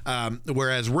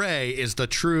 Whereas Ray is the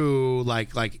true,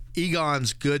 like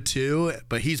Egon's good too,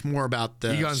 but he's more about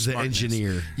the Egon's smartness. The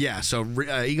engineer. Yeah, so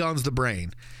Egon's the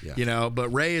brain, but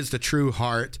Ray is the true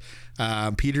heart.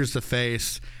 Peter's the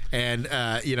face, and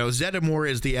Zeddemore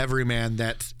is the everyman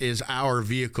that is our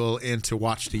vehicle in to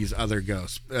watch these other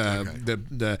ghosts.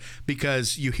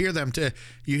 Because you hear them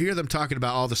talking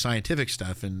about all the scientific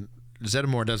stuff and.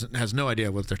 Zeddemore has no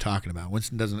idea what they're talking about.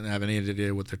 Winston doesn't have any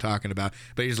idea what they're talking about.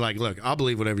 But he's like, "Look, I'll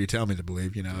believe whatever you tell me to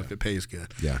believe, if it pays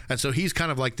good." Yeah. And so he's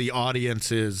kind of like the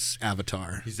audience's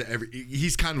avatar.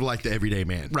 He's kind of like the everyday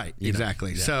man. Right,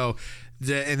 exactly. Yeah. So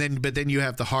But then you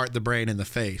have the heart, the brain, and the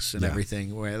face, and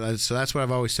everything. So that's what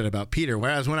I've always said about Peter.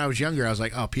 Whereas when I was younger, I was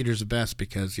like, oh, Peter's the best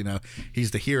because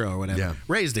he's the hero or whatever. Yeah.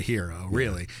 Ray's the hero,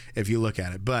 really, if you look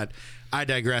at it. But I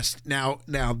digress. Now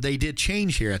they did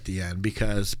change here at the end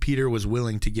because Peter was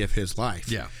willing to give his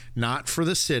life. Yeah. Not for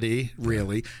the city,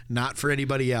 really, not for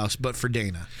anybody else, but for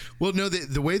Dana. Well, no,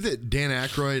 the way that Dan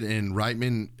Aykroyd and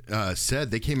Reitman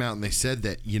said, they came out and they said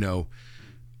that,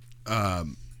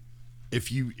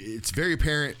 it's very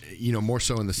apparent, more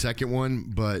so in the second one,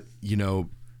 but,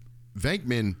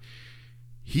 Venkman,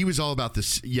 he was all about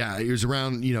this. Yeah, he was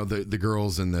around, the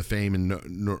girls and the fame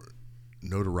and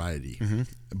notoriety. Mm-hmm.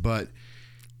 But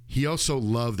he also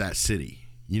loved that city.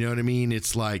 You know what I mean?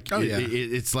 It's like,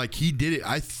 it's like he did it.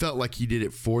 I felt like he did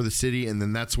it for the city. And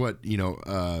then that's what,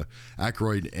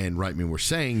 Aykroyd and Reitman were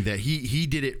saying, that he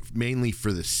did it mainly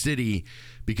for the city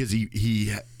because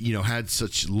he had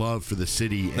such love for the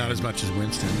city. Not as much as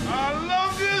Winston. I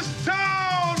love this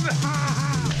town!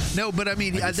 No, but I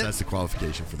mean, that's the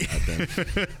qualification for that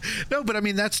then. No, but I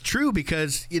mean, that's true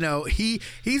because,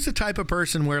 he's the type of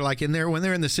person where, like, when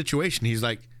they're in the situation, he's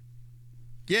like,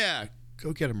 yeah,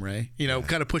 go get him, Ray.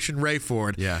 Kind of pushing Ray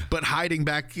forward, but hiding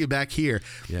back here.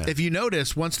 Yeah. If you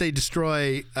notice, once they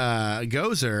destroy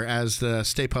Gozer as the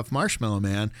Stay-Puft Marshmallow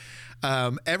Man,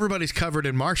 everybody's covered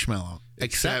in marshmallow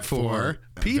except for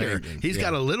Peter. Venkman. He's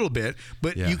got a little bit,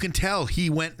 but you can tell he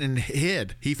went and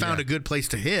hid. He found a good place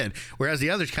to hid, whereas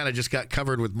the others kind of just got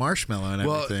covered with marshmallow and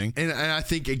everything. And I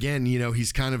think, again,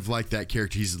 he's kind of like that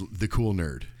character. He's the cool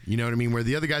nerd. You know what I mean? Where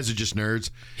the other guys are just nerds.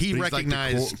 He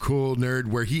recognized like the cool nerd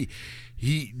where he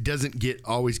doesn't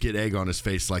always get egg on his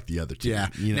face like the other two. Yeah.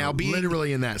 Now being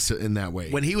literally in that way.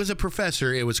 When he was a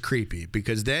professor, it was creepy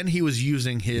because then he was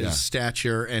using his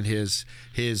stature and his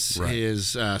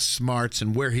smarts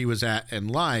and where he was at in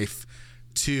life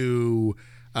to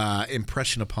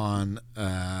impression upon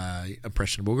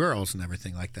impressionable girls and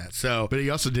everything like that. So, but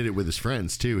he also did it with his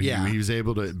friends too. He was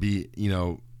able to be,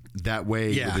 that way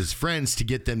with his friends to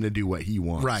get them to do what he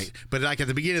wants. Right. But like at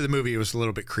the beginning of the movie, it was a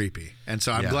little bit creepy. And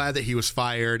so I'm glad that he was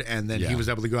fired and then he was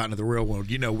able to go out into the real world,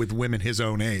 with women his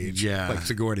own age. Yeah. Like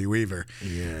Sigourney Weaver.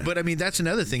 Yeah. But I mean, that's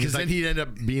another thing. Because then he'd end up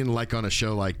being like on a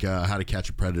show like How to Catch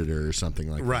a Predator or something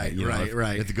like that.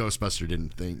 Right. If the Ghostbuster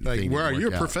didn't think. Like,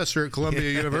 you're a professor at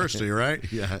Columbia University, right?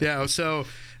 Yeah. Yeah. So,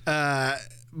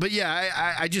 but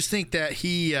yeah, I just think that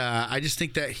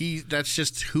that's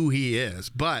just who he is.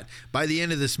 But by the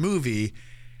end of this movie,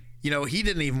 he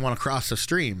didn't even want to cross the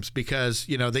streams because,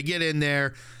 they get in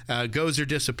there, Gozer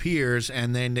disappears,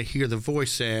 and then they hear the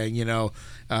voice saying,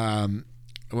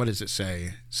 what does it say?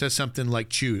 It says something like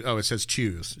choose. Oh, it says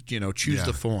choose, choose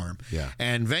the form. Yeah.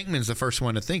 And Venkman's the first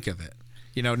one to think of it.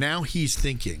 Now he's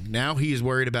thinking. Now he's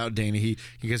worried about Dana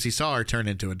because he saw her turn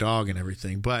into a dog and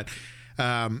everything. But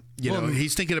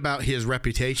he's thinking about his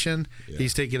reputation. Yeah.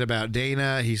 He's thinking about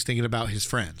Dana. He's thinking about his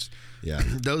friends. Yeah,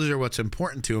 those are what's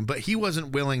important to him. But he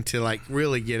wasn't willing to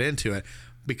really get into it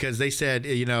because they said,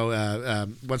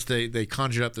 once they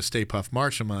conjured up the Stay-Puft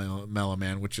Marshmallow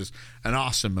Man, which is an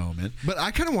awesome moment. But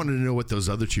I kind of wanted to know what those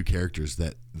other two characters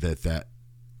that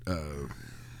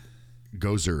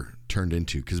Gozer turned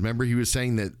into, because remember he was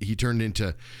saying that he turned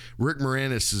into Rick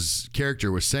Moranis'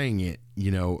 character was saying it,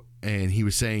 and he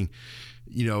was saying,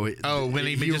 when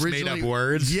he just made up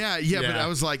words. Yeah. But I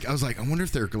was like, I wonder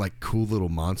if they're like cool little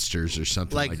monsters or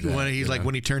something like that. When he's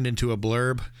when he turned into a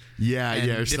blurb. Yeah,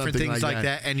 or different things like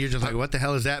that. And you're just like, what the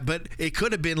hell is that? But it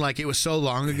could have been like it was so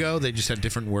long ago they just had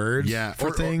different words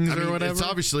for things or whatever. It's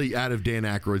obviously out of Dan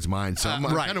Aykroyd's mind. So I'm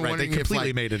kind of wondering they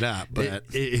completely if made it up. But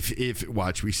if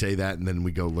watch, we say that and then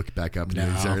we go look back up. No,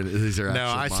 these are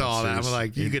I saw that. I'm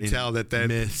like, you could tell that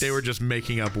they were just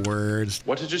making up words.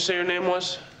 What did you say your name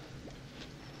was?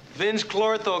 Vince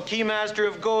Clortho, keymaster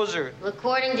of Gozer.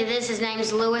 According to this, his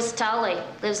name's Louis Tully.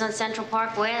 Lives on Central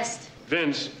Park West.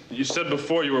 Vince, you said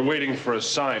before you were waiting for a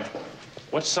sign.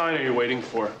 What sign are you waiting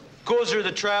for? Gozer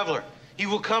the Traveler. He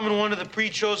will come in one of the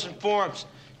pre-chosen forms.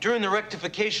 During the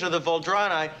rectification of the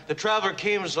Valdrani, the Traveler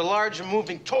came as a large and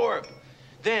moving torb.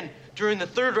 Then, during the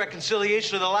third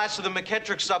reconciliation of the last of the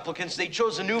McKettrick supplicants, they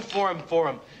chose a new form for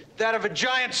him, that of a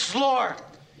giant slore.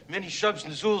 Many Shubs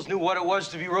and Zools knew what it was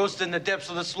to be roasted in the depths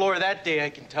of the slore that day, I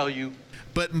can tell you.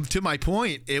 But to my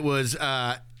point, it was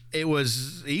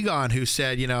Egon who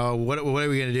said, what are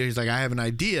we going to do? He's like, I have an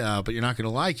idea, but you're not going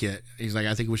to like it. He's like,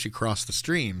 I think we should cross the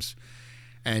streams.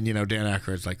 And, Dan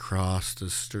Aykroyd's like, cross the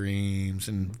streams.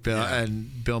 And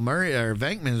Bill Murray or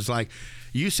Venkman's like,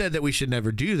 you said that we should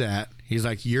never do that. He's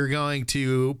like, you're going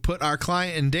to put our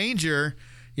client in danger.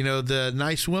 The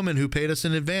nice woman who paid us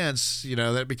in advance,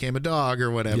 that became a dog or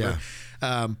whatever.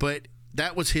 Yeah. But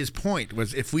that was his point,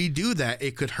 was if we do that,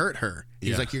 it could hurt her.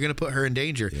 He's Yeah. like, you're going to put her in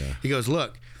danger. Yeah. He goes,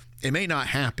 look, it may not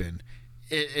happen.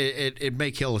 It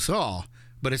may kill us all,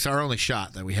 but it's our only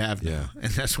shot that we have now. Yeah.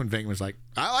 And that's when Venkman's like,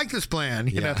 I like this plan.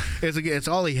 You know, it's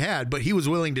all he had, but he was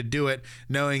willing to do it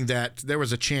knowing that there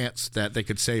was a chance that they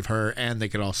could save her and they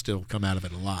could all still come out of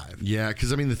it alive. Yeah,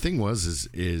 because I mean the thing was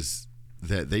is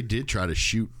that they did try to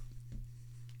shoot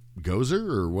Gozer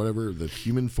or whatever, the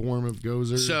human form of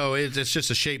Gozer. So it's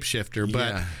just a shapeshifter,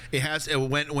 but it has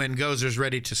when Gozer's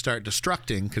ready to start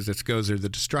destructing, because it's Gozer the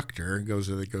Destructor,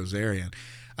 Gozer the Gozerian.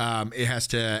 It has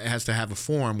to have a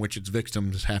form which its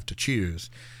victims have to choose.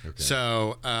 Okay.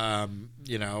 So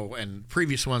you know, and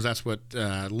previous ones, that's what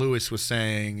Lewis was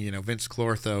saying. You know, Vince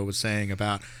Clortho was saying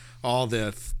about all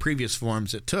the previous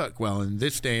forms it took. Well, in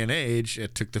this day and age,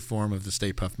 it took the form of the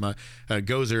Stay-Puft.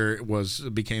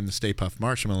 Gozer became the Stay-Puft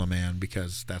Marshmallow Man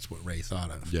because that's what Ray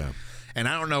thought of. Yeah. And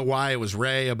I don't know why it was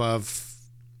Ray above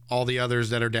all the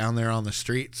others that are down there on the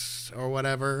streets or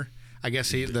whatever. I guess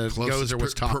the Gozer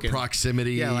was talking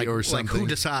proximity or something. Like who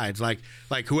decides? Like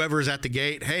whoever's at the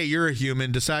gate. Hey, you're a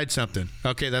human. Decide something.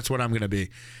 Okay, that's what I'm going to be.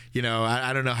 You know,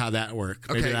 I don't know how that works.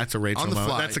 Maybe that's a Rachel moment.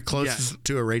 Fly. That's the closest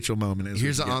to a Rachel moment.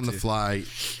 Here's an on the fly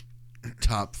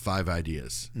top 5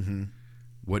 ideas. Mm-hmm.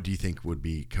 What do you think would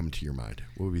be come to your mind?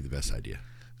 What would be the best idea?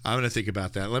 I'm going to think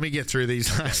about that. Let me get through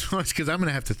these last ones because I'm going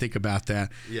to have to think about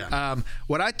that. Yeah.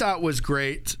 What I thought was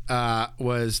great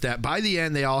was that by the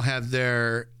end they all have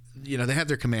their, you know, they have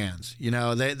their commands. You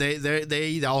know,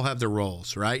 they all have their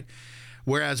roles, right?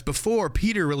 Whereas before,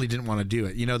 Peter really didn't want to do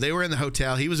it. You know, they were in the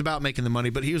hotel. He was about making the money,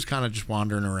 but he was kind of just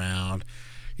wandering around,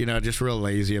 you know, just real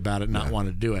lazy about it, not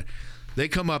wanting to do it. They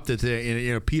come up that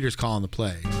you know, Peter's calling the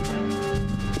play.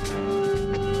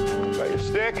 Got your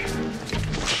stick.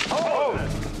 Oh!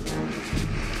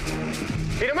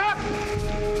 Beat him up!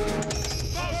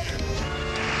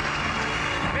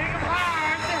 Beat him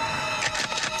hard!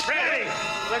 Ready!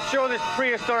 Let's show this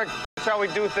prehistoric how we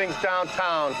do things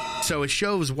downtown. So it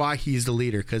shows why he's the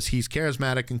leader, because he's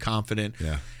charismatic and confident.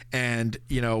 Yeah. And,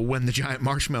 you know, when the giant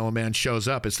Marshmallow Man shows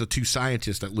up, it's the two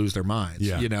scientists that lose their minds.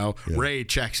 Yeah. You know, Ray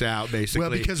checks out, basically.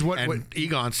 Well, because what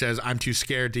Egon says, I'm too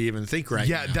scared to even think right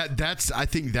now. Yeah, that's. I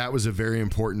think that was a very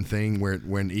important thing where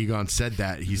when Egon said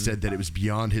that, he said that it was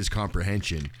beyond his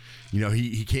comprehension. You know,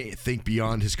 he can't think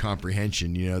beyond his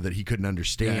comprehension, you know, that he couldn't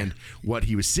understand what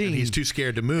he was seeing. And he's too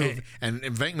scared to move. And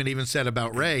Venkman even said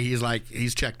about Ray, he's like,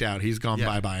 he's checked out. He's gone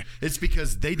bye-bye. It's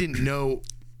because they didn't know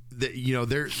that, you know,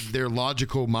 their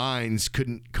logical minds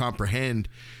couldn't comprehend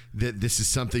that this is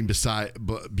something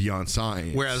beyond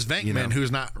science. Whereas Venkman, you know?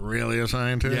 Who's not really a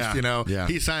scientist, you know,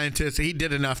 he's scientist. He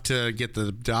did enough to get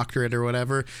the doctorate or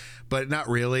whatever, but not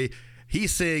really.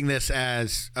 He's seeing this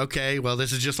as, okay, well,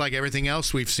 this is just like everything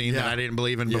else we've seen that I didn't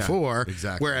believe in before.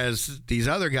 Exactly. Whereas these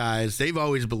other guys, they've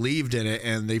always believed in it,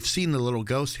 and they've seen the little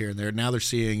ghost here and there. Now they're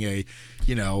seeing a,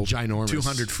 you know, ginormous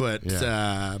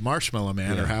 200-foot Marshmallow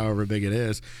Man or however big it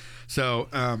is. So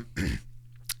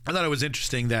I thought it was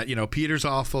interesting that, you know, Peter's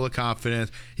all full of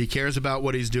confidence. He cares about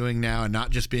what he's doing now and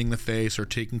not just being the face or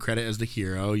taking credit as the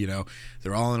hero. You know,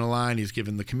 they're all in a line. He's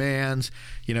given the commands.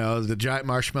 You know, the giant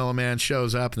Marshmallow Man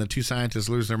shows up and the two scientists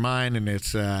lose their mind, and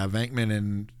it's Venkman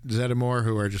and Zeddemore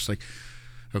who are just like,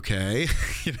 okay,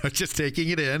 you know, just taking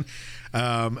it in.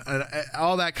 And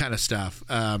all that kind of stuff.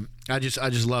 I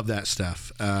just love that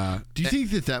stuff. Do you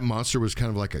think that monster was kind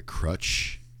of like a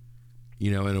crutch? You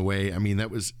know, in a way, I mean,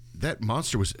 that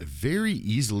monster was very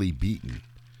easily beaten.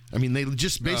 I mean, they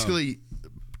just basically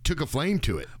took a flame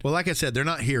to it. Well, like I said, they're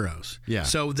not heroes. Yeah.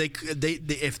 So they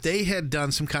if they had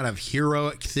done some kind of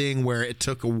heroic thing where it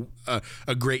took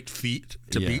a great feat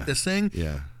to beat this thing,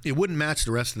 it wouldn't match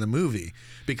the rest of the movie,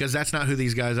 because that's not who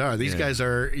these guys are. These guys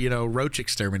are, you know, roach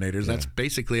exterminators. That's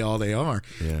basically all they are.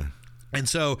 Yeah. And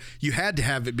so you had to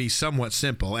have it be somewhat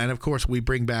simple. And, of course, we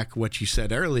bring back what you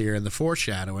said earlier in the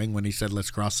foreshadowing when he said, let's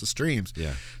cross the streams.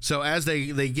 Yeah. So as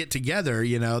they get together,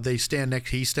 you know, he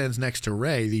stands next to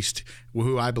Ray,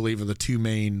 who I believe are the two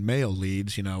main male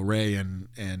leads, you know, Ray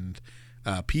and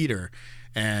Peter.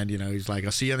 And, you know, he's like,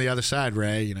 I'll see you on the other side,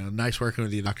 Ray. You know, nice working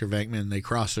with you, Dr. Venkman. They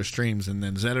cross their streams, and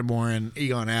then Zeddemore and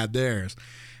Egon add theirs.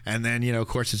 And then, you know, of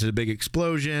course, it's a big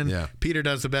explosion. Yeah. Peter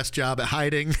does the best job at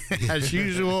hiding, as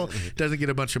usual. Doesn't get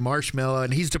a bunch of marshmallow,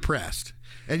 and he's depressed.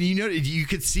 And, you know, you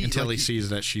could see... Until he sees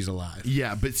that she's alive.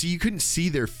 Yeah, but see, you couldn't see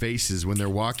their faces when they're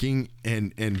walking,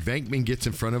 and Venkman gets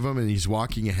in front of them, and he's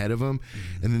walking ahead of them.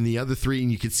 Mm-hmm. And then the other three,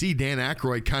 and you could see Dan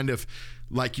Aykroyd kind of...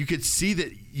 Like, you could see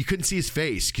that... You couldn't see his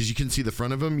face, because you couldn't see the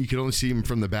front of him. You could only see him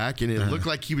from the back, and it looked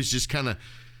like he was just kind of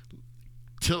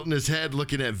tilting his head,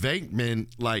 looking at Venkman,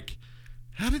 like...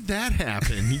 how did that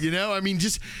happen? I mean,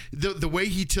 just the way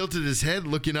he tilted his head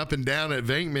looking up and down at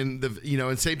Venkman,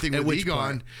 and same thing with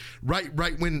Egon.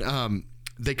 Right when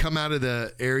they come out of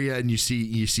the area and you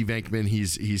see Venkman,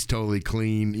 he's totally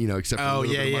clean, except for a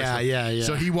little bit of muscle.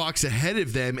 So he walks ahead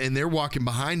of them and they're walking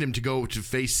behind him to go to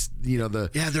face, they're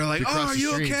like, "Oh, are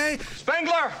you okay?"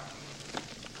 Spengler!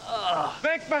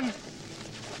 Venkman!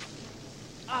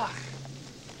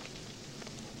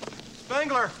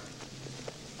 Spengler!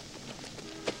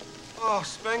 Oh,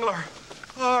 Spengler.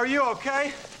 Oh, are you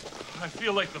okay? I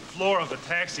feel like the floor of the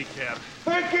taxi cab.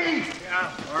 Vicky!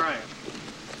 Yeah, all right.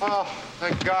 Oh,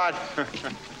 thank God.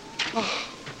 Oh,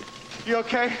 you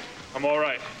okay? I'm all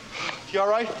right. You all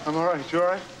right? I'm all right. You all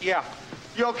right? Yeah.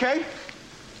 You okay?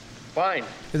 Fine.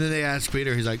 And then they ask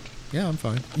Peter, he's like, yeah, I'm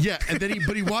fine. Yeah, and then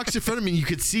he walks in front of me and you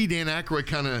could see Dan Aykroyd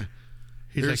kind of...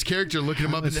 His character looking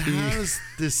him up and how is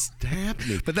this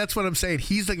happening? But that's what I'm saying.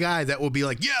 He's the guy that will be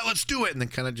like, yeah, let's do it, and then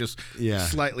kind of just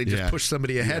slightly push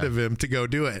somebody ahead of him to go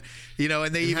do it.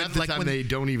 And they even half the time when they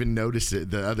don't even notice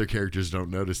it. The other characters don't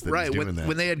notice that he's doing that.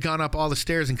 When they had gone up all the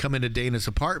stairs and come into Dana's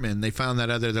apartment, they found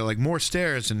that they're like, more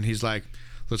stairs, and he's like,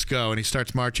 let's go. And he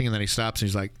starts marching, and then he stops, and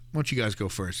he's like, why don't you guys go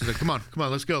first? He's like, come on,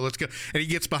 let's go. And he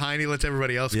gets behind, he lets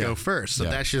everybody else go first. So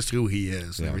that's just who he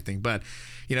is and everything. But,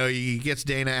 he gets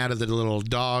Dana out of the little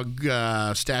dog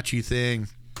statue thing,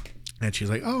 and she's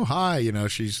like, oh, hi.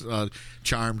 She's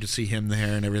charmed to see him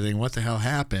there and everything. What the hell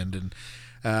happened? And,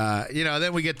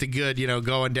 then we get the good,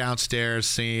 going downstairs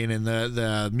scene, and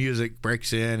the music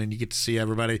breaks in, and you get to see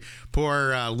everybody.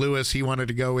 Poor Lewis, he wanted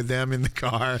to go with them in the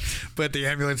car, but the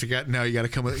ambulance no, you got to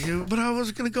come with you. But I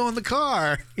was going to go in the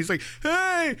car. He's like,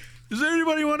 hey, does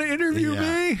anybody want to interview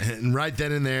me? And right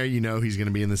then and there, he's going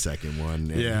to be in the second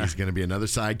one. And he's going to be another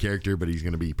side character, but he's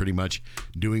going to be pretty much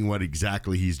doing what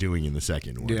exactly he's doing in the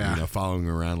second one. Yeah. Following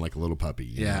around like a little puppy.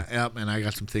 Yeah, yep. And I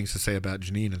got some things to say about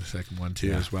Janine in the second one,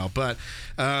 too, as well. But...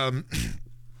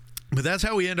 But that's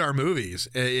how we end our movies.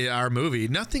 Our movie,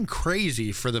 nothing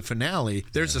crazy for the finale.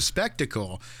 There's a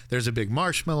spectacle. There's a big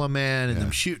marshmallow man, and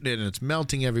them shooting it, and it's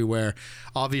melting everywhere.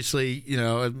 Obviously,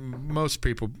 most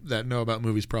people that know about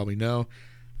movies probably know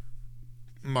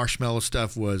marshmallow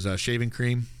stuff was shaving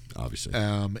cream. Obviously.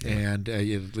 And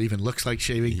it even looks like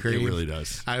shaving cream. It really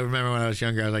does. I remember when I was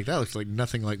younger, I was like, that looks like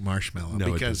nothing like marshmallow.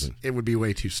 No, because it doesn't. It would be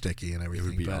way too sticky and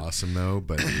everything. It would be awesome, though,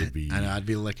 but it would be... I know, I'd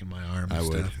be licking my arm and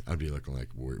stuff. I'd be looking like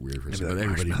a weird person, Like but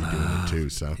everybody would be doing it, too,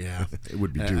 so it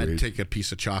would be too weird. I'd take a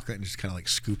piece of chocolate and just kind of like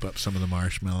scoop up some of the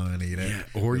marshmallow and eat it.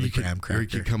 Yeah, or you could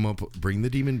come up, bring the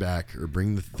demon back, or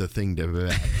bring the thing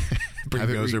back. Bring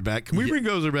Gozer back. Can we bring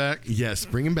Gozer back? Yes,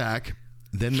 bring him back.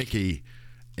 Then make a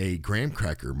graham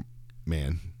cracker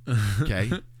man.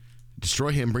 Okay,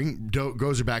 destroy him. Bring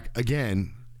Gozer back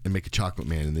again, and make a chocolate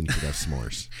man, and then you could have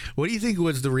s'mores. What do you think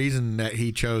was the reason that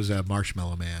he chose a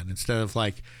Marshmallow Man instead of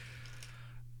like,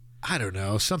 I don't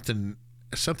know, something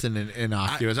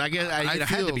innocuous? I guess it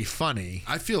had to be funny.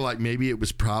 I feel like maybe it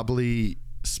was probably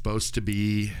supposed to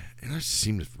be, and I just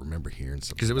seem to remember hearing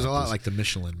something. Because it was a lot like the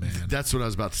Michelin Man. That's what I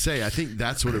was about to say. I think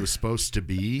that's what it was supposed to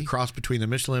be. Cross between the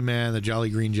Michelin Man, the Jolly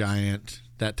Green Giant,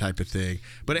 that type of thing.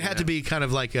 But it had to be kind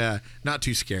of like not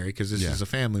too scary, because this is a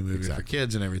family movie for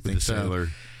kids and everything. With the sailor.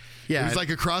 Yeah, it was like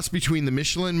a cross between the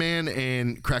Michelin Man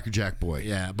and Cracker Jack Boy.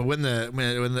 Yeah, but when the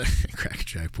Cracker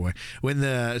Jack Boy, when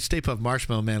the Stay-Puft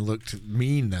Marshmallow Man looked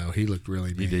mean, though, he looked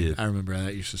really mean. He did. I remember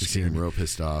that used to scare me. Real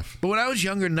pissed off. But when I was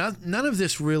younger, none of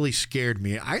this really scared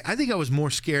me. I think I was more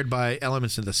scared by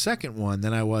elements in the second one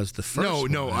than I was the first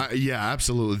one. Yeah,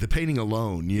 absolutely. The painting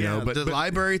alone, you know. But the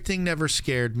library thing never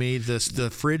scared me. The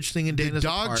fridge thing in Dana's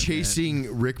apartment. The dog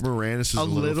chasing Rick Moranis was a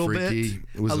little freaky. Bit.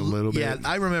 It was a little bit. Yeah,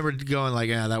 I remember going like,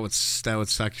 that would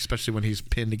suck, especially when he's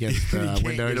pinned against the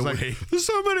window. He's like,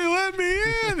 somebody let me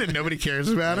in, and nobody cares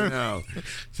about him. No,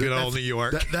 good old New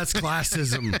York. That's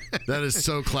classism. That is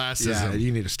so classism. Yeah,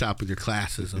 you need to stop with your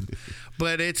classism.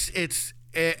 But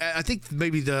I think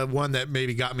maybe the one that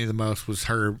maybe got me the most was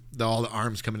all the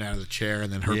arms coming out of the chair,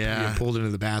 and then her being pulled into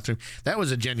the bathroom. That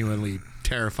was a genuinely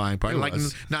terrifying part. Like,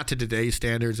 not to today's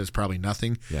standards, that's probably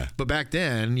nothing. Yeah. But back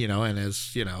then, and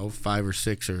as 5 or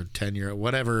 6 or 10 year,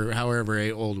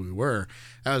 however old we were,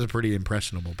 that was a pretty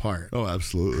impressionable part. Oh,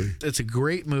 absolutely. It's a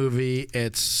great movie.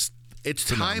 It's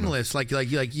timeless. Like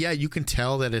you can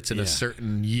tell that it's in a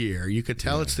certain year. You could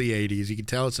tell it's the 80s. You can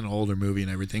tell it's an older movie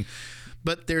and everything.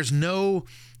 But there's no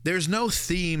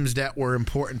themes that were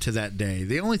important to that day.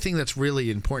 The only thing that's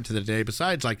really important to the day,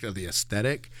 besides like the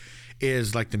aesthetic,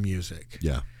 is like the music.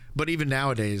 Yeah. But even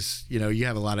nowadays, you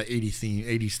have a lot of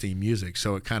 80s theme music,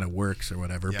 so it kind of works or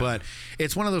whatever. Yeah. But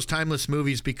it's one of those timeless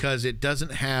movies because it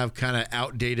doesn't have kind of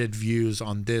outdated views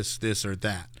on this or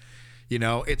that. You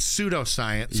know, it's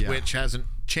pseudoscience, which hasn't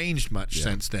changed much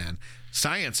since then.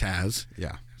 Science has.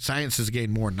 Yeah. Science has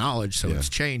gained more knowledge, so it's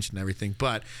changed and everything.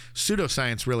 But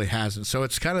pseudoscience really hasn't. So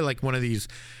it's kind of like one of these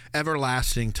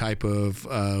everlasting type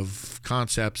of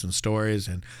concepts and stories.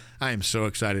 And I am so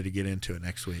excited to get into it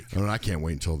next week. Oh, I can't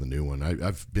wait until the new one.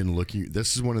 I've been looking.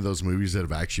 This is one of those movies that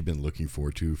I've actually been looking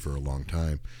forward to for a long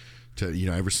time.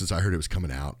 Ever since I heard it was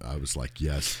coming out, I was like,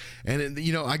 yes. And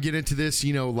I get into this,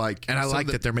 and I like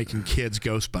that they're making kids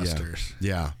Ghostbusters.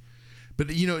 Yeah.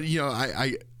 But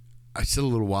I said a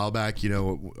little while back,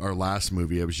 our last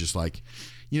movie, I was just like,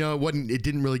 it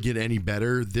didn't really get any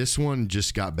better. This one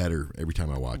just got better every time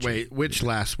I watch it. Wait, which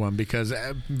last one? Because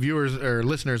viewers or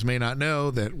listeners may not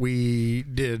know that we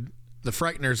did The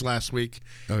Frighteners last week.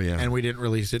 Oh, yeah. And we didn't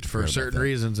release it for certain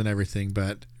reasons and everything.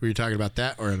 But were you talking about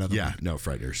that or another one? No,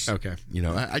 Frighteners. Okay.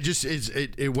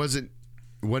 It wasn't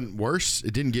worse.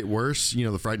 It didn't get worse. The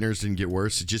Frighteners didn't get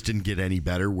worse. It just didn't get any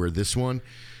better, where this one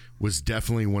was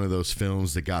definitely one of those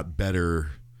films that got better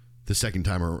the second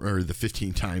time or the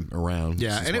 15th time around.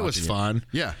 Yeah, and it was fun.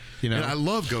 Yeah. And I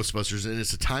love Ghostbusters, and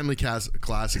it's a timely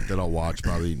classic that I'll watch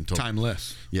probably until...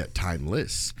 Timeless. Yeah,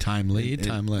 timeless.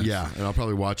 Timeless. Yeah, and I'll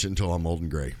probably watch it until I'm old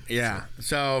and gray. Yeah.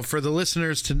 So for the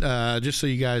listeners, just so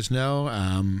you guys know,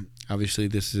 obviously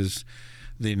this is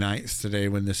the 9th today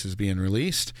when this is being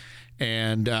released.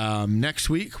 And next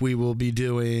week we will be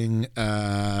doing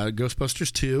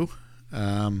Ghostbusters 2.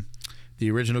 The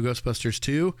original Ghostbusters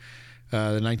 2, the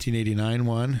 1989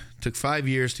 one. Took 5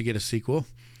 years to get a sequel.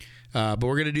 But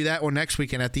we're going to do that one next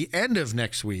week. And at the end of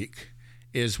next week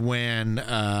is when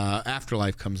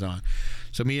Afterlife comes on.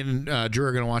 So me and Drew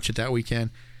are going to watch it that weekend.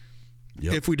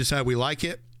 Yep. If we decide we like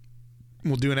it,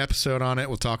 we'll do an episode on it.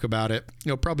 We'll talk about it.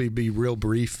 It'll probably be real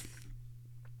brief.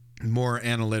 More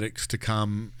analytics to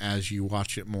come as you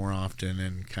watch it more often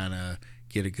and kind of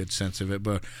get a good sense of it.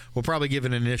 But we'll probably give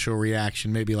an initial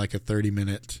reaction, maybe like a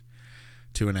 30-minute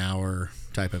to an hour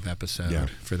type of episode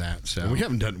for that. So and we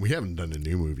haven't done a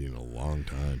new movie in a long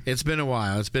time. It's been a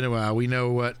while. We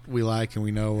know what we like and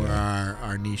we know where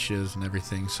our niche is and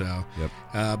everything. So,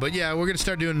 but yeah, we're gonna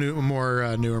start doing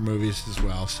more newer movies as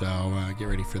well. So get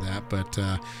ready for that. But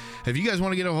if you guys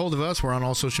want to get a hold of us, we're on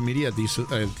all social media at the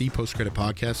Post Credit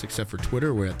Podcast, except for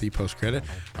Twitter. We're at the Post Credit.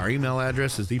 Our email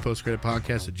address is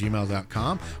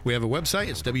thepostcreditpodcast@gmail.com. We have a website.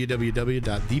 It's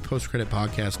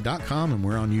www.thepostcreditpodcast.com, and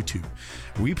we're on YouTube.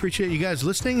 We appreciate you guys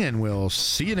listening, and we'll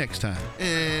see you next time.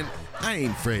 And I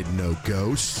ain't afraid of no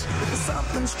ghosts. There's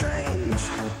something strange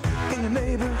in your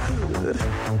neighborhood.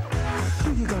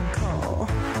 Who you gonna call?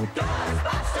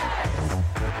 Ghostbusters!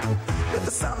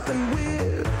 There's something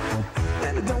weird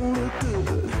and it don't look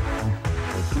good.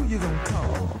 Who you gonna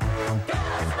call?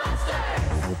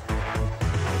 Ghostbusters!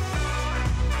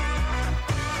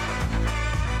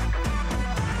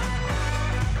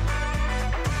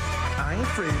 I ain't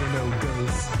afraid of no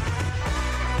ghosts.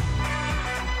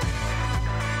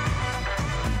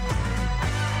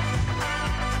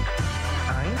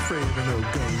 I ain't afraid of no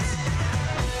ghosts.